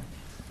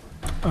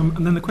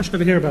 And then the question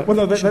over here about... Well,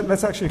 no,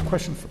 that's actually a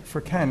question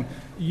for Ken.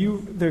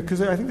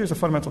 Because I think there's a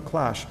fundamental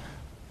clash.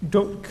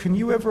 Can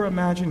you ever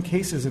imagine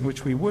cases in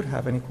which we would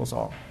have n equals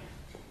all?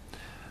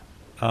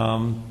 I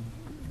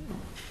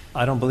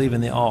don't believe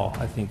in the all,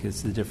 I think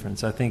is the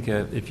difference. I think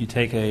if you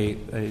take a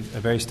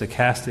very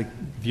stochastic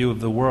view of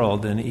the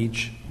world, then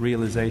each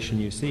realization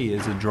you see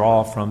is a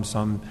draw from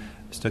some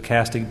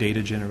stochastic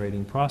data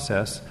generating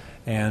process.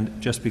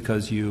 And just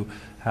because you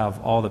have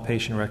all the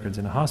patient records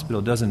in a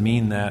hospital doesn't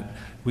mean that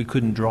we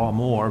couldn't draw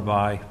more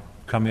by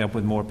coming up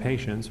with more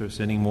patients or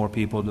sending more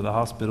people to the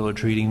hospital or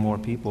treating more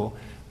people.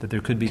 That there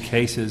could be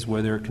cases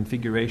where there are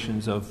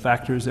configurations of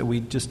factors that we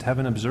just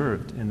haven't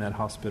observed in that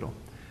hospital.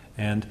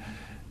 And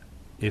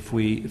if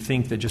we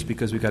think that just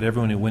because we got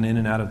everyone who went in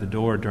and out of the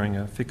door during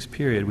a fixed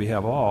period, we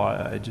have all,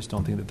 I just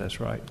don't think that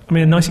that's right. I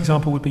mean, a nice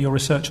example would be your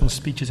research on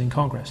speeches in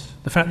Congress.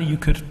 The fact that you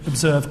could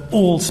observe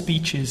all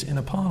speeches in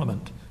a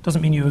parliament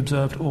doesn't mean you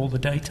observed all the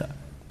data,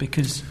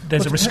 because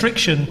there's a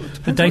restriction.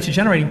 The data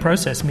generating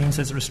process means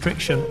there's a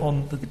restriction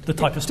on the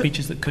type of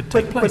speeches that could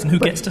take place and who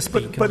gets to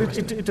speak. But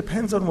it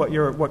depends on what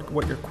your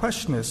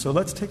question is. So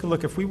let's take a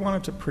look. If we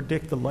wanted to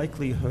predict the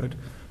likelihood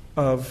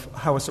of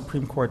how a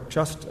Supreme Court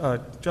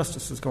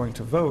justice is going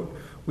to vote,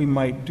 we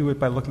might do it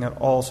by looking at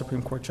all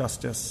Supreme Court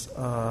justice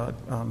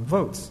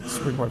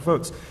Supreme Court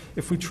votes.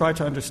 If we try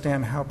to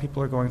understand how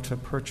people are going to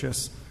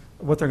purchase,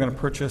 what they're going to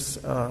purchase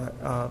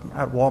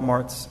at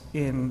Walmarts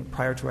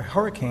prior to a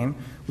hurricane,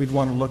 we'd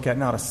want to look at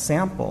not a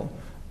sample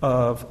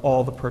of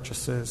all the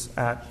purchases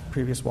at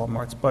previous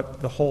Walmarts,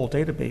 but the whole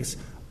database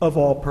of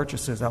all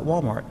purchases at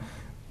Walmart.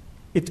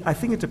 I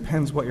think it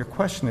depends what your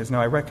question is.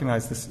 Now, I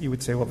recognize this. You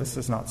would say, well, this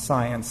is not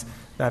science.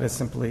 That is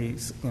simply,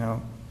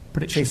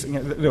 chasing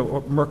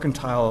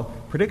mercantile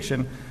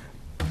prediction.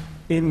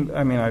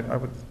 I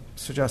would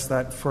suggest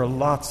that for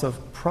lots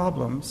of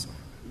problems,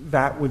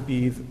 that would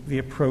be the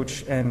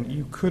approach, and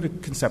you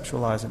could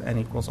conceptualize an N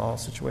equals all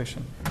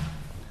situation.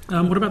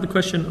 What about the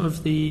question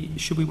of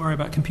should we worry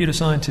about computer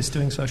scientists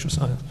doing social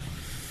science?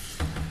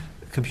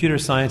 Computer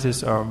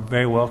scientists are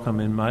very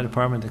welcome in my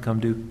department to come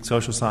do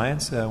social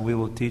science. We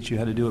will teach you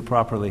how to do it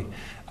properly.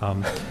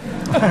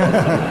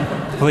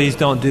 Please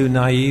don't do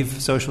naive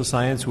social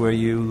science where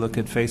you look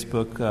at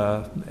Facebook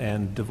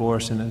and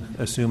divorce and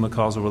assume a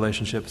causal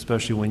relationship,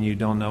 especially when you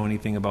don't know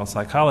anything about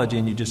psychology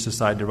and you just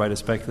decide to write a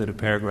speculative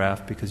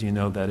paragraph because you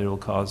know that it will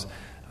cause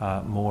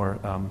more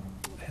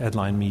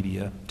headline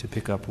media to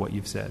pick up what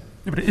you've said.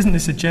 Yeah, but isn't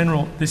this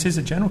this is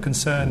a general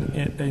concern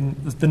in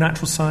the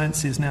natural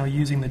sciences now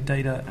using the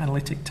data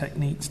analytic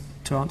techniques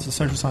to answer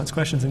social science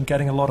questions and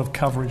getting a lot of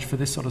coverage for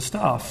this sort of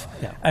stuff.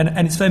 Yeah.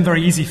 And it's then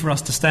very easy for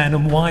us to stand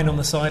and whine on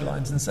the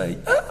sidelines and say,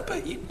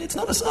 but it's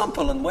not a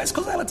sample and where's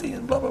causality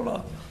and blah, blah,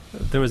 blah.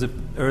 There was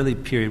an early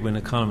period when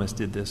Economist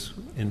did this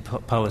in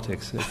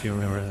politics, if you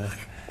remember that.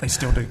 They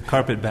still do.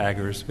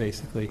 Carpetbaggers,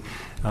 basically.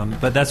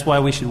 But that's why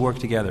we should work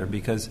together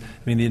because,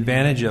 the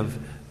advantage of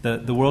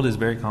the world is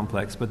very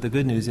complex, but the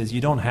good news is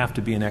you don't have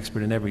to be an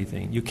expert in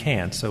everything. You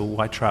can't, so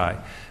why try?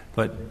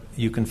 But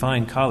you can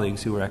find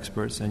colleagues who are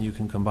experts and you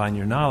can combine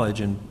your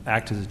knowledge and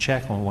act as a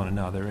check on one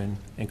another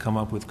and come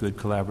up with good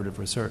collaborative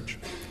research.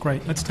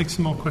 Great. Let's take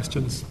some more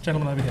questions.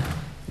 Gentleman over here.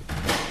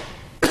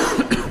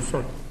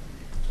 Sorry.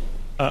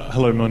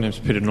 Hello, my name is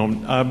Peter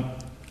Norman.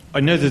 I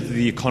know that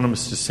The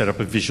Economist has set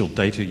up a visual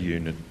data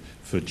unit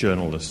for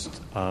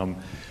journalists.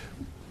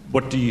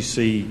 What do you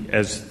see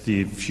as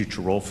the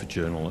future role for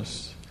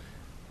journalists?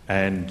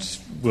 And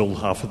will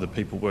half of the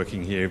people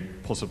working here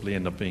possibly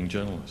end up being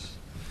journalists?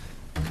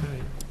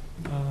 Okay.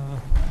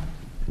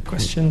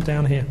 Question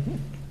down here.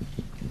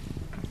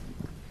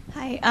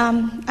 Hi,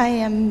 I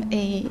am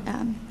a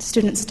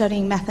student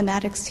studying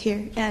mathematics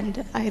here,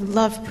 and I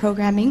love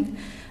programming.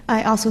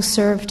 I also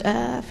served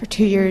for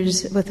 2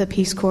 years with the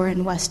Peace Corps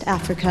in West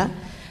Africa,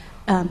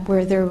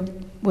 where there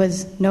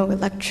was no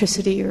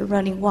electricity or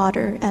running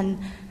water, and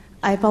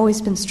I've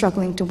always been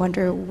struggling to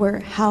wonder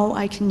how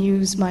I can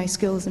use my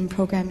skills in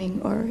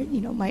programming or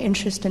my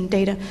interest in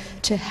data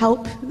to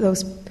help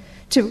those,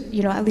 to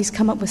at least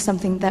come up with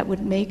something that would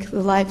make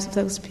the lives of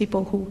those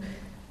people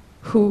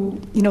who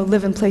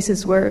live in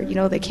places where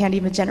they can't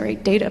even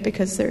generate data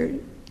because there's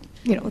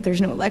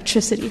no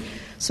electricity.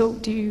 So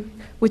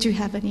would you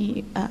have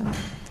any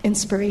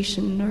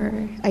inspiration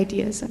or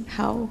ideas on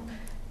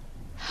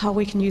how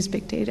we can use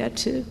big data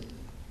to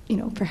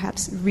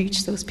perhaps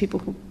reach those people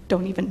who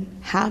don't even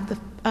have the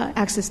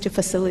access to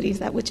facilities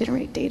that would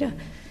generate data?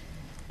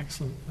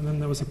 Excellent. And then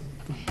there was a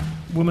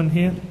woman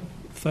here,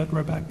 third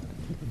row back.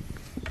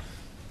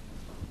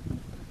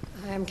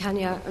 Hi, I'm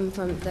Kanya. I'm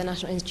from the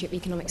National Institute of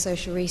Economic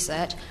Social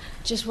Research.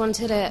 Just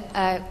wanted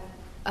to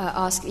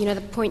ask,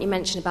 the point you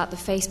mentioned about the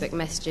Facebook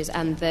messages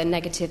and the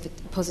negative,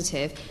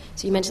 positive.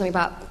 So you mentioned something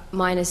about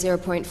minus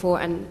 0.4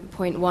 and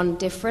 0.1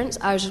 difference.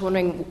 I was just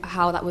wondering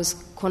how that was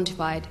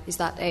quantified. Is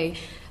that a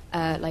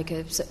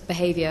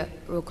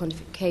behavioural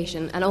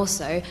quantification? And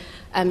also,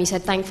 you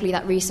said thankfully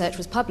that research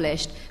was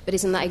published, but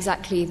isn't that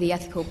exactly the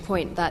ethical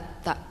point,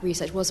 that that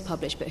research was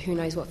published, but who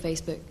knows what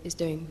Facebook is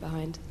doing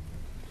behind?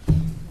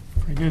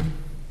 Very good.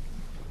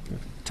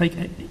 Take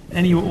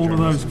any or all of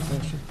those.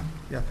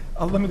 Yeah,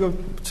 let me go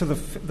to the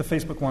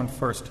Facebook one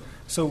first.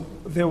 So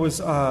there was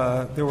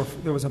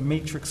a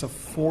matrix of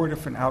 4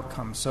 different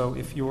outcomes. So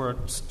if you were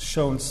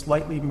shown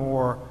slightly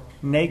more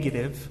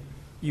negative,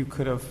 you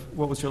could have.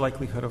 What was your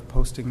likelihood of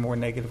posting more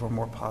negative or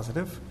more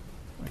positive?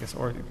 I guess,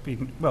 or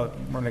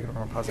more negative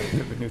or more positive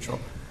could be neutral.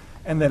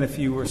 And then if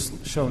you were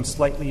shown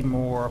slightly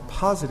more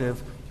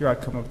positive, your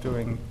outcome of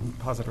doing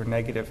positive or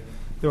negative.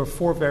 There were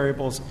 4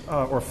 variables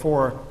or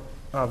 4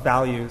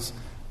 values,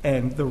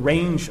 and the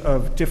range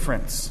of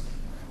difference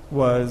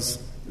was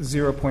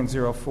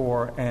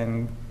 0.04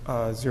 and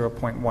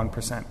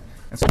 0.1%.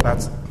 And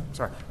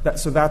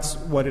so that's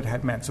what it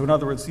had meant. So in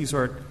other words, these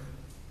are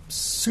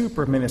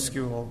super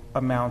minuscule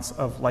amounts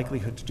of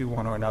likelihood to do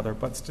one or another,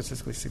 but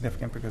statistically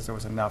significant because there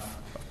was enough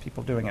of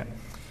people doing it.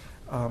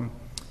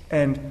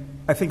 And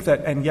I think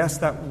that, and yes,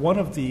 that one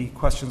of the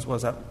questions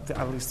was at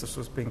least this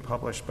was being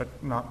published, but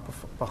not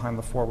behind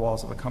the 4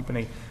 walls of the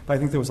company. But I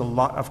think there were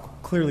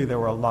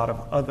a lot of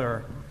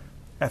other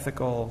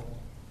ethical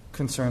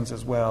concerns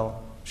as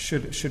well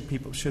should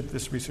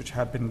this research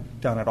have been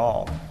done at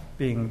all,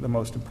 being the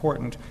most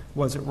important?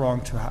 Was it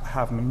wrong to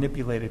have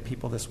manipulated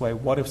people this way?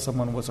 What if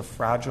someone was a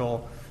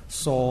fragile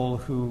soul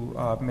who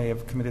may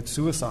have committed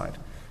suicide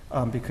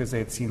because they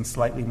had seen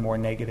slightly more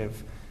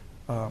negative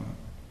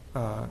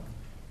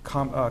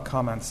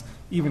comments,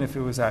 even if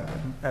it was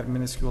at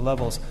minuscule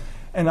levels?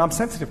 And I'm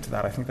sensitive to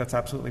that. I think that's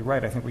absolutely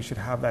right. I think we should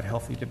have that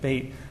healthy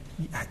debate.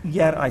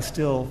 Yet I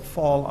still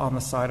fall on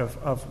the side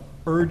of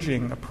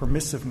urging a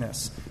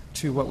permissiveness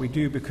to what we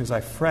do, because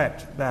I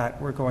fret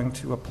that we're going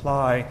to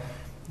apply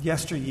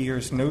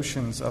yesteryear's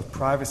notions of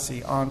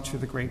privacy onto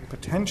the great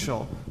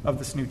potential of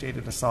this new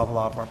data to solve a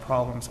lot of our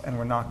problems, and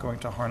we're not going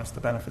to harness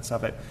the benefits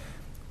of it.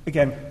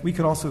 Again, we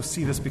can also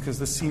see this because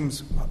this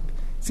seems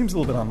a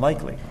little bit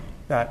unlikely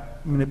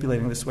that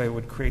manipulating this way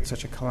would create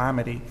such a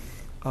calamity.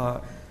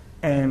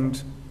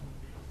 And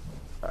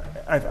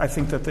I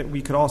think that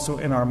we could also,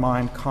 in our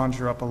mind,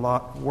 conjure up a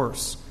lot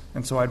worse.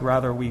 And so I'd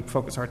rather we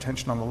focus our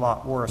attention on the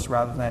lot worse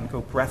rather than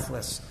go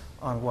breathless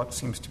on what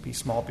seems to be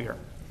small beer.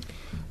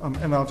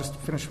 And I'll just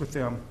finish with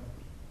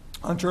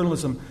on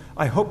journalism.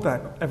 I hope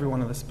that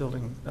everyone in this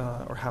building,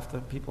 or half the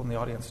people in the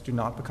audience, do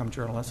not become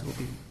journalists. It will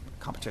be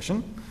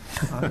competition.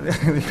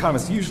 The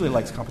Economist usually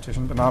likes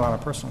competition, but not on a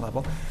personal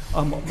level.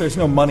 There's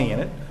no money in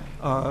it,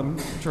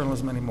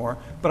 journalism anymore.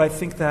 But I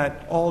think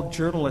that all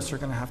journalists are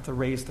going to have to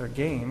raise their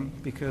game,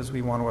 because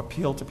we want to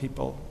appeal to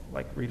people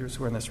like readers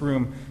who are in this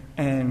room.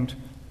 And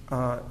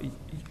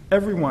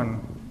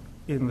everyone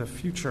in the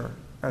future,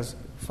 as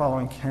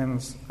following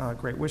Ken's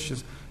great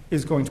wishes,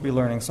 is going to be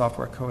learning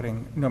software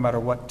coding, no matter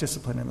what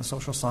discipline in the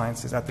social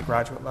sciences, at the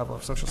graduate level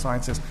of social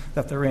sciences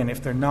that they're in.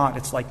 If they're not,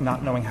 it's like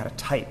not knowing how to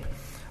type,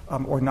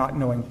 or not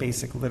knowing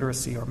basic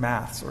literacy or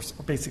maths or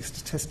basic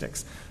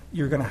statistics.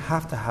 You're going to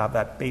have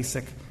that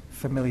basic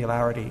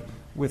familiarity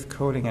with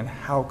coding and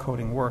how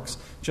coding works,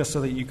 just so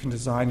that you can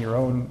design your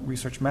own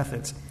research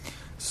methods.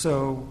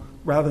 So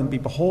rather than be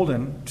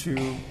beholden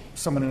to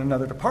someone in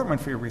another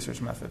department for your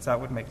research methods,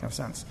 that would make no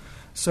sense.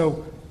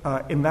 So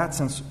in that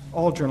sense,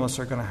 all journalists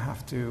are going to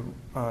have to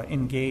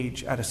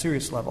engage at a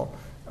serious level.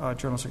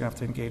 Journalists are going to have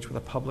to engage with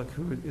a public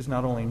who is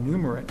not only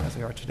numerate, as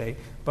they are today,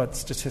 but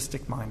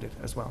statistic-minded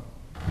as well.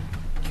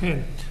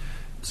 Ken,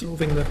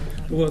 solving the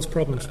world's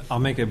problems. I'll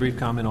make a brief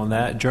comment on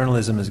that.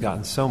 Journalism has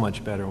gotten so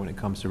much better when it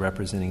comes to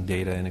representing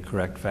data in a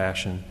correct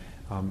fashion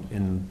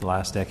in the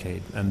last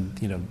decade.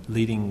 And,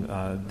 leading,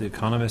 The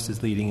Economist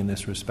is leading in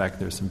this respect.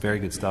 There's some very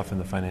good stuff in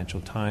the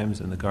Financial Times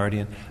and The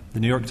Guardian.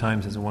 The New York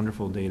Times is a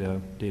wonderful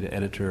data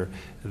editor.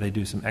 They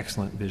do some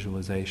excellent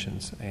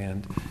visualizations.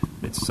 And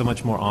it's so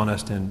much more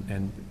honest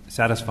and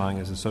satisfying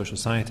as a social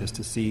scientist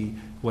to see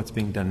what's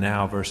being done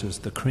now versus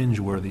the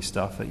cringeworthy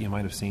stuff that you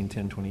might have seen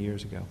 10, 20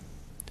 years ago.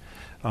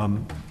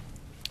 And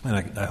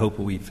I hope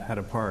we've had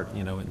a part,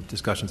 in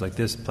discussions like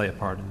this, play a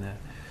part in that.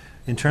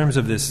 In terms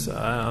of this,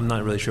 I'm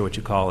not really sure what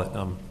you call it.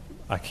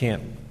 I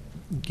can't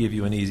give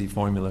you an easy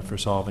formula for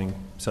solving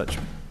such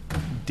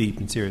deep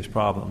and serious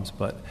problems,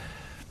 but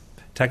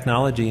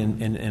technology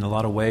in a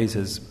lot of ways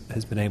has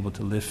been able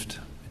to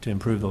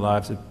improve the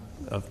lives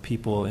of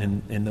people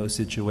in those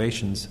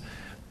situations.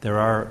 There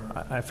are,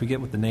 I forget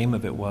what the name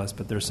of it was,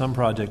 but there's some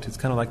project, it's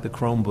kind of like the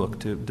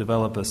Chromebook, to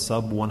develop a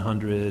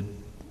sub-$100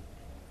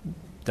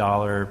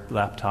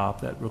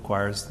 laptop that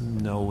requires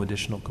no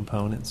additional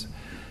components.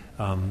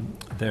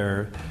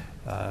 There's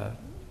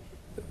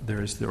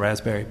the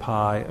Raspberry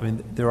Pi. I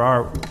mean, there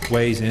are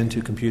ways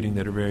into computing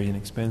that are very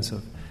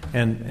inexpensive.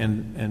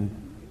 And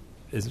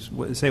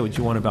say what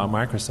you want about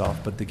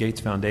Microsoft, but the Gates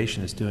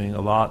Foundation is doing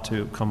a lot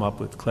to come up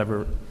with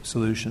clever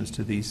solutions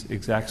to these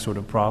exact sort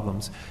of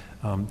problems.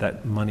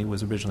 That money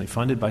was originally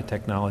funded by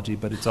technology,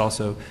 but it's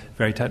also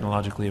very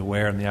technologically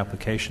aware in the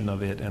application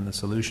of it and the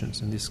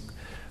solutions. And this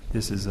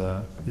is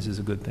a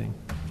good thing.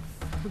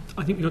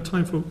 I think we've got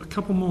time for a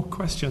couple more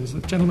questions.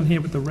 The gentleman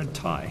here with the red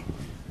tie.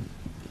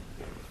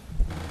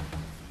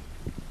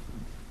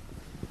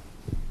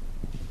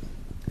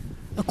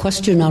 A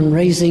question on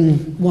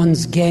raising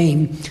one's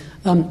game.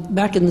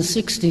 Back in the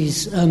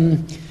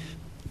 60s,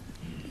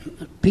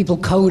 people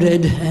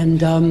coded, and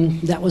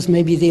that was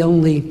maybe the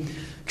only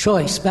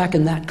choice back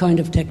in that kind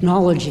of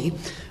technology.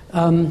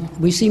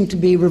 We seem to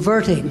be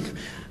reverting,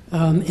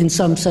 in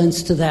some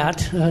sense, to that,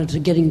 to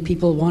getting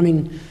people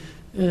wanting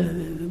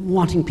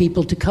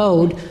people to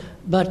code.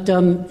 But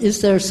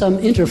is there some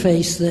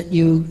interface that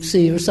you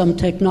see, or some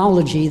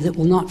technology that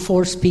will not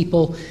force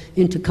people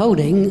into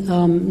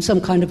coding,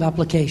 some kind of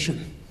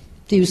application?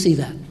 Do you see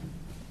that?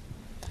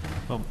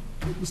 Well,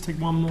 let's take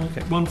one more,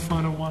 okay. One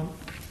final one.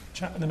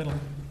 Chat in the middle.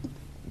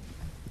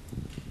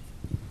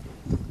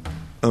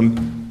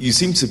 You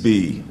seem to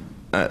be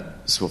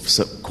sort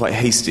of quite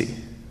hasty,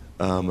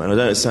 and I don't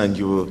understand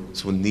your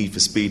sort of need for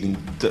speed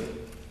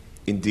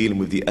in dealing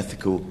with the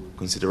ethical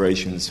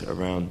considerations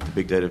around the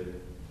big data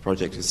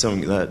project. It's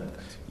something that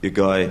your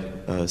guy,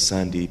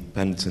 Sandy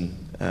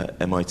Pennington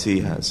at MIT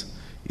has.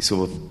 He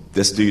sort of,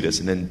 let's do this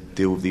and then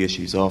deal with the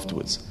issues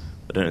afterwards.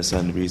 I don't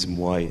understand the reason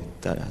why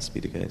that has to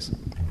be the case.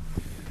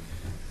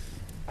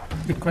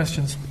 Good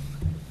questions.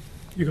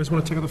 You guys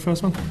want to tackle the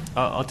first one?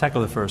 I'll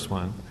tackle the first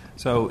one.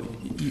 So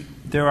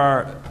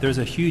there's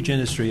a huge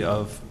industry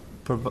of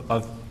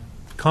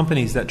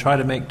companies that try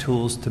to make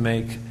tools to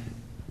make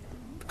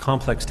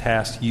complex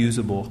tasks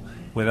usable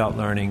without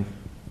learning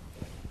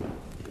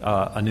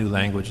a new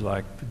language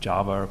like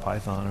Java or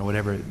Python or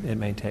whatever it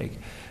may take.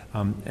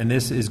 And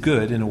this is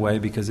good in a way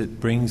because it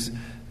brings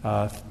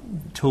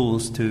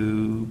tools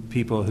to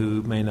people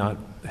who may not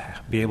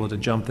be able to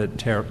jump the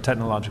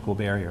technological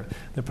barrier.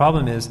 The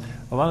problem is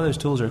a lot of those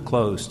tools are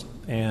closed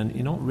and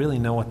you don't really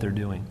know what they're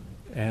doing.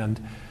 And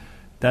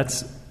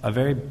that's a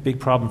very big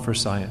problem for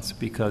science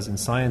because in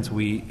science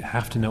we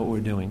have to know what we're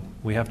doing.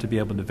 We have to be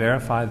able to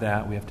verify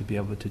that. We have to be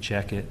able to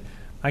check it.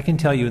 I can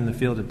tell you in the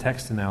field of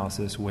text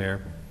analysis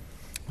where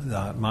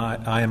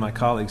I and my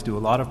colleagues do a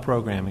lot of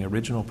programming,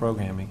 original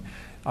programming.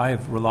 I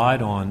have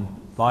relied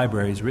on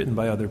libraries written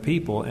by other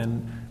people,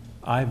 and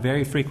I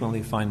very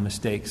frequently find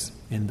mistakes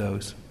in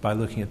those by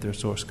looking at their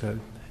source code.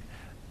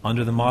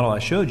 Under the model I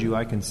showed you,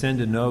 I can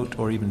send a note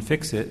or even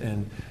fix it,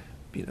 and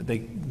they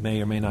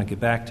may or may not get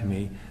back to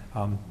me.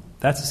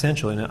 That's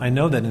essential, and I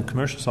know that in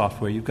commercial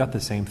software you've got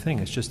the same thing.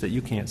 It's just that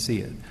you can't see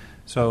it.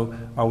 So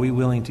are we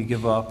willing to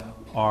give up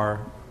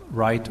our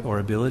right or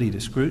ability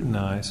to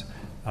scrutinize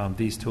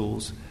these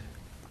tools?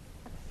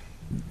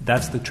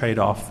 That's the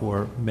trade-off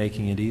for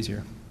making it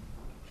easier.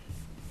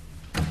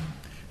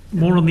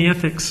 More on the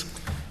ethics.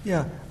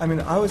 Yeah, I mean,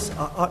 I was,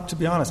 to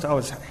be honest, I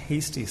was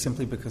hasty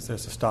simply because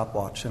there's a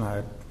stopwatch and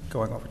I'm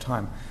going over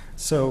time.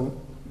 So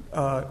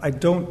I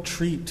don't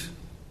treat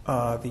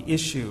the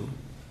issue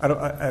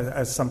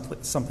as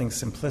something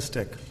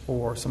simplistic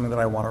or something that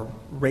I want to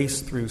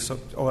race through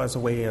or as a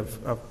way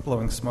of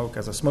blowing smoke,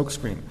 as a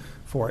smokescreen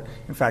for it.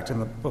 In fact, in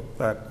the book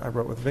that I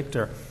wrote with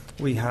Viktor,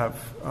 we have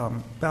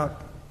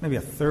about maybe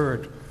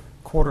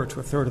quarter to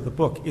a third of the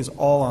book is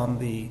all on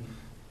the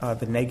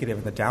negative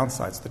and the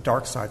downsides, the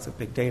dark sides of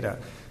big data.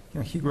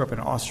 He grew up in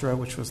Austria,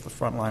 which was the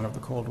front line of the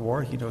Cold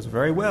War. He knows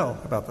very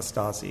well about the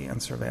Stasi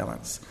and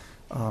surveillance.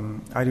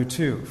 I do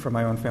too, from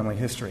my own family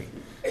history.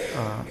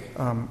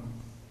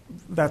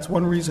 That's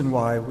one reason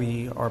why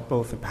we are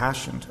both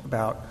impassioned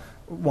about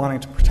wanting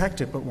to protect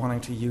it, but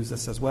wanting to use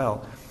this as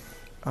well.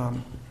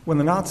 When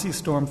the Nazis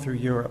stormed through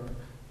Europe,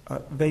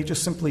 they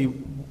just simply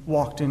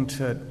walked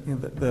into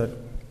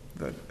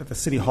the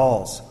city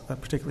halls,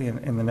 particularly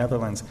in the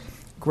Netherlands,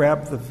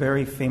 grabbed the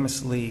very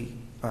famously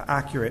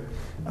accurate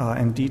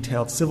and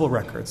detailed civil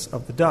records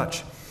of the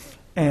Dutch,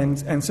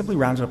 and simply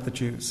rounded up the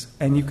Jews.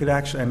 And you could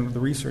actually, and the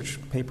research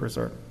papers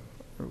are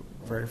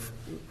very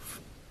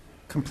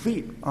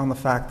complete on the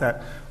fact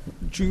that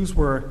Jews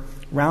were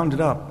rounded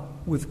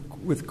up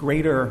with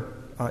greater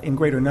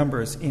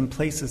numbers in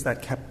places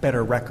that kept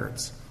better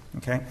records.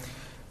 Okay,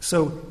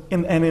 so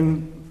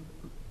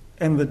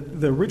and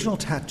the original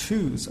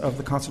tattoos of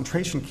the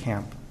concentration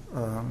camp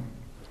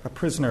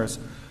prisoners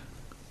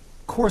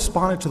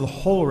corresponded to the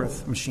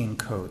Hollerith machine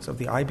codes of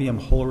the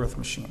IBM Hollerith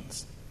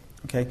machines.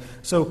 Okay,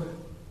 so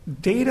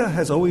data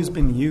has always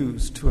been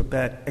used to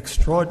abet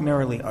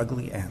extraordinarily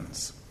ugly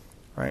ends.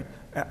 Right,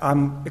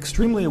 I'm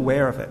extremely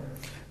aware of it.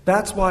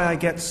 That's why I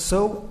get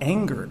so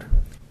angered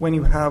when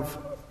you have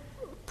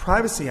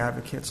privacy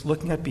advocates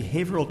looking at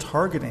behavioral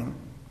targeting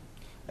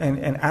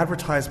and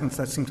advertisements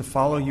that seem to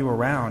follow you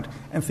around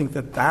and think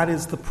that that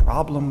is the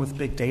problem with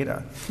big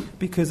data,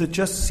 because it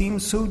just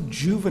seems so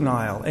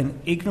juvenile and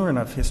ignorant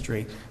of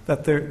history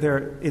that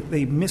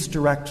they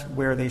misdirect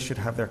where they should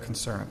have their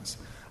concerns.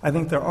 I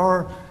think there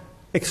are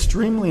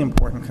extremely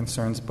important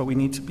concerns, but we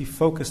need to be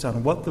focused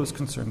on what those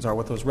concerns are,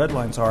 what those red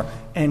lines are,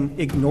 and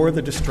ignore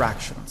the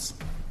distractions.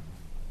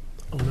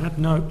 On that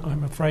note,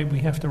 I'm afraid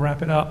we have to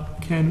wrap it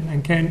up. Ken,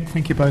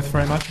 thank you both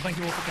very much. Thank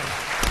you all for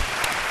coming.